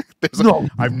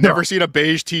 I've never seen a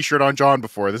beige T-shirt on John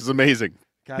before. This is amazing.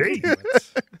 God,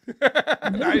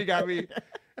 now you got me.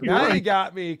 Now you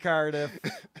got me, Cardiff.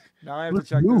 Now I have to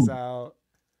check this out.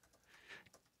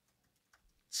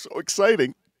 So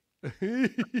exciting.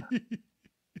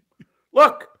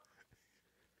 Look,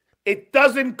 it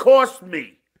doesn't cost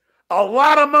me a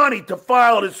lot of money to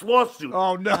file this lawsuit.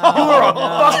 Oh, no. You're a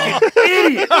fucking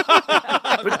idiot,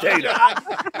 Potato.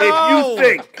 If you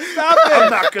think I'm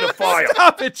not going to file.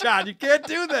 Stop it, John. You can't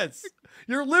do this.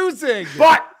 You're losing.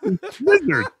 But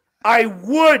I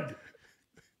would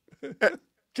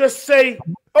just say,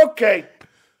 okay,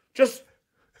 just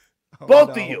both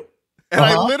of you. And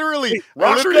I literally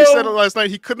said it last night.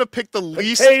 He couldn't have picked the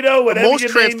most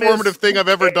transformative thing I've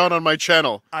ever done on my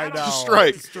channel. I know.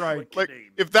 Strike. Like,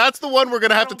 if that's the one we're going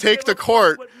to have to take to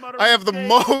court, I have the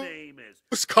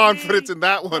most confidence in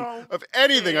that one of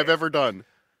anything I've ever done.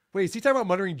 Wait, is he talking about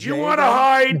muttering J? You want to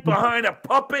hide behind a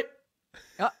puppet?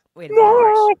 Wait a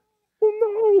minute.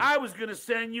 No. I was going to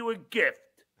send you a gift.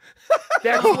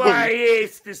 That's why I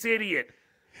asked this idiot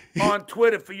on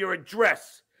Twitter for your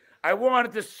address. I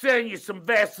wanted to send you some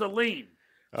Vaseline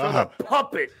so the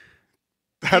puppet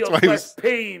feels why less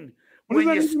pain when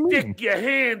you stick your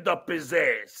hand up his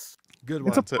ass. Good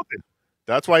one.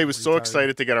 That's why he was so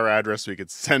excited to get our address so he could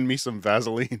send me some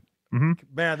Vaseline. Mm-hmm.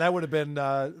 Man, that would have been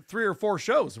 3 or 4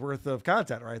 shows worth of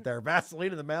content right there. Vaseline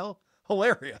in the mail.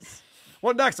 Hilarious.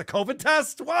 What next? A COVID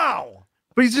test? Wow.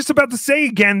 But he's just about to say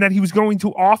again that he was going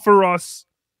to offer us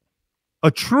a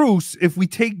truce if we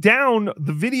take down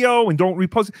the video and don't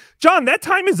repost it. John, that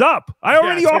time is up. I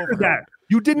already offered that.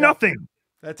 You did nothing.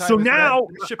 So now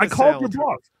I called your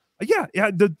boss. Yeah,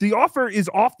 the offer is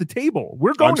off the table.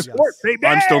 We're going to court, baby.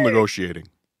 I'm still negotiating.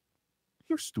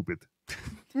 You're stupid.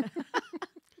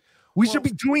 We should be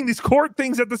doing these court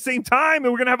things at the same time,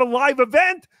 and we're going to have a live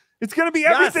event. It's going to be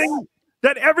everything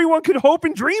that everyone could hope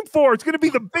and dream for. It's going to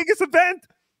be the biggest event.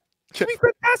 It's going to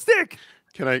be fantastic.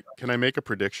 Can I make a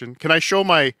prediction? Can I show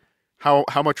my how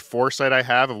much foresight I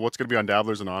have of what's going to be on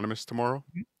Dabblers Anonymous tomorrow?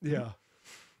 Yeah.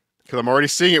 Because I'm already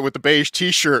seeing it with the beige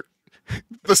T-shirt.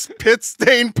 The pit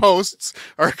stain posts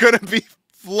are going to be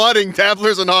flooding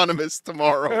Dabblers Anonymous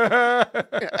tomorrow.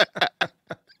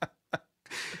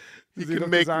 Does he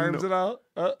make his arms and out?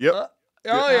 Yep. Oh yeah.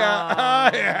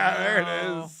 Oh yeah. There it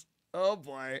is. Oh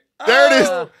boy. There it is.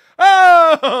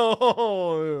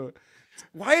 Oh.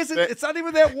 Why is it? It's not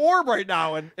even that warm right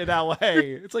now in LA.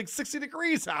 It's like 60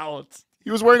 degrees out.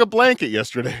 He was wearing a blanket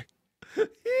yesterday.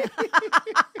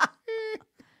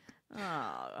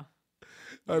 Oh.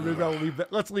 Maybe I'll leave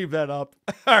that. Let's leave that up.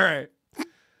 All right.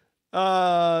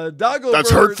 Dagglebird.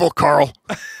 That's hurtful, Carl.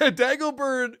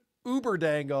 Dagglebird Uber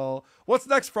Dangle. What's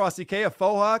next, Frosty K? A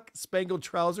faux hawk, spangled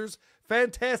trousers.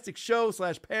 Fantastic show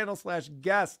 / panel /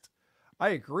 guest. I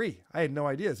agree. I had no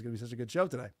idea it's going to be such a good show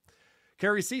today.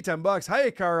 Carrie C, $10.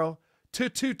 Hi, Carl.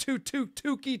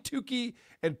 Tukey,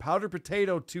 and powder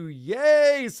potato to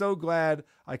yay. So glad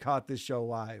I caught this show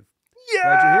live. Yeah.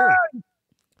 Glad you're here.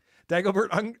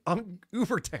 Dagglebert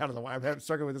Uber, I don't know why I'm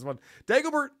struggling with this one.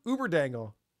 Dagglebert Uber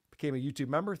Dangle became a YouTube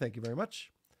member. Thank you very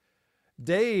much.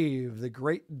 Dave, the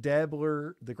great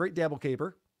dabble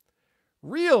caper.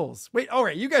 Reels. Wait, all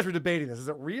right. You guys were debating this. Is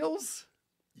it Reels?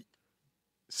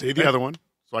 Say the other one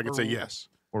so I can say yes.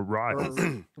 Or Riles.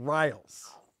 Riles.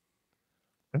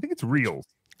 I think it's Reels.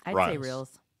 I'd say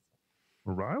Reels.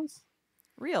 Or Riles?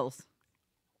 Reels.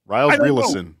 Riles I don't know.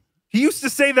 Reelison. He used to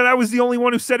say that I was the only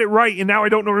one who said it right, and now I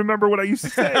don't remember what I used to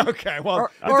say. Okay, well,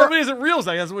 if somebody isn't Reels,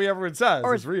 I guess what everyone says.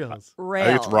 It's Reels. Rails.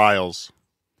 I think it's Riles.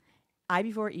 I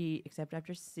before E, except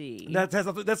after C.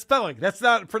 That's spelling. That's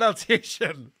not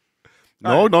pronunciation.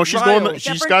 No, she's Riles. going.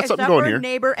 She's got something going here.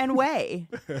 Neighbor and way.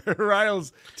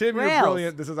 Riles, Tim, you're Rails.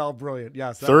 brilliant. This is all brilliant.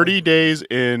 Yes. 30 days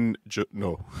in.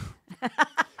 No.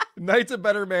 Knight's a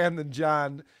better man than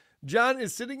John. John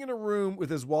is sitting in a room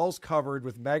with his walls covered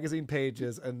with magazine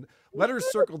pages and letters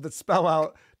circled that spell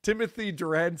out Timothy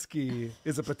Duransky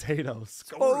is a potato.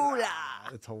 Skoda.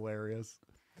 It's hilarious.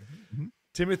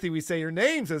 Timothy, we say your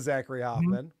name, says Zachary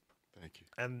Hoffman. Thank you.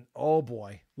 And oh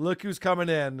boy, look who's coming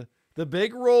in. The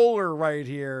big roller right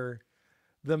here.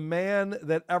 The man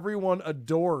that everyone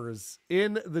adores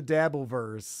in the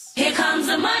Dabbleverse. Here comes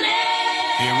the money.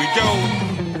 Here we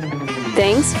go.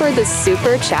 Thanks for the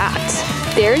super chat.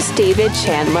 There's David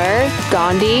Chandler,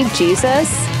 Gandhi, Jesus,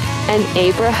 and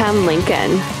Abraham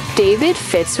Lincoln. David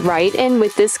fits right in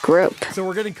with this group. So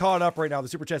we're getting caught up right now. The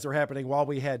super chats are happening while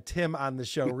we had Tim on the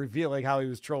show revealing how he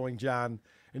was trolling John.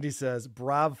 And he says,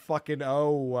 brav fucking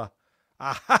oh.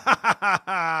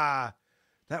 That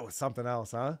was something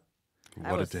else, huh?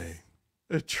 What a day.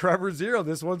 Trevor Zero,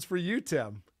 this one's for you,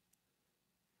 Tim.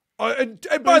 And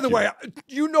by the way,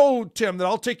 you know, Tim, that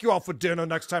I'll take you out for dinner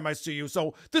next time I see you.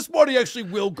 So this money actually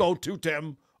will go to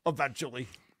Tim eventually.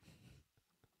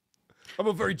 I'm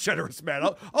a very generous man.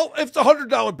 If it's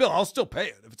 $100 bill, I'll still pay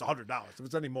it. If it's $100, if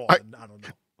it's any more, then I don't know.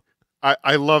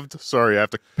 I loved. Sorry, I have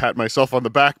to pat myself on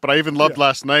the back, but I even loved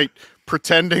last night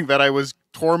pretending that I was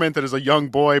tormented as a young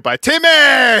boy by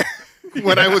Timmy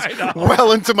when I was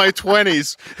well into my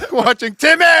 20s watching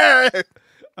Timmy.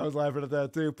 I was laughing at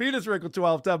that too. Penis Wrinkle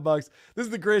 12, $10. This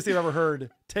is the greatest thing I've ever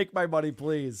heard. Take my money,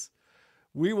 please.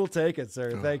 We will take it,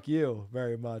 sir. Thank you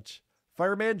very much.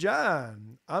 Fireman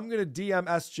John, I'm going to DM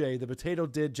SJ. The potato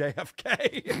did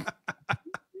JFK.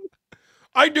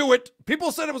 I knew it.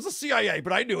 People said it was the CIA,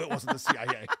 but I knew it wasn't the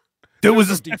CIA. There was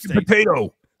a second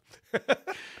potato.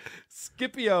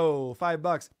 Scipio,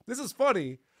 $5. This is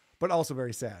funny, but also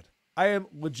very sad. I am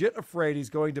legit afraid he's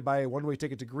going to buy a one-way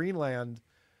ticket to Greenland.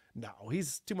 No,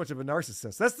 he's too much of a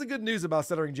narcissist. That's the good news about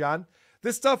Stuttering John.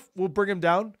 This stuff will bring him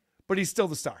down, but he's still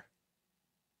the star.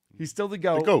 He's still the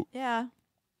GOAT. The GOAT. Yeah.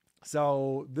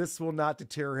 So this will not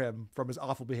deter him from his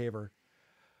awful behavior.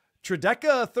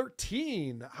 Trideca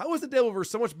 13. How is the Dabbleverse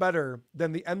so much better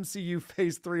than the MCU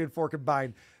Phase 3 and 4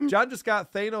 combined? John just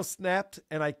got Thanos snapped,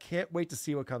 and I can't wait to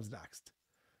see what comes next.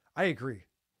 I agree.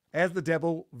 As the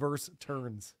Dabbleverse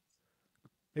turns.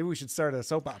 Maybe we should start a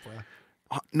soap opera.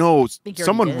 No,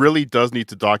 someone really does need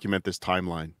to document this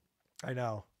timeline. I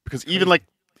know. Because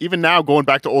even now, going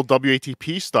back to old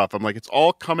WATP stuff, I'm like, it's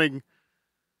all coming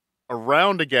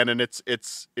around again, and it's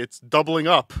doubling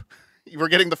up. We're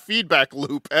getting the feedback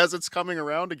loop as it's coming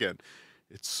around again.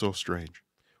 It's so strange.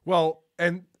 Well,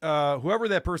 and whoever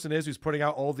that person is who's putting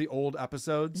out all the old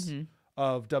episodes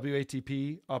of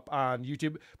WATP up on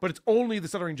YouTube, but it's only the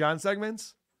Stuttering John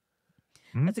segments.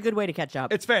 That's a good way to catch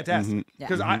up. It's fantastic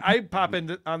because I pop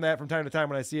in on that from time to time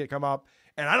when I see it come up,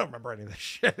 and I don't remember any of this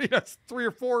shit. It's 3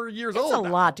 or 4 years old. It's a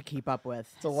now. lot to keep up with.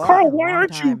 It's a lot. Carl, why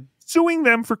aren't you suing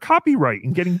them for copyright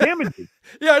and getting damages?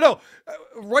 Yeah, I know.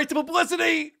 Right to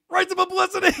publicity. Right to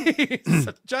publicity.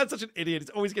 John's such an idiot. He's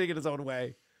always getting in his own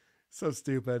way. So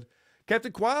stupid.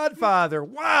 Captain Quadfather.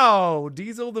 Wow.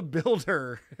 Diesel the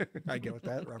Builder. I get what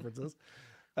that references.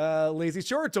 Lazy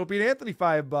Shorts, Opie and Anthony,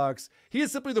 $5. He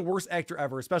is simply the worst actor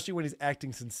ever, especially when he's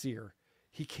acting sincere.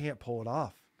 He can't pull it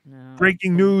off. No.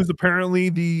 Breaking news, apparently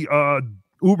the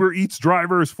Uber Eats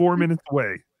driver is 4 minutes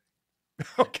away.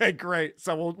 Okay, great.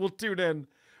 So we'll tune in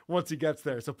once he gets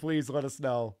there. So please let us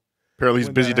know. Apparently he's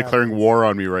busy declaring war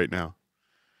on me right now.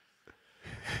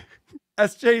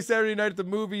 SJ Saturday Night at the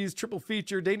Movies, triple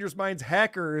feature, Dangerous Minds,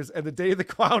 Hackers, and The Day the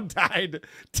Clown Died.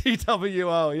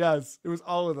 TWO. Yes, it was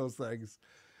all of those things.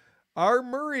 R.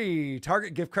 Murray,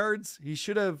 Target gift cards. He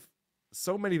should have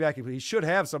so many vacuum cleaners. He should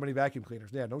have so many vacuum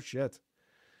cleaners. Yeah, no shit.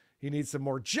 He needs some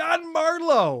more. John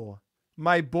Marlowe,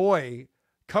 my boy,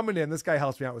 coming in. This guy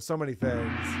helps me out with so many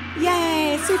things.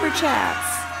 Yay, super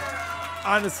chats.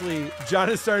 Honestly, John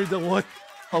is starting to look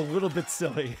a little bit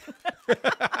silly.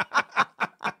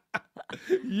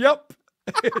 Yep.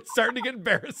 It's starting to get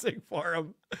embarrassing for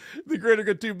him. The greater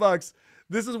good $2.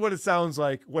 This is what it sounds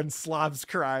like when slobs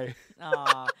cry.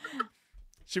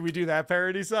 Should we do that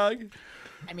parody song?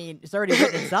 I mean, it's already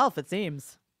written itself, it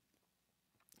seems.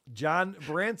 John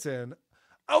Branson.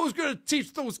 I was going to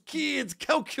teach those kids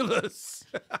calculus.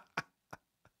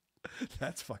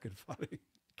 That's fucking funny.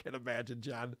 Can't imagine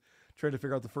John trying to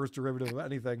figure out the first derivative of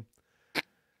anything.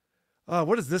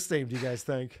 What is this name, do you guys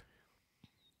think?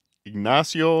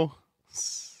 Ignacio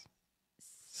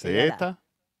Saeta?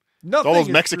 Nothing All those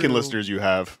is Mexican true. listeners you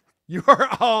have. You are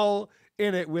all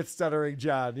in it with Stuttering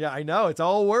John. Yeah, I know. It's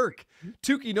all work.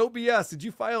 Tukey, no BS. Did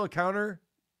you file a counter?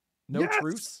 No Yes.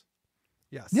 truce?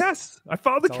 Yes. Yes, I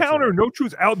filed the It's all counter. true. No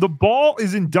truth out. The ball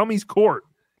is in Dummy's court.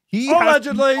 He has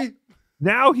to- Allegedly.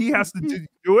 now he has to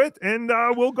do it, and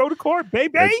we'll go to court,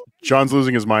 baby. John's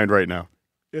losing his mind right now.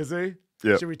 Is he?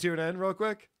 Yeah. Should we tune in real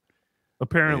quick?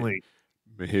 Apparently.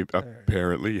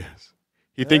 Apparently, yes.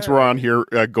 He thinks we're on here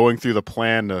going through the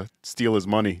plan to steal his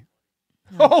money.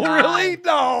 Oh, really?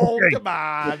 No. Okay. Come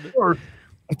on.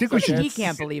 I think we should. He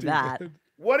can't believe that.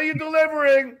 What are you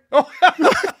delivering?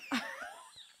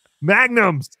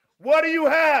 Magnums, What do you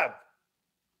have?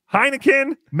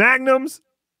 Heineken, Magnums,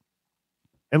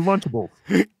 and Lunchables.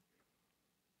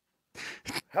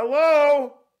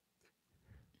 Hello?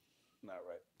 Not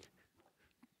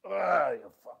right.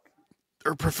 You fuck.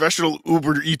 They're a professional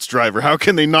Uber Eats driver. How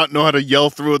can they not know how to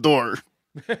yell through a door?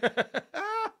 What are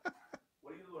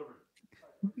you delivering?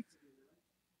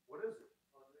 What is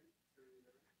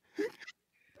it?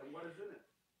 And what is in it?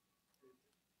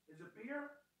 Is it beer?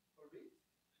 Or beer?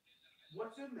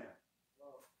 What's in there?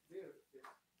 Oh, beer. It's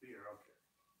beer, okay.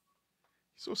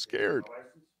 He's so scared.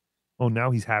 Oh, now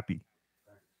he's happy.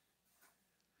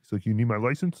 He's like, you need my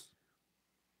license?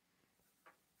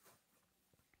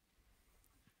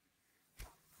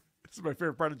 This is my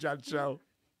favorite part of John's show.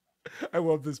 I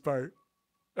love this part.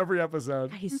 Every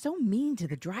episode. God, he's so mean to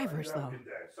the drivers, though.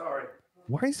 Sorry.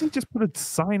 Why does he just put a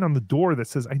sign on the door that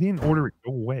says, I didn't order it,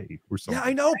 go away, or something? Yeah,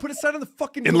 I know. Put a sign on the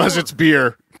fucking Unless door. it's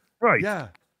beer. Right. Yeah.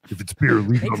 If it's beer,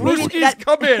 leave it on the door. Brewskis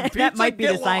come in. That Pizza, might be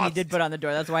the get sign he lost. did put on the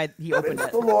door. That's why he opened Vince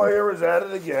it. the lawyer is at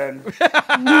it again.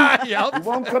 Yep. He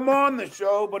won't come on the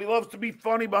show, but he loves to be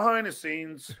funny behind the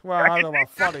scenes. Well, I don't know about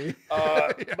funny.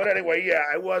 But anyway, yeah,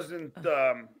 I wasn't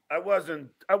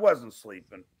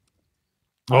sleeping.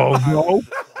 Oh, no.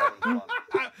 I'm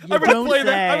gonna play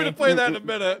that. I'm gonna play that in a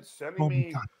minute. Sending Oh, my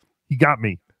me God. He got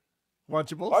me.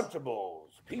 Lunchables. Lunchables,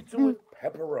 pizza with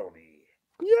pepperoni.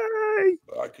 Yay.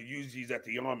 I could use these at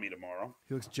the Army tomorrow.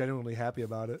 He looks genuinely happy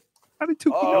about it. How did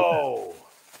Tukey know Oh,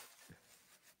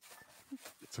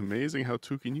 It's amazing how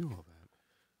Tukey knew all that.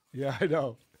 Yeah, I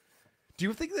know. Do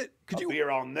you think that a beer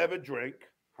I'll never drink,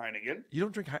 Heineken. You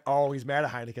don't drink. Oh, he's mad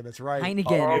at Heineken. That's right.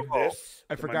 Heineken. Give this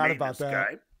I to my forgot about maintenance that.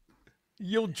 guy.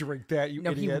 You'll drink that, you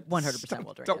No, he idiot. 100%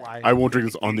 will drink Don't it. lie. I won't drink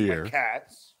this on the My air.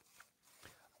 cats.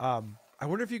 I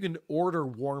wonder if you can order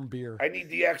warm beer. I need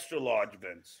the extra large,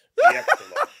 Vince. The extra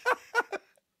large.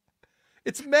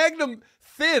 It's Magnum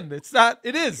thin. It's not.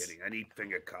 It is. Kidding. I need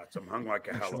finger cuts. I'm hung like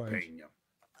a Extra large.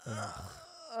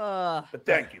 jalapeno. But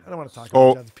thank you. I don't want to talk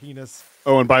Oh. about John's penis.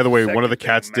 Oh, and by the way, one of the Second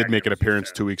cats thing, did make an Magnums, appearance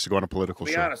you 2 weeks ago on a political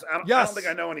To be show. honest, I Yes. don't think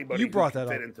I know anybody You brought who that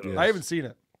can up. fit into those. I haven't seen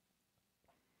it.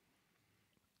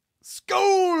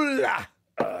 Skol!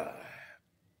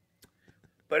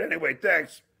 But anyway,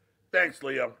 thanks. Thanks,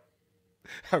 Leo.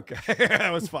 Okay,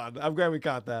 that was fun. I'm glad we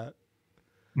caught that.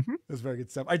 It was very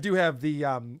good stuff. I do have the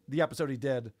episode he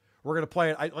did. We're gonna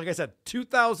play it. Like I said,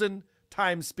 2,000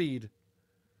 times speed.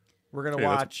 We're gonna Hey,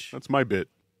 watch that's my bit.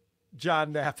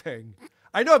 John napping.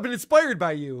 I know I've been inspired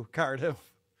by you, Cardiff.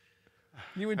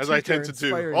 You and As I Chica are tend to do.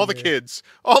 inspiring All the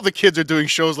me. kids are doing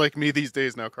shows like me these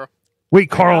days now, Carl. Wait,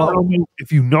 Carl, I know. don't know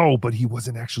if you know, but he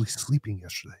wasn't actually sleeping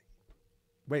yesterday.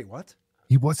 Wait, what?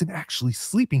 He wasn't actually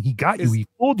sleeping. He got you. Is- He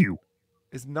fooled you.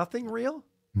 Is nothing real?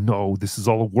 No, this is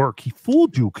all a work. He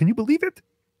fooled you. Can you believe it?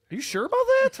 Are you sure about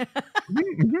that?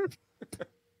 Mhm.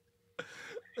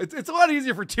 It's a lot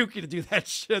easier for Tukey to do that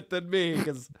shit than me.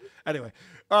 Because anyway,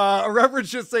 a reference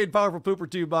just saying powerful pooper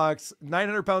 2 bucks,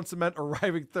 900-pound cement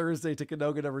arriving Thursday to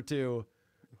Canoga number 2,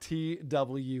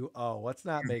 TWO. Let's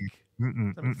not make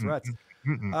threats.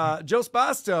 Joe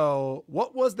Spasto,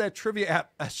 what was that trivia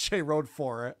app SJ wrote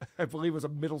for? I believe it was a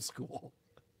middle school.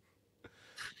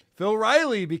 Phil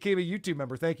Riley became a YouTube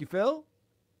member. Thank you, Phil.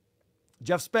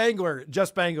 Jeff Spangler,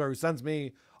 who sends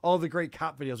me all the great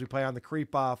cop videos we play on the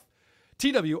Creep Off.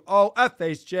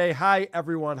 TWOFHJ. Hi,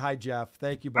 everyone. Hi, Jeff.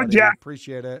 Thank you, buddy. Jeff.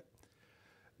 Appreciate it.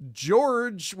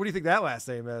 George, what do you think that last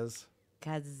name is?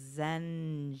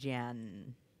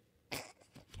 Kazanjian.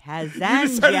 You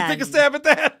decided to take a stab at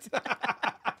that?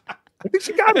 I think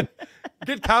she got it.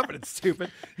 Get confident,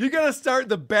 stupid. You got to start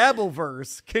the Babel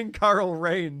verse. King Carl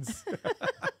reigns.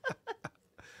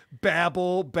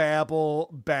 Babble, babble,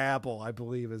 babble, I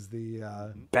believe is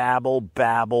the... Babble,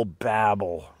 babble,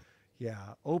 babble. Yeah,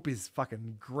 Opie's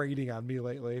fucking grating on me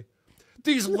lately.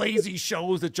 These lazy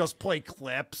shows that just play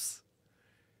clips.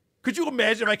 Could you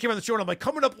imagine if I came on the show and I'm like,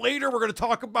 coming up later, we're going to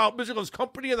talk about Michigan's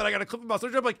company, and then I got a clip about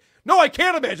StutJo. I'm like, no, I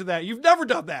can't imagine that. You've never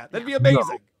done that. That'd be amazing.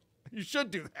 No. You should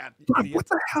do that. God, what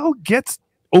the hell gets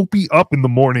Opie up in the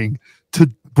morning to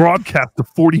broadcast to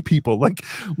 40 people? Like,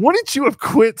 wouldn't you have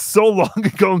quit so long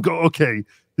ago and go, okay,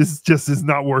 this just is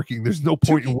not working. There's no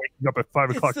point in waking up at 5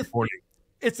 o'clock in the morning.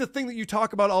 It's the thing that you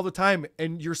talk about all the time,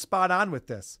 and you're spot on with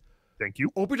this. Thank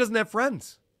you. Opie doesn't have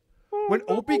friends. When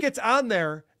Opie gets on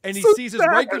there and he So sees his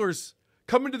sad. regulars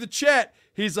come into the chat,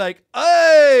 he's like,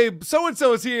 hey,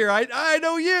 so-and-so is here. I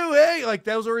know you. Hey, like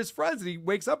those are his friends that he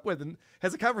wakes up with and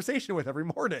has a conversation with every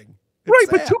morning.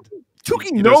 It's Right, sad. but Tukey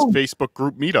He knows. does Facebook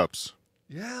group meetups.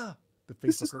 Yeah. The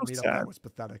This Facebook is group so meetup, sad. that was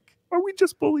pathetic. Are we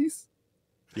just bullies?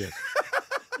 Yes.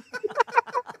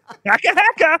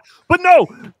 Hacka. But no,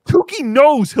 Tukey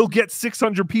knows he'll get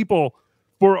 600 people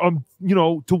for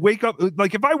to wake up.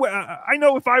 Like if I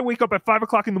know if I wake up at 5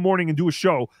 o'clock in the morning and do a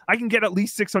show, I can get at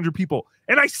least 600 people,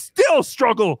 and I still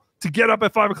struggle to get up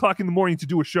at 5 o'clock in the morning to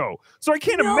do a show. So I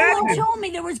can't No imagine. one told me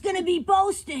there was going to be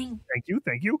boasting. Thank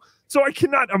you. So I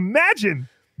cannot imagine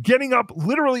getting up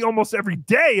literally almost every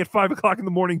day at 5 o'clock in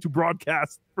the morning to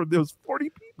broadcast for those 40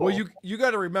 people. Well, you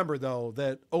got to remember, though,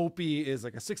 that Opie is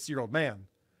like a 60-year-old man.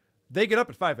 They get up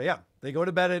at 5 a.m. They go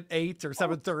to bed at 8 or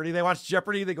 7:30. They watch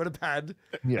Jeopardy. They go to bed,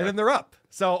 and then they're up.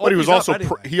 So, But he was Opie's also up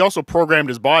anyway. he also programmed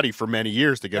his body for many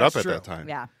years to get That's up at true. that time.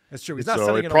 Yeah, that's true. He's not So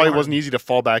setting it an probably alarm. wasn't easy to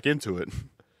fall back into it.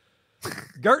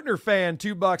 Gartner fan,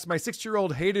 $2. My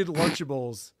 6-year-old hated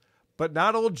Lunchables, but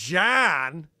not old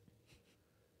John.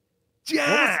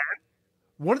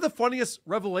 One of the funniest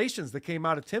revelations that came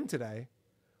out of Tim today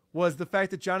was the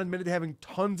fact that John admitted to having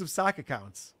tons of sock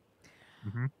accounts.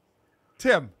 Mm-hmm.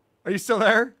 Tim, are you still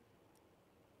there?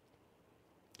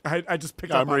 I just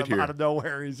picked up I'm on right him here. out of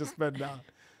nowhere. He's just been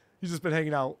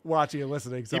hanging out, watching and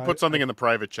listening. So He put something in the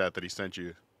private chat that he sent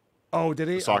you. Oh, did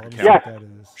he? The sock let me account. see what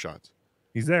that is. Shots.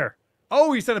 He's there.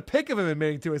 Oh, he sent a pic of him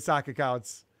admitting to his sock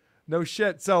accounts. No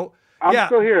shit. So I'm yeah.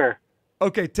 still here.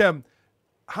 Okay, Tim,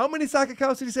 how many sock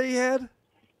accounts did he say he had?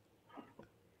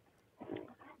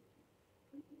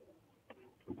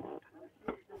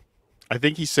 I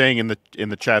think he's saying in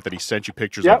the chat that he sent you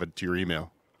pictures Yep. of it to your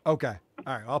email. Okay.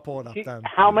 All right, I'll pull it up then.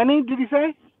 How many did he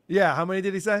say? Yeah, how many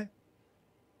did he say?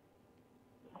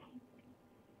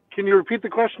 Can you repeat the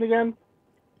question again?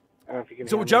 I don't know if you can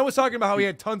So hear John me. was talking about how he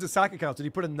had tons of sock accounts. Did he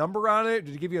put a number on it?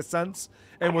 Did he give you a sense?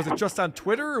 And was it just on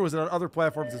Twitter or was it on other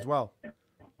platforms as well?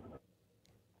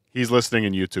 He's listening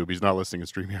in YouTube. He's not listening in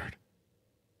StreamYard.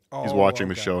 He's Oh, watching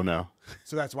the okay. show now.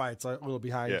 So that's why it's a little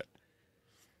behind. Yeah.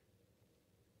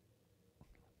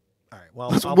 All right.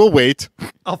 Well, We'll wait.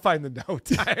 I'll find the note.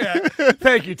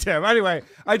 Thank you, Tim. Anyway,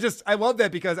 I love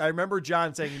that because I remember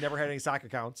John saying he never had any sock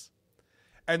accounts.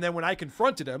 And then when I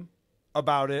confronted him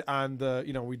about it on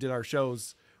we did our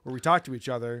shows where we talked to each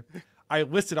other, I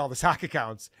listed all the sock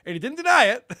accounts and he didn't deny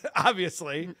it.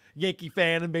 Obviously, Yankee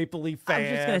fan and Maple Leaf fan. I was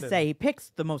just going to say, he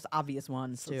picks the most obvious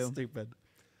ones, So too. stupid.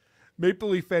 Maple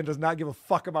Leaf fan does not give a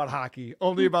fuck about hockey,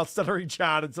 only about Stuttering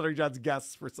John and Stuttering John's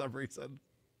guests for some reason.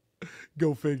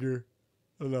 Go figure.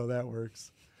 I don't know how that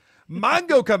works.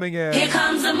 Mongo coming in. Here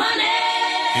comes the money.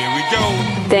 Here we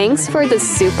go. Thanks for the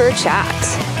super chat.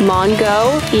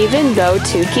 Mongo, even though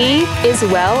Tukey is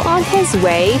well on his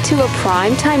way to a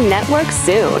primetime network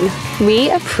soon. We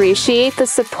appreciate the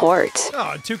support.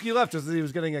 Oh, and Tukey left just as he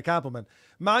was getting a compliment.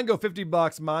 Mongo, $50.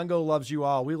 Mongo loves you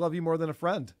all. We love you more than a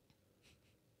friend.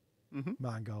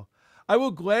 Mongo. I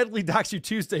will gladly dox you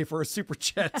Tuesday for a super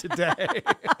chat today.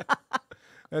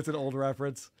 That's an old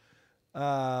reference.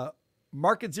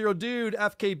 Market Zero Dude,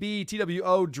 FKB,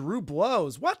 TWO, Drew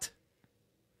Blows. What?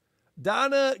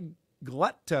 Donna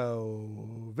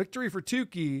Gletto. Victory for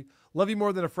Tukey. Love you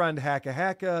more than a friend. Hacka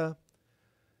hacka.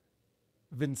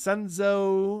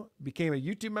 Vincenzo became a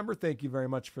YouTube member. Thank you very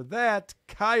much for that.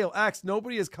 Kyle X.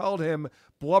 Nobody has called him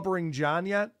Blubbering John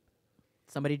yet.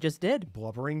 Somebody just did.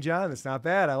 Blubbering John. It's not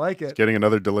bad. I like it. Getting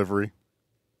another delivery.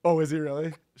 Oh, is he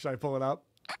really? Should I pull it up?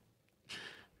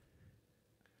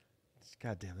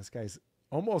 God damn, this guy's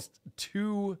almost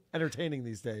too entertaining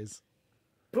these days.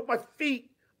 Put my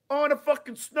feet on the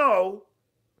fucking snow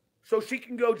so she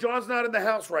can go, John's not in the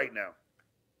house right now.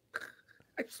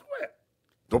 I swear.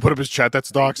 Don't put up his chat.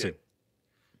 That's doxing.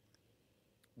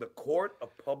 The court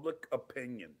of public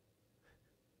opinion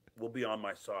will be on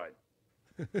my side.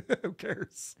 Who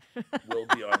cares? Will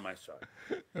be on my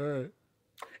side. All right.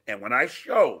 And when I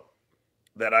show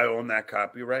that I own that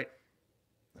copyright.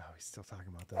 Oh, he's still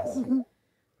talking about this.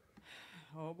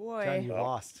 Oh, boy. John, you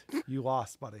lost. You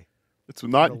lost, buddy. It's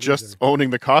not just owning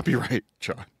the copyright,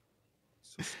 John.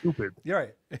 So stupid. You're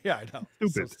right. Yeah, I know.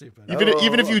 Stupid. So stupid.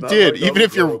 Even if you did, even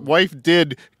if your wife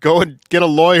did go and get a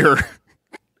lawyer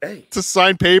to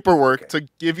sign paperwork to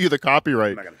give you the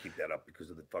copyright, I'm not gonna keep that up because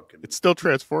of the fucking. it's still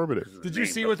transformative. Did you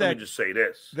see what Let that? me just say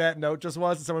this. That note just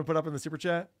was that someone put up in the super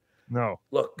chat. No.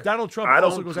 Look, Donald Trump I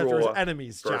also don't goes after his draw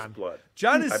enemies, first John. blood.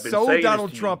 John is I've been so saying this Donald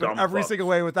to you Trump in dumb every fucks single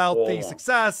way without all the along.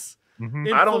 success. I don't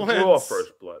draw influence.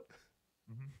 first blood.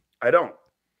 I don't.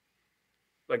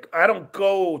 Like, I don't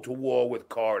go to war with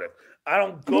Cardiff. I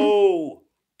don't go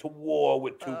to war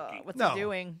with Tukey. What's No. he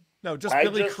doing? No, just I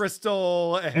Billy just-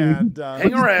 Crystal and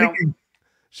Hang around,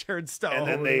 Sharon Stone. and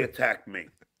then they attack me.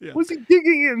 Yeah. What's he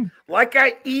digging in? Like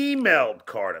I emailed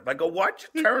Cardiff. I go, watch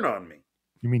your turn on me.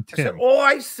 You mean I said, Tim? all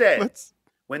I said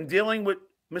when dealing with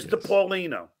Mr.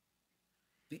 Paulino,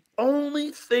 the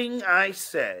only thing I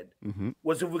said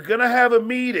was if we're going to have a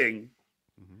meeting,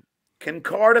 can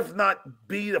Cardiff not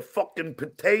be the fucking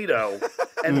potato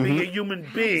and be a human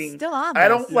being? Still on I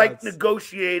this. don't like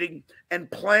negotiating and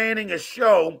planning a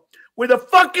show with a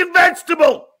fucking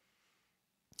vegetable.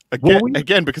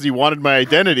 Again, because he wanted my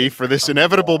identity for this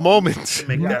inevitable moment. To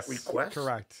make that request.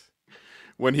 Correct.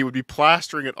 When he would be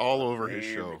plastering it all over his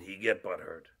show. Did he get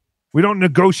butthurt? We don't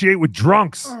negotiate with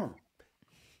drunks. Oh.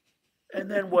 And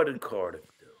then what did Cardiff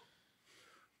do?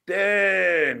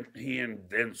 Then he and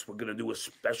Vince were going to do a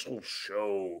special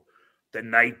show the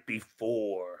night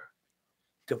before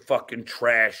to fucking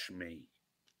trash me.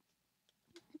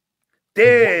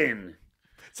 Then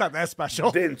It's not that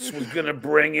special. Vince was going to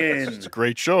bring in It's a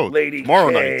great show. Lady Tomorrow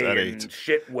K night at and 8.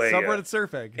 Shitway Subreddit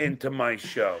surfing. into my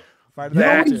show. Find it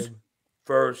That's out.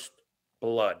 first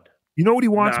blood. You know what he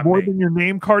wants Not more me. than your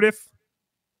name, Cardiff?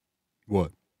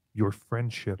 What? Your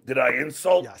friendship. Did I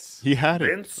insult He had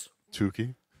it. Vince?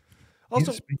 Tukey.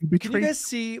 Also, You can you betrayed- guys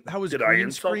see how his Did I green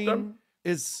insult screen them?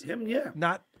 is Him, yeah.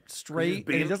 not straight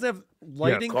and he being- doesn't have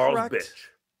lighting Carl's correct? bitch.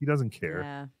 He doesn't care.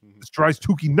 Yeah. This drives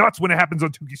Tukey nuts when it happens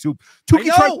on Tukey Soup. Tukey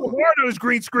tries know. so hard on his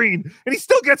green screen, and he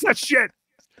still gets that shit.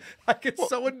 I get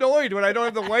so annoyed when I don't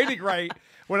have the lighting right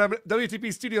when I'm at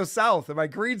WTP Studio South and my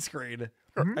green screen.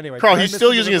 Anyway, Carl, did I he's miss still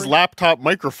the using his delivery? laptop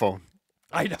microphone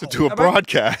I know. to do a Am I-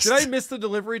 broadcast. Did I miss the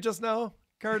delivery just now,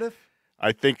 Cardiff?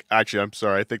 I think, actually, I'm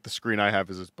sorry. I think the screen I have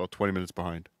is about 20 minutes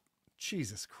behind.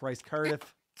 Jesus Christ,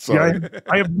 Cardiff. Sorry. Yeah,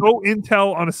 I have no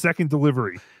intel on a second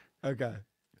delivery. Okay.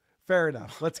 Fair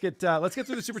enough. Let's get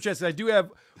through the super chats. I do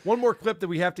have one more clip that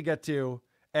we have to get to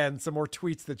and some more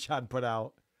tweets that John put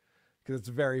out because it's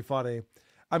very funny.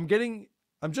 I'm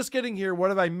just getting here. What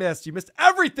have I missed? You missed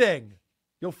everything.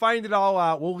 You'll find it all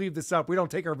out. We'll leave this up. We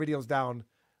don't take our videos down.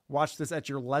 Watch this at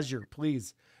your leisure,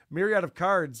 please. Myriad of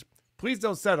cards. Please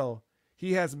don't settle.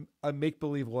 He has a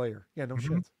make-believe lawyer. Yeah, no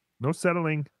shit. No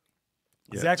settling.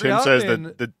 Yeah, Zachary Tim says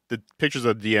Hoffman- that the pictures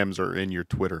of DMs are in your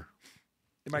Twitter.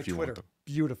 In my if you want Twitter. them.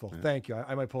 Beautiful. Thank you.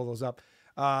 I might pull those up.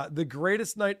 The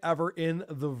greatest night ever in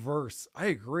the verse. I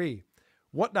agree.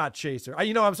 Whatnot Chaser.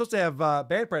 I'm supposed to have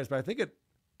band practice, but I think it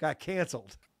got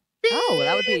canceled. Oh,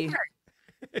 that would be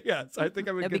Yes, I think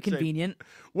I'm in that'd be good shape. convenient.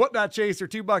 Whatnot Chaser,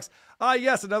 $2.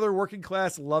 Yes, another working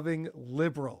class loving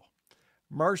liberal.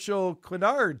 Marshall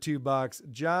Clinard, $2.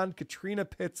 John Katrina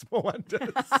Pitts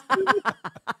Melendez.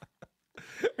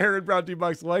 Aaron Brown,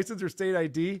 $2. License or state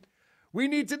ID? We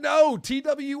need to know.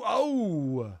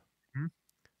 TWO.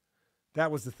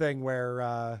 That was the thing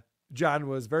where John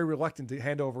was very reluctant to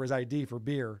hand over his ID for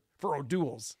beer for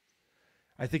O'Doul's.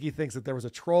 I think he thinks that there was a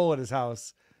troll at his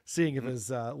house seeing if his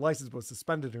license was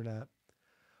suspended or not.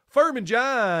 Fireman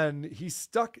John, he's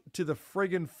stuck to the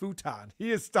friggin' futon.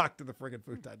 He is stuck to the friggin'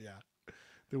 futon, yeah.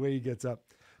 The way he gets up.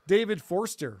 David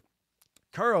Forster.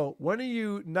 Carl, when are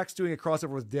you next doing a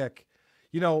crossover with Dick?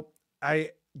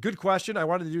 Good question. I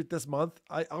wanted to do it this month.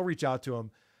 I'll reach out to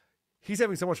him. He's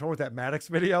having so much fun with that Maddox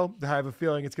video that I have a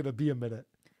feeling it's going to be a minute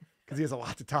because he has a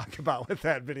lot to talk about with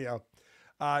that video.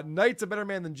 Knight's a better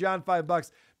man than John,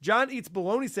 $5. John eats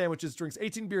bologna sandwiches, drinks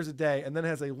 18 beers a day, and then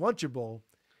has a Lunchable.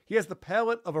 He has the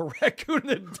palate of a raccoon in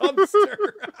a dumpster.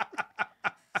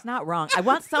 It's not wrong. I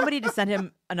want somebody to send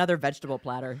him another vegetable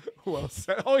platter. Well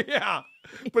said. Oh, yeah.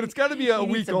 But it's got to be a He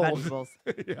needs week some old. vegetables.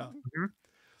 Yeah.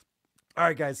 All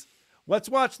right, guys. Let's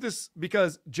watch this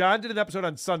because John did an episode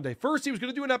on Sunday. First, he was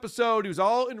going to do an episode. He was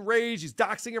all enraged. He's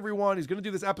doxing everyone. He's going to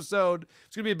do this episode.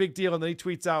 It's going to be a big deal. And then he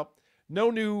tweets out, no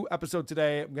new episode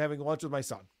today. I'm having lunch with my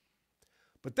son.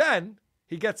 But then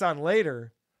he gets on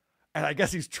later, and I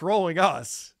guess he's trolling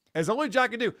us, as only John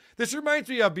can do. This reminds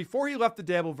me of before he left the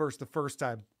Dabbleverse the first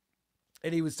time.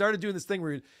 And he started doing this thing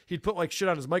where he'd put like shit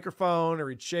on his microphone, or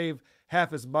he'd shave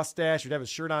half his mustache, he'd have his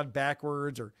shirt on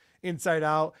backwards or inside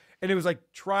out. And it was like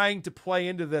trying to play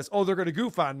into this, oh, they're going to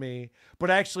goof on me,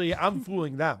 but actually I'm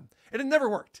fooling them. And it never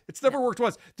worked. It's never worked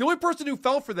once. The only person who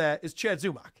fell for that is Chad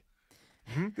Zumach.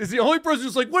 It's the only person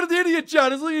who's like, what an idiot,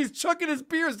 John. It's like he's chucking his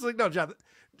beers. It's like, no, John,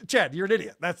 Chad, you're an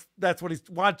idiot. That's what he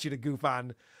wants you to goof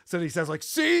on. So he says like,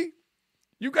 see,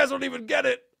 you guys don't even get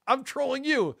it. I'm trolling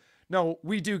you. No,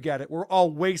 we do get it. We're all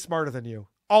way smarter than you.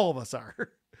 All of us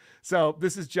are. So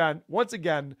this is John. Once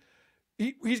again,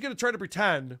 he's going to try to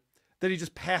pretend that he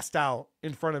just passed out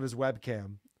in front of his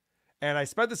webcam. And I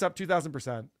sped this up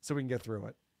 2,000% so we can get through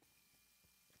it.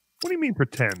 What do you mean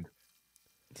pretend?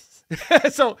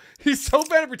 So he's so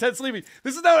bad at pretend sleeping.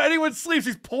 This is not how anyone sleeps.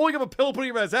 He's pulling up a pillow, putting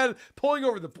it on his head, pulling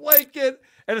over the blanket.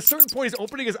 At a certain point, he's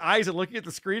opening his eyes and looking at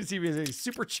the screen to see if he has any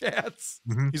super chats.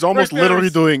 He's almost literally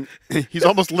doing. He's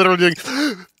almost literally doing.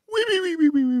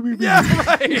 Yeah,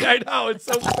 right. I know. It's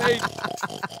so fake.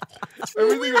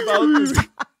 Everything about this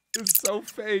is so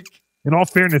fake. In all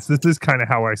fairness, this is kind of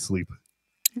how I sleep.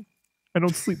 I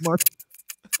don't sleep much.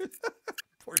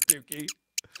 Poor Tukey.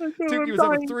 Tukey was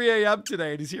up at 3 a.m.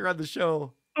 today, and he's here on the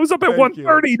show. I was up at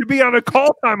 1:30 to be on a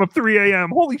call time of 3 a.m.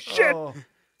 Holy shit. Oh.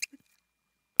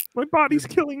 My body's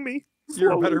killing me.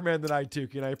 You're a better man than I,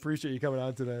 Tukey, and I appreciate you coming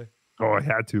on today. Oh, I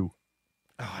had to.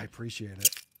 Oh, I appreciate it.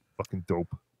 Fucking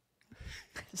dope.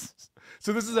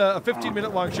 So this is a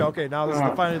 15-minute long show. Okay, now this is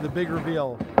finally the big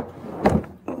reveal.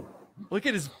 Look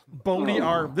at his bony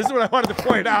arm. This is what I wanted to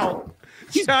point out.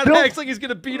 John acts like he's going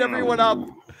to beat everyone up.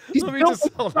 Let me just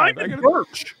hold on.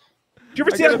 Birch. Did you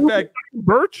ever see that movie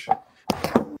Birch?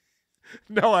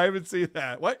 No, I haven't seen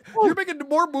that. What? You're making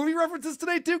more movie references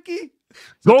today, Tukey?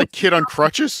 Is that the kid on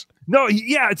crutches? No,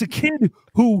 yeah, it's a kid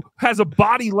who has a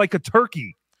body like a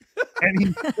turkey. And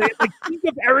he like think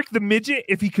of Eric the Midget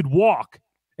if he could walk.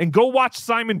 And go watch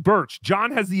Simon Birch.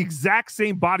 John has the exact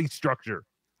same body structure.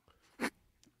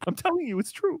 I'm telling you,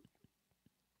 it's true.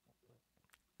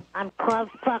 I'm club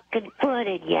fucking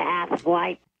footed, you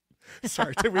asswipe.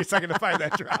 Sorry, took me a second to find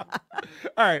that drop.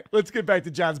 All right, let's get back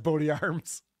to John's bony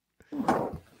arms.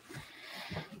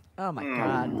 Oh my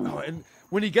God. Oh, and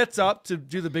when he gets up to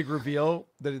do the big reveal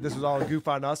that this was all a goof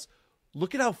on us,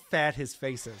 look at how fat his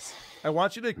face is. I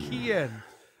want you to key in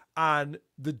on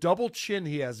the double chin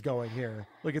he has going here.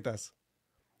 Look at this.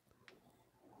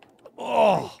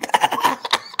 Oh.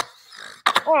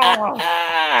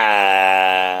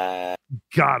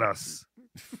 Got us.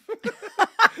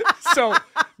 So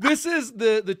this is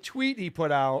the tweet he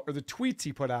put out, or the tweets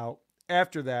he put out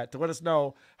after that to let us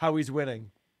know how he's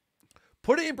winning.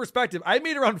 Put it in perspective. I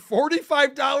made around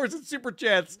 $45 in super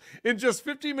chats in just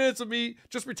 15 minutes of me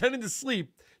just pretending to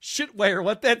sleep. Shitware,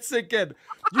 let that sink in.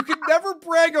 You can never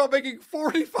brag about making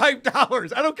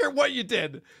 $45. I don't care what you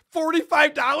did.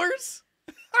 $45?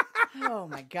 Oh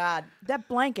my God. That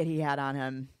blanket he had on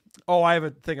him. Oh, I have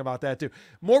a thing about that too.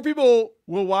 More people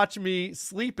will watch me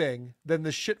sleeping than the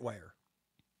shitware.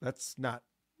 That's not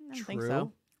I don't true. think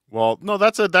so. Well, no,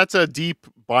 that's a deep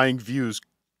buying views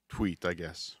tweet, I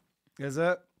guess. Is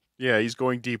it? Yeah, he's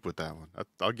going deep with that one.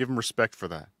 I'll give him respect for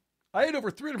that. I had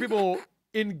over 300 people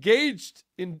engaged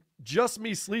in just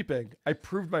me sleeping. I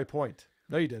proved my point.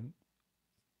 No, you didn't.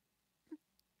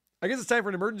 I guess it's time for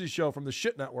an emergency show from the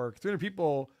Shit Network. 300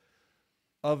 people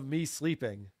of me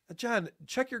sleeping. John,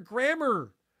 check your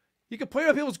grammar. You can point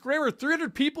out people's grammar.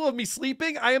 300 people of me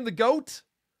sleeping. I am the GOAT.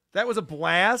 That was a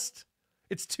blast.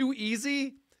 It's too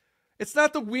easy. It's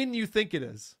not the win you think it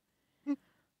is. You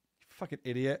fucking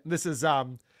idiot. This is, I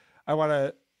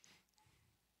want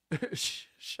to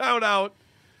shout out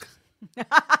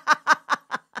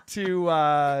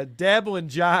to Dabblin'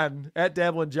 John, at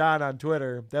Dabblin' John on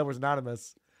Twitter. That was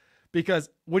anonymous. Because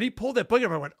when he pulled that blanket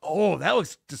up, I went, oh, that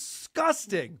looks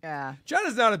disgusting. Yeah. John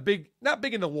is not big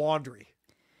into laundry,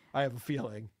 I have a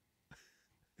feeling.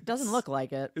 Doesn't look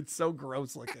like it. It's so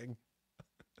gross looking.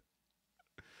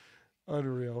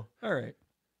 Unreal. All right.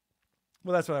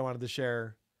 Well, that's what I wanted to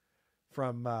share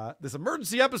from this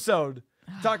emergency episode.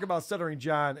 Talk about Stuttering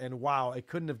John, and wow, it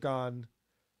couldn't have gone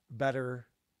better.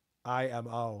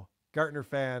 IMO. Gartner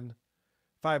fan.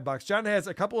 $5. John has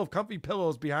a couple of comfy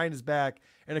pillows behind his back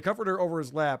and a comforter over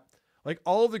his lap, like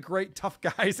all of the great tough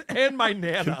guys and my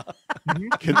Nana.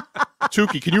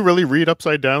 Tukey, can you really read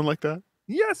upside down like that?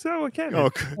 Yes, I can.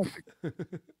 Oh,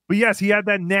 but yes, he had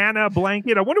that Nana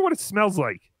blanket. I wonder what it smells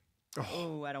like.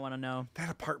 Oh, I don't want to know.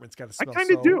 That apartment's got to smell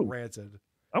kinda so do. rancid.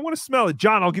 I want to smell it.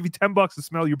 John, I'll give you $10 to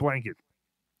smell your blanket.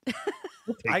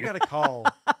 I got a call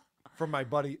from my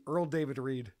buddy Earl David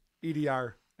Reed,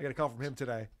 EDR. I got a call from him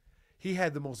today. He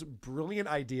had the most brilliant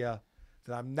idea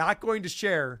that I'm not going to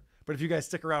share But if you guys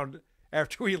stick around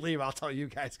after we leave, I'll tell you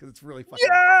guys because it's really fucking.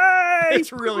 Yay!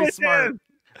 It's really smart,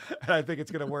 and I think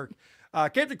it's gonna work.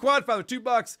 Captain Quadfather,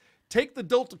 $2. Take the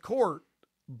dolt to court.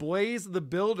 Blaze the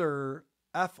Builder.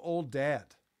 F old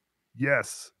dad.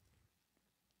 Yes.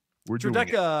 We're doing it.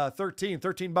 Trideca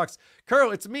 13 bucks.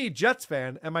 Carl, it's me, Jets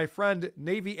fan, and my friend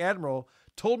Navy Admiral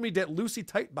told me that Lucy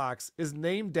Tightbox is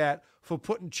named that for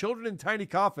putting children in tiny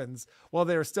coffins while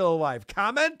they are still alive.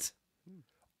 Comment?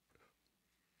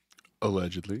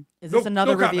 Allegedly. Is this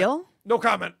another reveal? No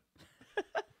comment.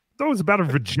 That was about a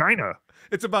vagina.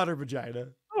 It's about her vagina.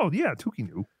 Oh, yeah. Tukey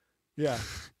knew. Yeah.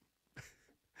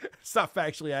 It's not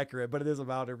factually accurate, but it is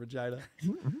about her vagina.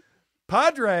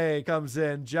 Padre comes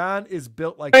in. John is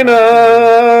built like... I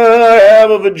have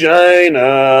a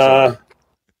vagina.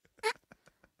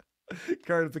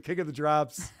 Cardiff, the king of the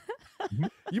drops.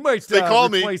 You might They call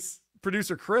me. replace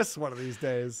producer Chris one of these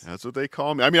days. That's what they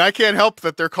call me. I mean, I can't help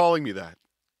that they're calling me that.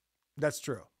 That's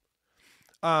true.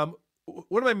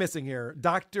 What am I missing here?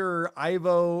 Dr.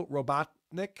 Ivo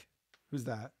Robotnik? Who's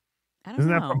that? I don't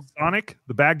Isn't know. that from Sonic?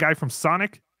 The bad guy from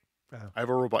Sonic? I have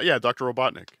a robot. Yeah, Dr.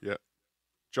 Robotnik. Yeah.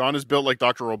 John is built like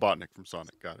Dr. Robotnik from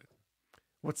Sonic. Got it.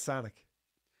 What's Sonic?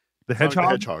 The Sonic Hedgehog? the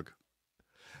Hedgehog.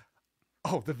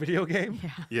 Oh, the video game?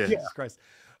 Yeah. Jesus Christ.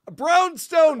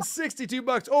 Brownstone,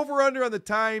 $62. Over under on the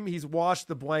time he's washed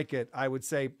the blanket. I would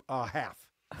say half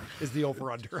is the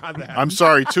over under on that. I'm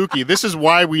sorry, Tukey. This is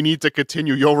why we need to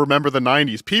continue. You'll remember the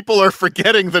 90s. People are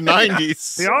forgetting the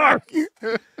 90s. They are.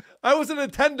 I was a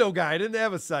Nintendo guy. I didn't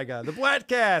have a Sega. The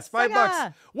Bladcast,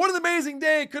 $5. What an amazing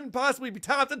day. It couldn't possibly be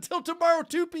topped until tomorrow,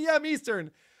 2 p.m.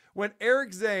 Eastern, when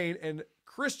Eric Zane and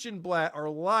Christian Blatt are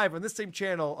live on this same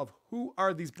channel of Who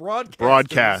Are These Broadcasters?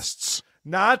 Broadcasts.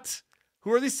 Not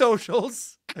Who Are These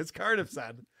Socials, as Cardiff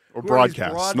said. Or Who are these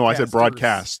broadcasts. No, I said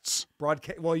broadcasters?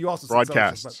 broadcasts. Well, you also said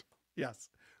Broadcasts. socials, but yes.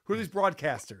 Who Are These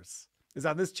Broadcasters? Is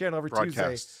on this channel every Tuesday,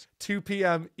 Broadcasts. 2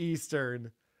 p.m.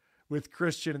 Eastern, with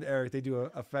Christian and Eric. They do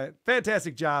a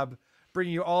fantastic job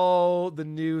bringing you all the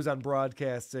news on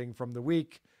broadcasting from the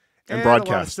week And a lot of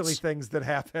broadcasts. silly things that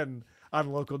happen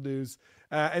on local news.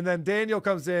 And then Daniel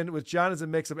comes in with John as a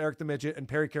mix of Eric the Midget and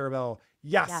Perry Caravello.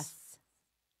 Yes.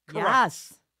 Correct.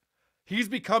 Yes. He's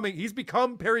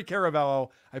become Perry Caravello.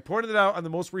 I pointed it out on the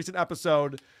most recent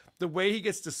episode. The way he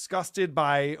gets disgusted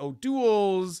by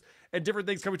O'Douls and different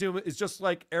things coming to him is just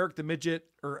like Eric the Midget,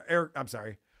 or Eric, I'm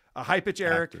sorry, a high pitch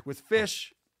Eric with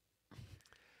fish.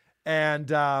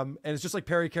 And it's just like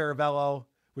Perry Caravello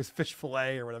with fish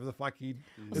fillet or whatever the fuck he.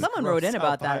 Someone wrote in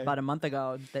about that about a month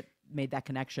ago that made that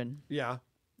connection. Yeah.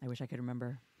 I wish I could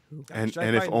remember who. And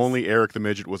if only Eric the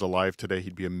Midget was alive today,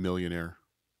 he'd be a millionaire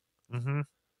Mm-hmm.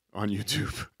 on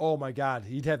YouTube. Oh my God,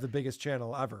 he'd have the biggest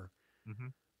channel ever. Mm-hmm.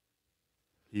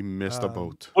 He missed a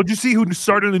boat. Well, did you see who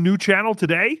started a new channel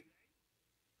today?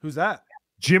 Who's that?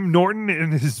 Jim Norton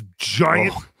and his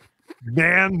giant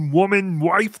man, woman,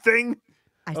 wife thing.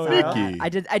 I saw Nikki.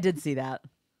 that. I did see that.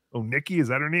 Oh, Nikki, is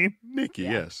that her name? Nikki,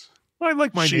 yes. Well, I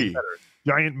like my She. name better.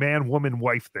 Giant man, woman,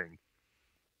 wife thing.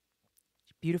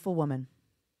 Beautiful woman.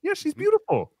 Yeah, she's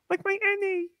beautiful. Like my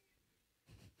Annie.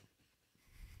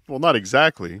 Well, not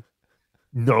exactly.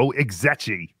 No,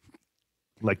 exactly.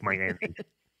 Like my Annie.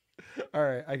 All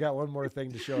right, I got one more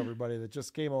thing to show everybody that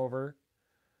just came over.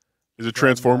 Is it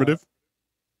transformative?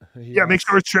 Yeah, make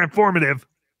sure it's transformative.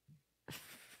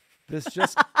 This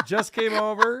just came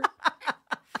over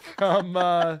from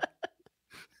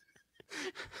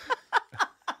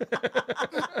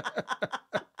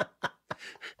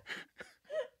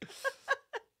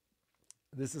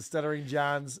this is Stuttering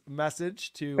John's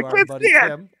message to I our can't buddy see it.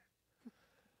 Tim.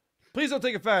 Please don't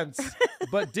take offense,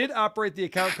 but did operate the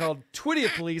account called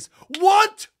Twidiot Police.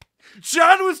 What?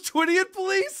 John was Twidiot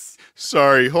Police?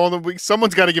 Sorry, hold on.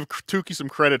 Someone's got to give Tukey some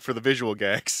credit for the visual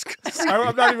gags.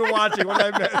 I'm not even watching. What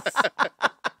did I miss?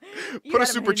 Put a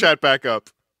super chat back up.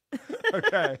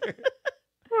 Okay.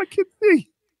 Oh, I can't see.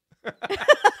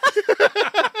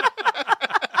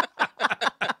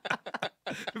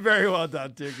 Very well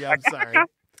done, Tukey. I'm sorry.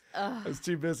 I was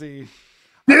too busy.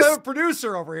 This- I have a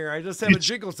producer over here. I just have a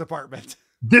jingles department.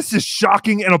 This is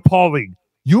shocking and appalling.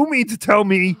 You mean to tell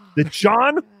me that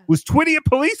John was Twidiot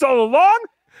Police all along?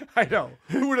 I know.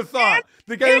 Who would have thought?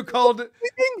 The guy who called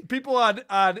people on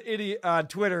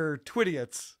Twitter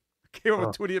Twidiots came up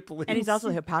with Twidiot Police. And he's also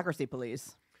the hypocrisy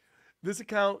police. This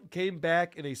account came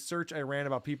back in a search I ran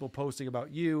about people posting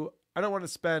about you. I don't want to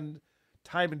spend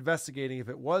time investigating if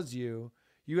it was you.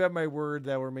 You have my word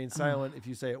that will remain silent if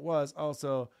you say it was.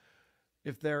 Also,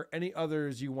 if there are any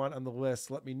others you want on the list,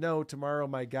 let me know. Tomorrow,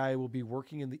 my guy will be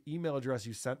working in the email address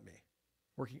you sent me.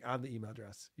 Working on the email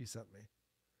address you sent me.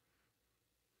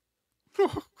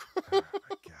 Oh my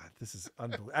God. This is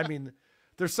unbelievable. I mean,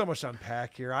 there's so much to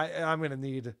unpack here. I'm going to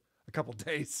need a couple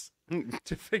days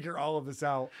to figure all of this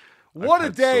out. What a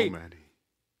day. So many.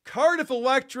 Cardiff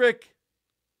Electric.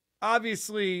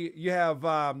 Obviously, you have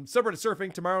Subreddit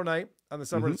Surfing tomorrow night on the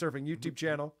Subreddit Surfing YouTube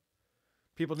channel.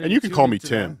 People need And you to can call tune me into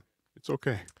Tim. that. It's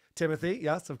okay. Timothy,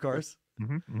 yes, of course.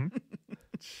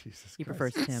 Jesus He Christ,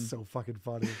 prefers it's Tim. so fucking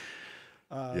funny.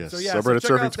 Yes, so Subreddit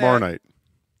check Surfing out tomorrow that. night.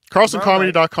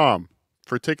 CarlsonComedy.com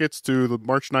for tickets to the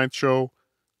March 9th show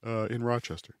in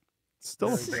Rochester. Still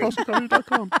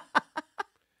CarlsonComedy.com.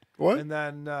 What? And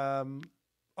then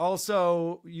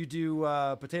also you do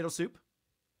potato soup.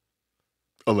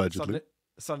 Allegedly.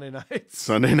 Sunday nights.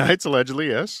 Sunday nights, allegedly,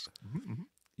 yes.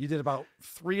 You did about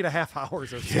 3.5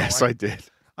 hours or so. Yes, I did.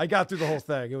 I got through the whole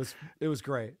thing. It was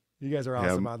great. You guys are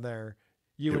awesome on there.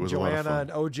 You and Joanna and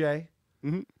OJ.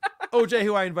 OJ,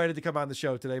 who I invited to come on the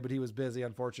show today, but he was busy,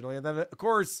 unfortunately. And then, of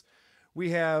course,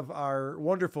 we have our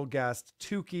wonderful guest,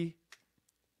 Tukey.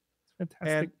 Fantastic.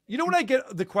 And you know what I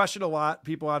get the question a lot,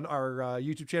 people on our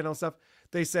YouTube channel and stuff,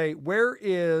 they say, where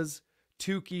is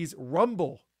Tukey's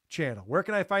Rumble channel? Where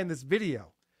can I find this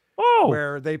video? Oh,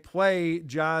 where they play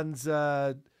John's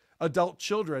adult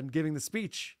children giving the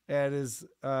speech at his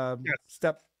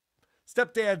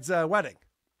stepdad's wedding.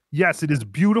 yes, it is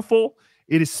beautiful.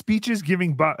 It is speeches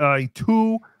giving by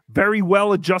two very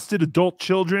well-adjusted adult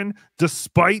children,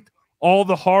 despite all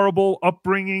the horrible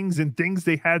upbringings and things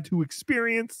they had to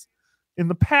experience in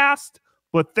the past.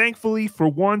 But thankfully, for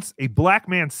once, a black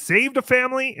man saved a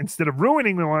family instead of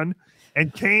ruining one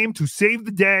and came to save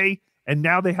the day. And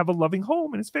now they have a loving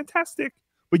home, and it's fantastic.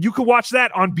 But you can watch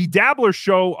that on Bedabbler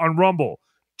Show on Rumble.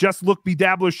 Just look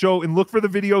Bedabbler Show and look for the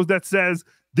video that says,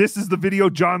 this is the video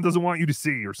John doesn't want you to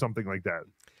see, or something like that.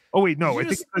 Oh, wait, no.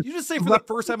 You just say for the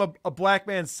first time a black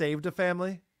man saved a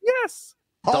family? Yes.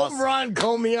 Home run,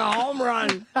 Comia, home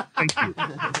run. Thank you.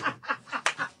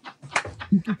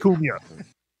 Tuki Kumia.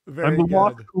 Very I'm the good.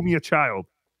 lost Kumia child.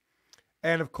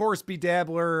 And of course,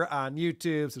 Bedabbler on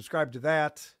YouTube. Subscribe to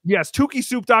that. Yes,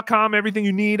 TukiSoup.com, everything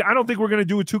you need. I don't think we're going to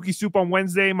do a Tuki Soup on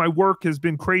Wednesday. My work has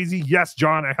been crazy. Yes,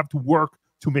 John, I have to work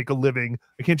to make a living.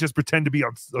 I can't just pretend to be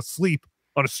asleep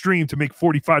on a stream to make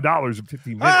 $45 in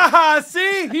 15 minutes. Ah,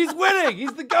 see? He's winning.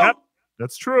 He's the GOAT. Yep,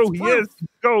 that's true. It's He proof. is. He's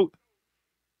the GOAT.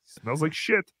 Smells like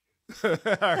shit.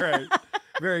 All right.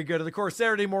 Very good. And of course,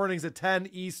 Saturday mornings at 10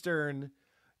 Eastern,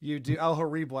 you do El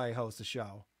Horible host a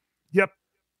show. Yep.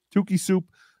 Tuki Soup.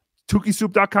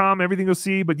 TukiSoup.com, everything you'll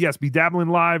see. But yes, Bedabbling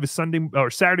Live is Sunday or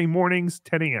Saturday mornings,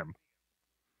 10 a.m.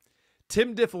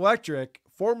 Tim Diff Electric,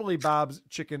 formerly Bob's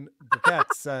Chicken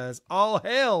Briquette, says, all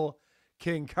hail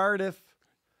King Cardiff.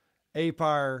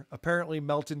 Apar, apparently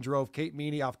Melton drove Kate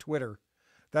Meany off Twitter.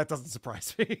 That doesn't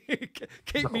surprise me.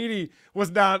 Kate Meany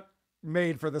was not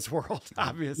made for this world,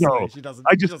 obviously. No, she doesn't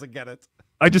get it.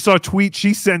 I just saw a tweet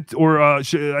she sent, or I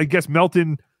guess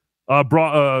Melton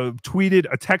tweeted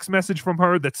a text message from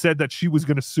her that said that she was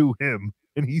going to sue him.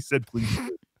 And he said, please.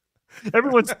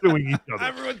 Everyone's suing each other.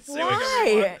 Everyone's suing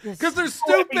Why? because they're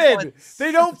stupid.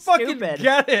 They don't fucking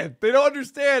get it. They don't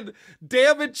understand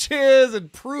damages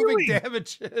and proving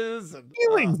damages. And,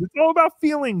 Feelings. It's all about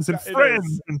feelings and it friends.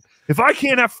 is. And if I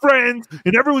can't have friends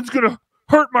and everyone's going to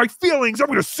hurt my feelings, I'm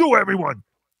going to sue everyone.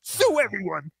 Sue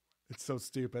everyone. It's so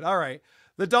stupid. All right.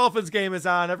 The Dolphins game is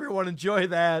on. Everyone enjoy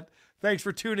that. Thanks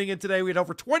for tuning in today. We had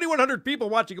over 2,100 people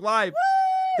watching live.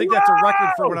 I think that's a record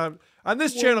for when I'm on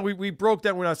this channel. We broke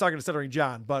that when I was talking to Stuttering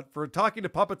John, but for talking to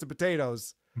puppets and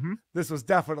potatoes, this was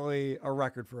definitely a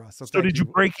record for us. So did you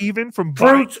break even from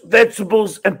Fruits,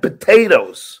 vegetables, and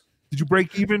potatoes. Did you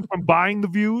break even from buying the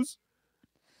views?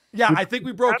 Yeah, I think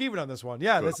we broke even on this one.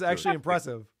 Yeah, this is actually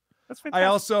impressive. That's fantastic.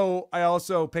 I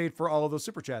also paid for all of those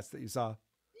super chats that you saw.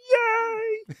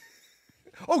 Yay!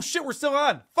 Oh shit, we're still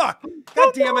on. Fuck.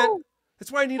 God damn it.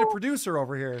 That's why I need a producer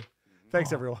over here.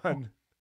 Thanks everyone.